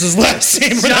fuck was his last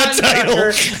name for that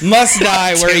title? Must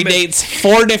Die, where he damn it. dates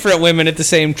 4 different women at the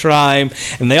same time,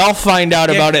 and they all find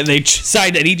out about it, and they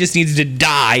decide that he just needs to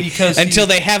die Because until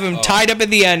he- they have him tied up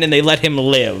at the end, and they let him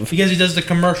live. Because he does the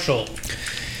commercial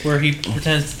where he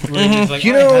pretends where he's like,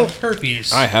 You I know- have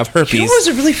herpes. I have You know herpes. what was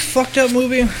a really fucked up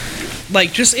movie?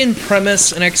 Like, just in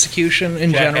premise and execution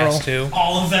in general. Jackass 2.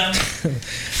 All of them.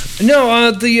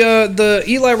 No, the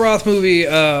Eli Roth movie.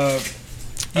 Yeah,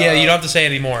 you don't have to say it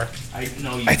anymore. I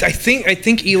know you. I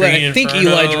think Eli. Green I think Inferno,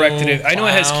 Eli directed it. I know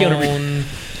it has Keanu Reeves.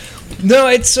 Clown. No,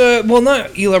 it's well,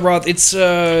 not Eli Roth. It's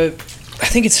I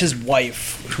think it's his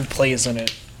wife who plays in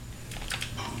it.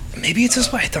 Maybe it's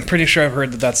his wife. I'm pretty sure I've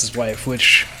heard that that's his wife,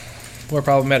 which more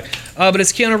problematic. But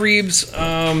it's Keanu Reeves.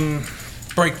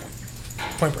 Break.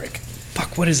 Point Break.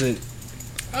 Fuck, what is it?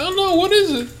 I don't know. What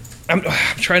is it? I'm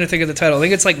trying to think of the title. I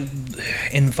think it's like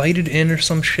Invited In or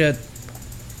some shit.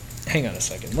 Hang on a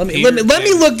second. Let me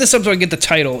look this up so I get the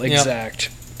title exact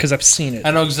because I've seen it.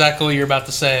 I know exactly what you're about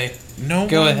to say. No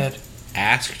Go one ahead.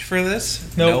 asked for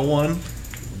this. Nope. No one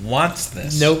wants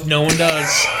this. Nope, no one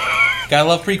does. Gotta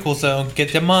love prequels though.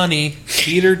 Get the money.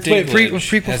 Peter Wait, Dinklage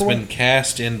prequel has for been what?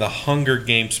 cast in the Hunger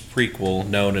Games prequel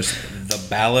known as The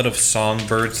Ballad of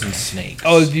Songbirds and Snakes.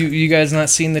 Oh, you guys not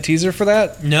seen the teaser for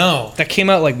that? No. That came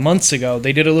out like months ago.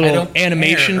 They did a I little don't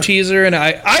animation care. teaser, and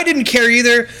I didn't care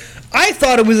either. I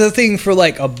thought it was a thing for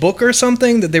like a book or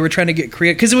something that they were trying to get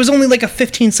creative because it was only like a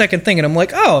 15-second thing, and I'm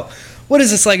like, oh, what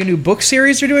is this, like a new book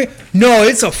series they're doing? No,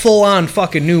 it's a full-on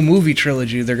fucking new movie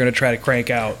trilogy they're gonna try to crank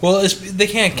out. Well, they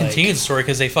can't continue the story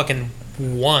because they fucking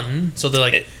won. So they're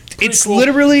like, It's prequel.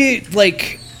 literally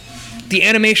like the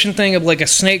animation thing of like a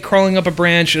snake crawling up a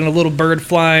branch and a little bird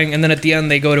flying, and then at the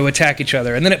end they go to attack each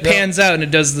other, and then it pans out and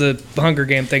it does the Hunger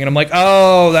Game thing, and I'm like,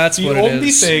 oh, that's the what it only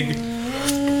is. thing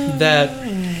that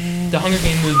the Hunger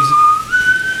Game movies.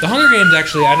 The Hunger Games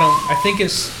actually, I think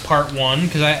it's part 1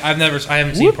 because I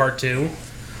haven't seen part 2.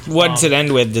 What's it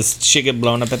end with? Does shit get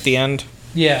blown up at the end?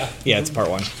 Yeah, Yeah, it's part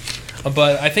 1.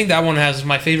 but I think that one has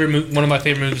my favorite one of my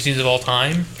favorite movie scenes of all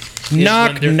time. is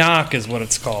Knock when they're- Knock is what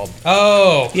it's called.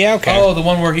 Oh, Yeah, okay. Oh, the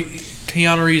one where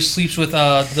Keanu Reeves sleeps with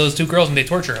those 2 girls and they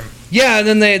torture him. Yeah,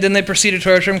 and then they proceed to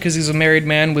torture him because he's a married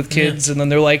man with kids, and then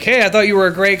they're like, "Hey, I thought you were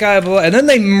a great guy," blah, blah, and then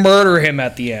they murder him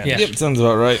at the end. Yeah. Yep, sounds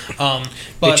about right. But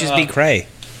Bitches be cray.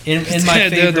 in my Yeah,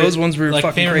 favorite, those ones were like,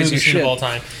 fucking favorite crazy movie scene shit. of all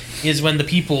time is when the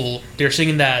people they're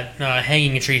singing that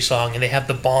hanging a tree song and they have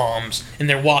the bombs and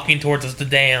they're walking towards the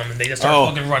dam and they just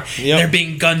start fucking running. Yep. And they're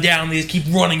being gunned down. And they just keep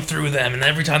running through them, and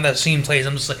every time that scene plays,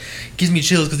 I'm just like, it gives me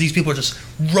chills because these people are just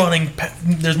running.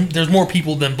 There's more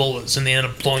people than bullets, and they end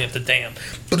up blowing up the dam.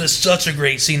 But it's such a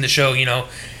great scene to show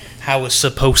how it's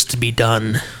supposed to be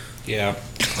done. Yeah.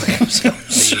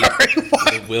 Sorry,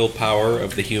 The willpower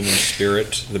of the human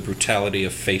spirit, the brutality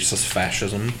of faceless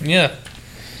fascism. Yeah.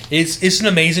 It's an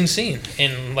amazing scene,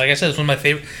 and like I said, it's one of my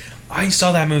favorite. I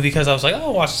saw that movie because I was like, "Oh,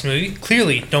 I'll watch this movie."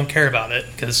 Clearly, don't care about it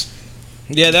because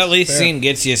Yeah, that lead scene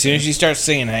gets you. As soon as you start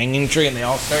singing "Hanging Tree" and they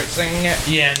all start singing it.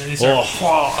 yeah, and then they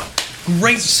start.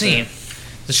 Great scene.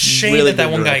 The shame Really that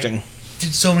good one directing. guy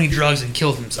did so many drugs and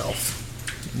killed himself.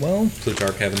 Well,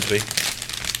 Plutarch Heavensby.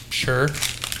 Sure.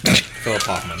 Philip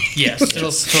Hoffman. Yes,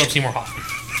 Philip Seymour Hoffman.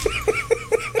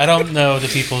 I don't know the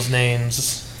people's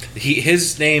names.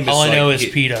 His name is All I like, know is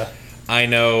PETA I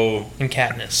know. and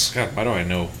Katniss God, why do I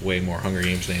know way more Hunger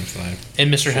Games names than I?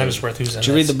 and Mr. Hemsworth, who's in Did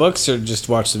you read this. the books or just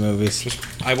watch the movies?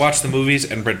 I watched the movies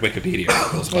and read Wikipedia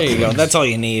articles about There you them. go. That's all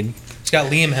you need. It's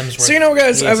got Liam Hemsworth. so you know,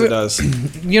 guys, Yes, it does.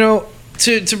 you know,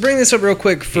 to bring this up real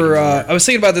quick for I was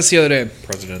thinking about this the other day.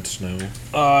 President Snow.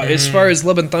 As far as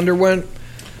Love and Thunder went,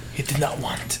 he did not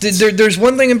want it. there's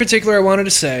one thing in particular I wanted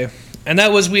to say, and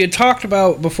that was we had talked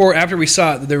about before after we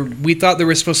saw it. We thought there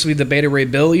was supposed to be the Beta Ray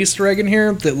Bill Easter egg in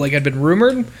here that like had been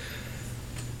rumored.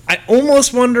 I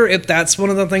almost wonder if that's one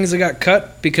of the things that got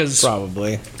cut because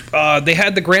Probably. they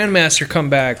had the Grandmaster come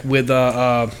back with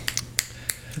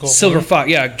Goldblum. Silver Fox,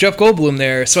 yeah, Jeff Goldblum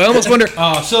there. So I almost wonder.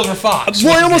 Oh, Silver Fox.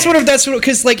 Well, I What's almost his wonder name? if that's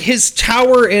because like his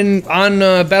tower on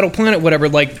Battle Planet, whatever.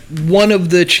 Like one of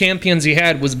the champions he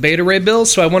had was Beta Ray Bill.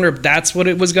 So I wonder if that's what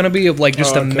it was going to be of like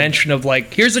just a okay. mention of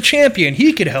like here's a champion,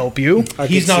 he could help you. I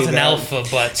He's could not see an that. alpha,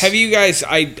 but Have you guys?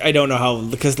 I don't know how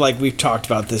because like we've talked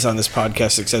about this on this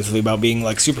podcast extensively about being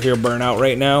like superhero burnout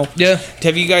right now. Yeah.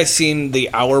 Have you guys seen the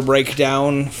hour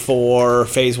breakdown for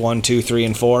Phase 1, 2, 3,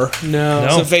 and 4? No.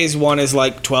 So Phase 1 is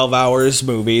like 12 hours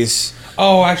movies.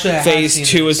 Oh, actually, I have Phase seen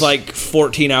 2 this. is like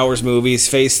 14 hours movies.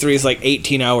 Phase 3 is like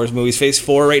 18 hours movies. Phase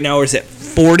 4 right now is at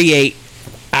 48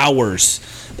 hours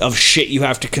of shit you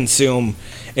have to consume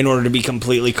in order to be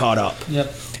completely caught up.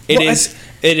 Yep.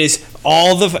 It is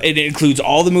all the it includes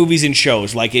all the movies and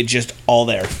shows, like it just all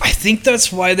there. I think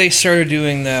that's why they started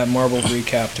doing that Marvel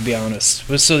recap. To be honest,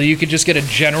 was so that you could just get a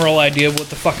general idea of what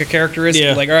the fuck a character is.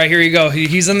 Yeah. Like, all right, here you go.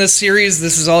 He's in this series.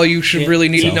 This is all you should really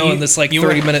need to know in this like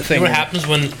 30-minute thing. You know what happens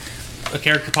when a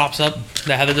character pops up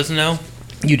that Heather doesn't know?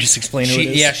 You just explain who it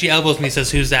is. She elbows me and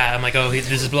says, "Who's that?" I'm like, "Oh, this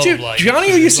is blah Dude, blah blah." Johnny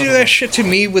This is used to blah, do blah, that shit to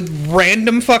me with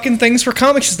random fucking things for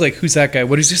comics. He's like, who's that guy?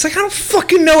 What is he? He's like, I don't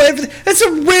fucking know everything. That's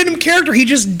a random character. He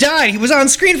just died. He was on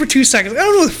screen for 2 seconds. I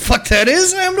don't know what the fuck that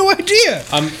is. I have no idea.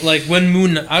 Like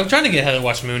when I'm trying to get Heather to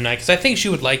watch Moon Knight because I think she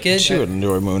would like it. She would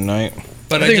enjoy Moon Knight.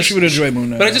 But I think she would enjoy Moon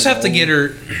Knight. But I just have to get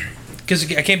her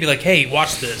because I can't be like, "Hey,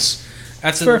 watch this."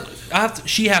 That's Fair.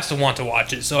 she has to want to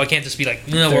watch it, so I can't just be like,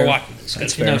 "No, Fair. we're watching this."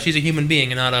 That's Because fair. she's a human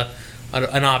being and not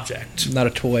an object. Not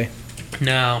a toy.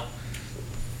 No.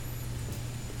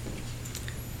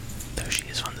 Though she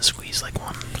is fun to squeeze like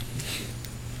one.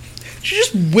 Did you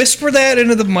just whisper that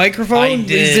into the microphone? I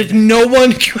did. As if no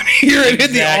one could hear it in the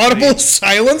Exactly. audible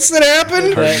silence that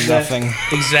happened? Heard nothing.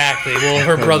 Exactly. Well,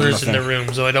 her brother's in nothing. the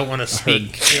room, so I don't want to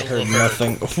speak. ill Heard of her.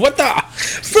 nothing. What the?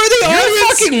 For the Your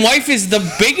audience, fucking wife is the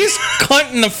biggest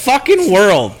cunt in the fucking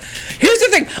world. Here's the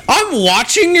thing. I'm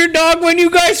watching your dog when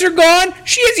you guys are gone.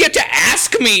 She has yet to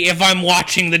ask me if I'm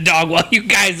watching the dog while you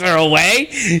guys are away.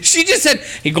 She just said,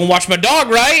 "You gonna watch my dog,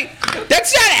 right?"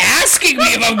 That's not asking me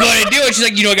if I'm going to do it. She's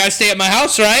like, "You know, I gotta stay at my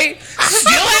house, right?"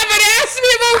 Still haven't asked me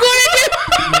if I'm going to do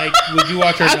it. Like, would you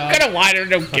watch her I'm dog? gonna watch her.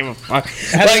 Don't give a fuck.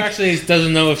 Heather Like, actually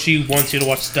doesn't know if she wants you to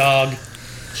watch the dog.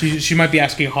 She might be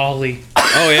asking Holly.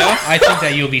 oh yeah. I think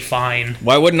that you'll be fine.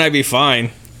 Why wouldn't I be fine?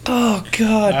 oh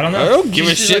god. I don't know. I don't give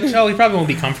a She's shit. Like, oh, he probably won't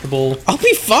be comfortable. I'll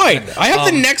be fine. I have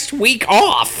the next week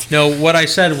off. No, what I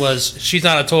said was she's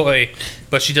not a toy,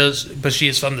 but she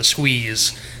is fun to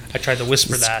squeeze. I tried to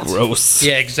whisper that. Gross.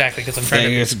 Yeah, exactly. Because I'm trying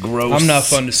to. It's gross. I'm not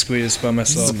fun to squeeze by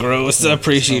myself. It's gross. I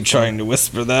appreciate trying to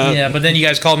whisper that. Yeah, but then you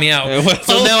guys called me out. Well,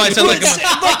 So now I sound like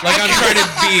I'm trying to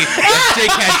be a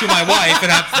dickhead to my wife and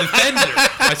I have to defend her.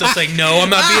 I start saying, no, I'm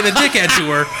not being a dickhead to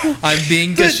her. I'm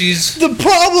being because she's. The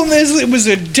problem is, it was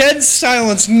a dead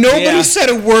silence. Nobody Yeah. said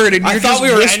a word, and I you're thought just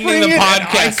we were whispering ending the it, and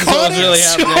podcast, I is what caught was really it,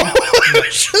 so happening.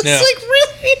 it's just Yeah. like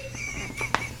really.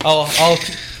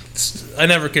 I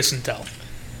never kiss and tell.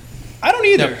 I don't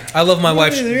either. No, I love my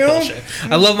wife. either, you know? Bullshit.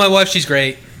 I love my wife. She's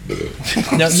great.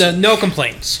 No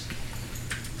complaints.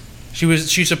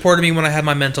 She supported me when I had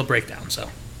my mental breakdown. So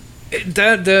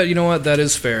That you know what? That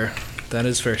is fair. That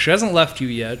is fair. She hasn't left you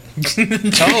yet.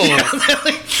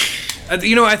 oh,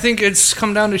 You know, I think it's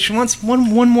come down to she wants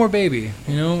one more baby.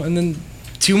 You know, and then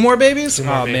 2 more babies.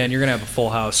 more Oh babies. man, you're gonna have a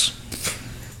full house.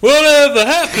 whatever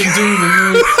happened to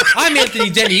you? I'm Anthony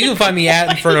Denny. You can find me at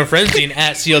Inferno Frenzy and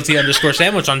at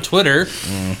CLT_sandwich on Twitter.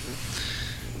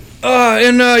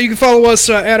 And you can follow us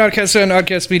at Oddcast and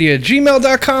Oddcast Media,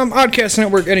 gmail.com, Oddcast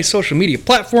Network, any social media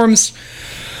platforms.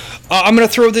 I'm going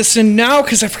to throw this in now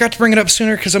because I forgot to bring it up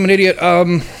sooner because I'm an idiot.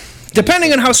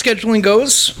 Depending on how scheduling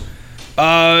goes,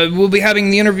 we'll be having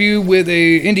the interview with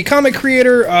a indie comic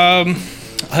creator. I'll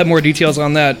have more details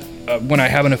on that when I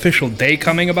have an official day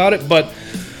coming about it, but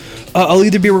I'll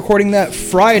either be recording that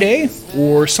Friday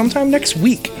or sometime next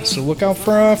week, so look out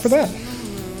for that.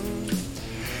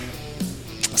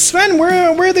 Sven,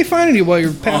 where are they finding you while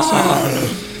you're passing out?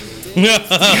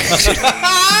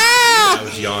 I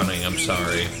was yawning. I'm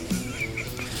sorry.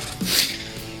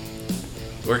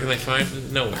 Where can they find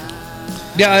it? Nowhere.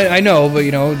 Yeah, I know, but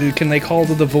can they call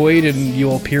to the void and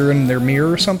you'll appear in their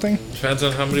mirror or something? Depends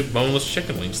on how many boneless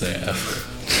chicken wings they have.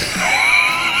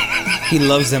 He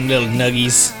loves them little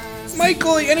nuggies.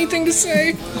 Michael, anything to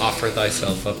say? Offer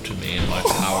thyself up to me, and my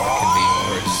power can be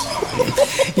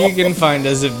yours. You can find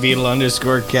us at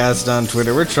Beetle_cast on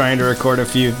Twitter. We're trying to record a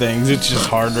few things. It's just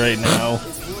hard right now.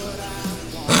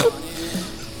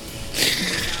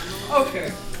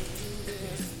 Okay.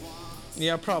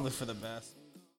 Yeah, probably for the best.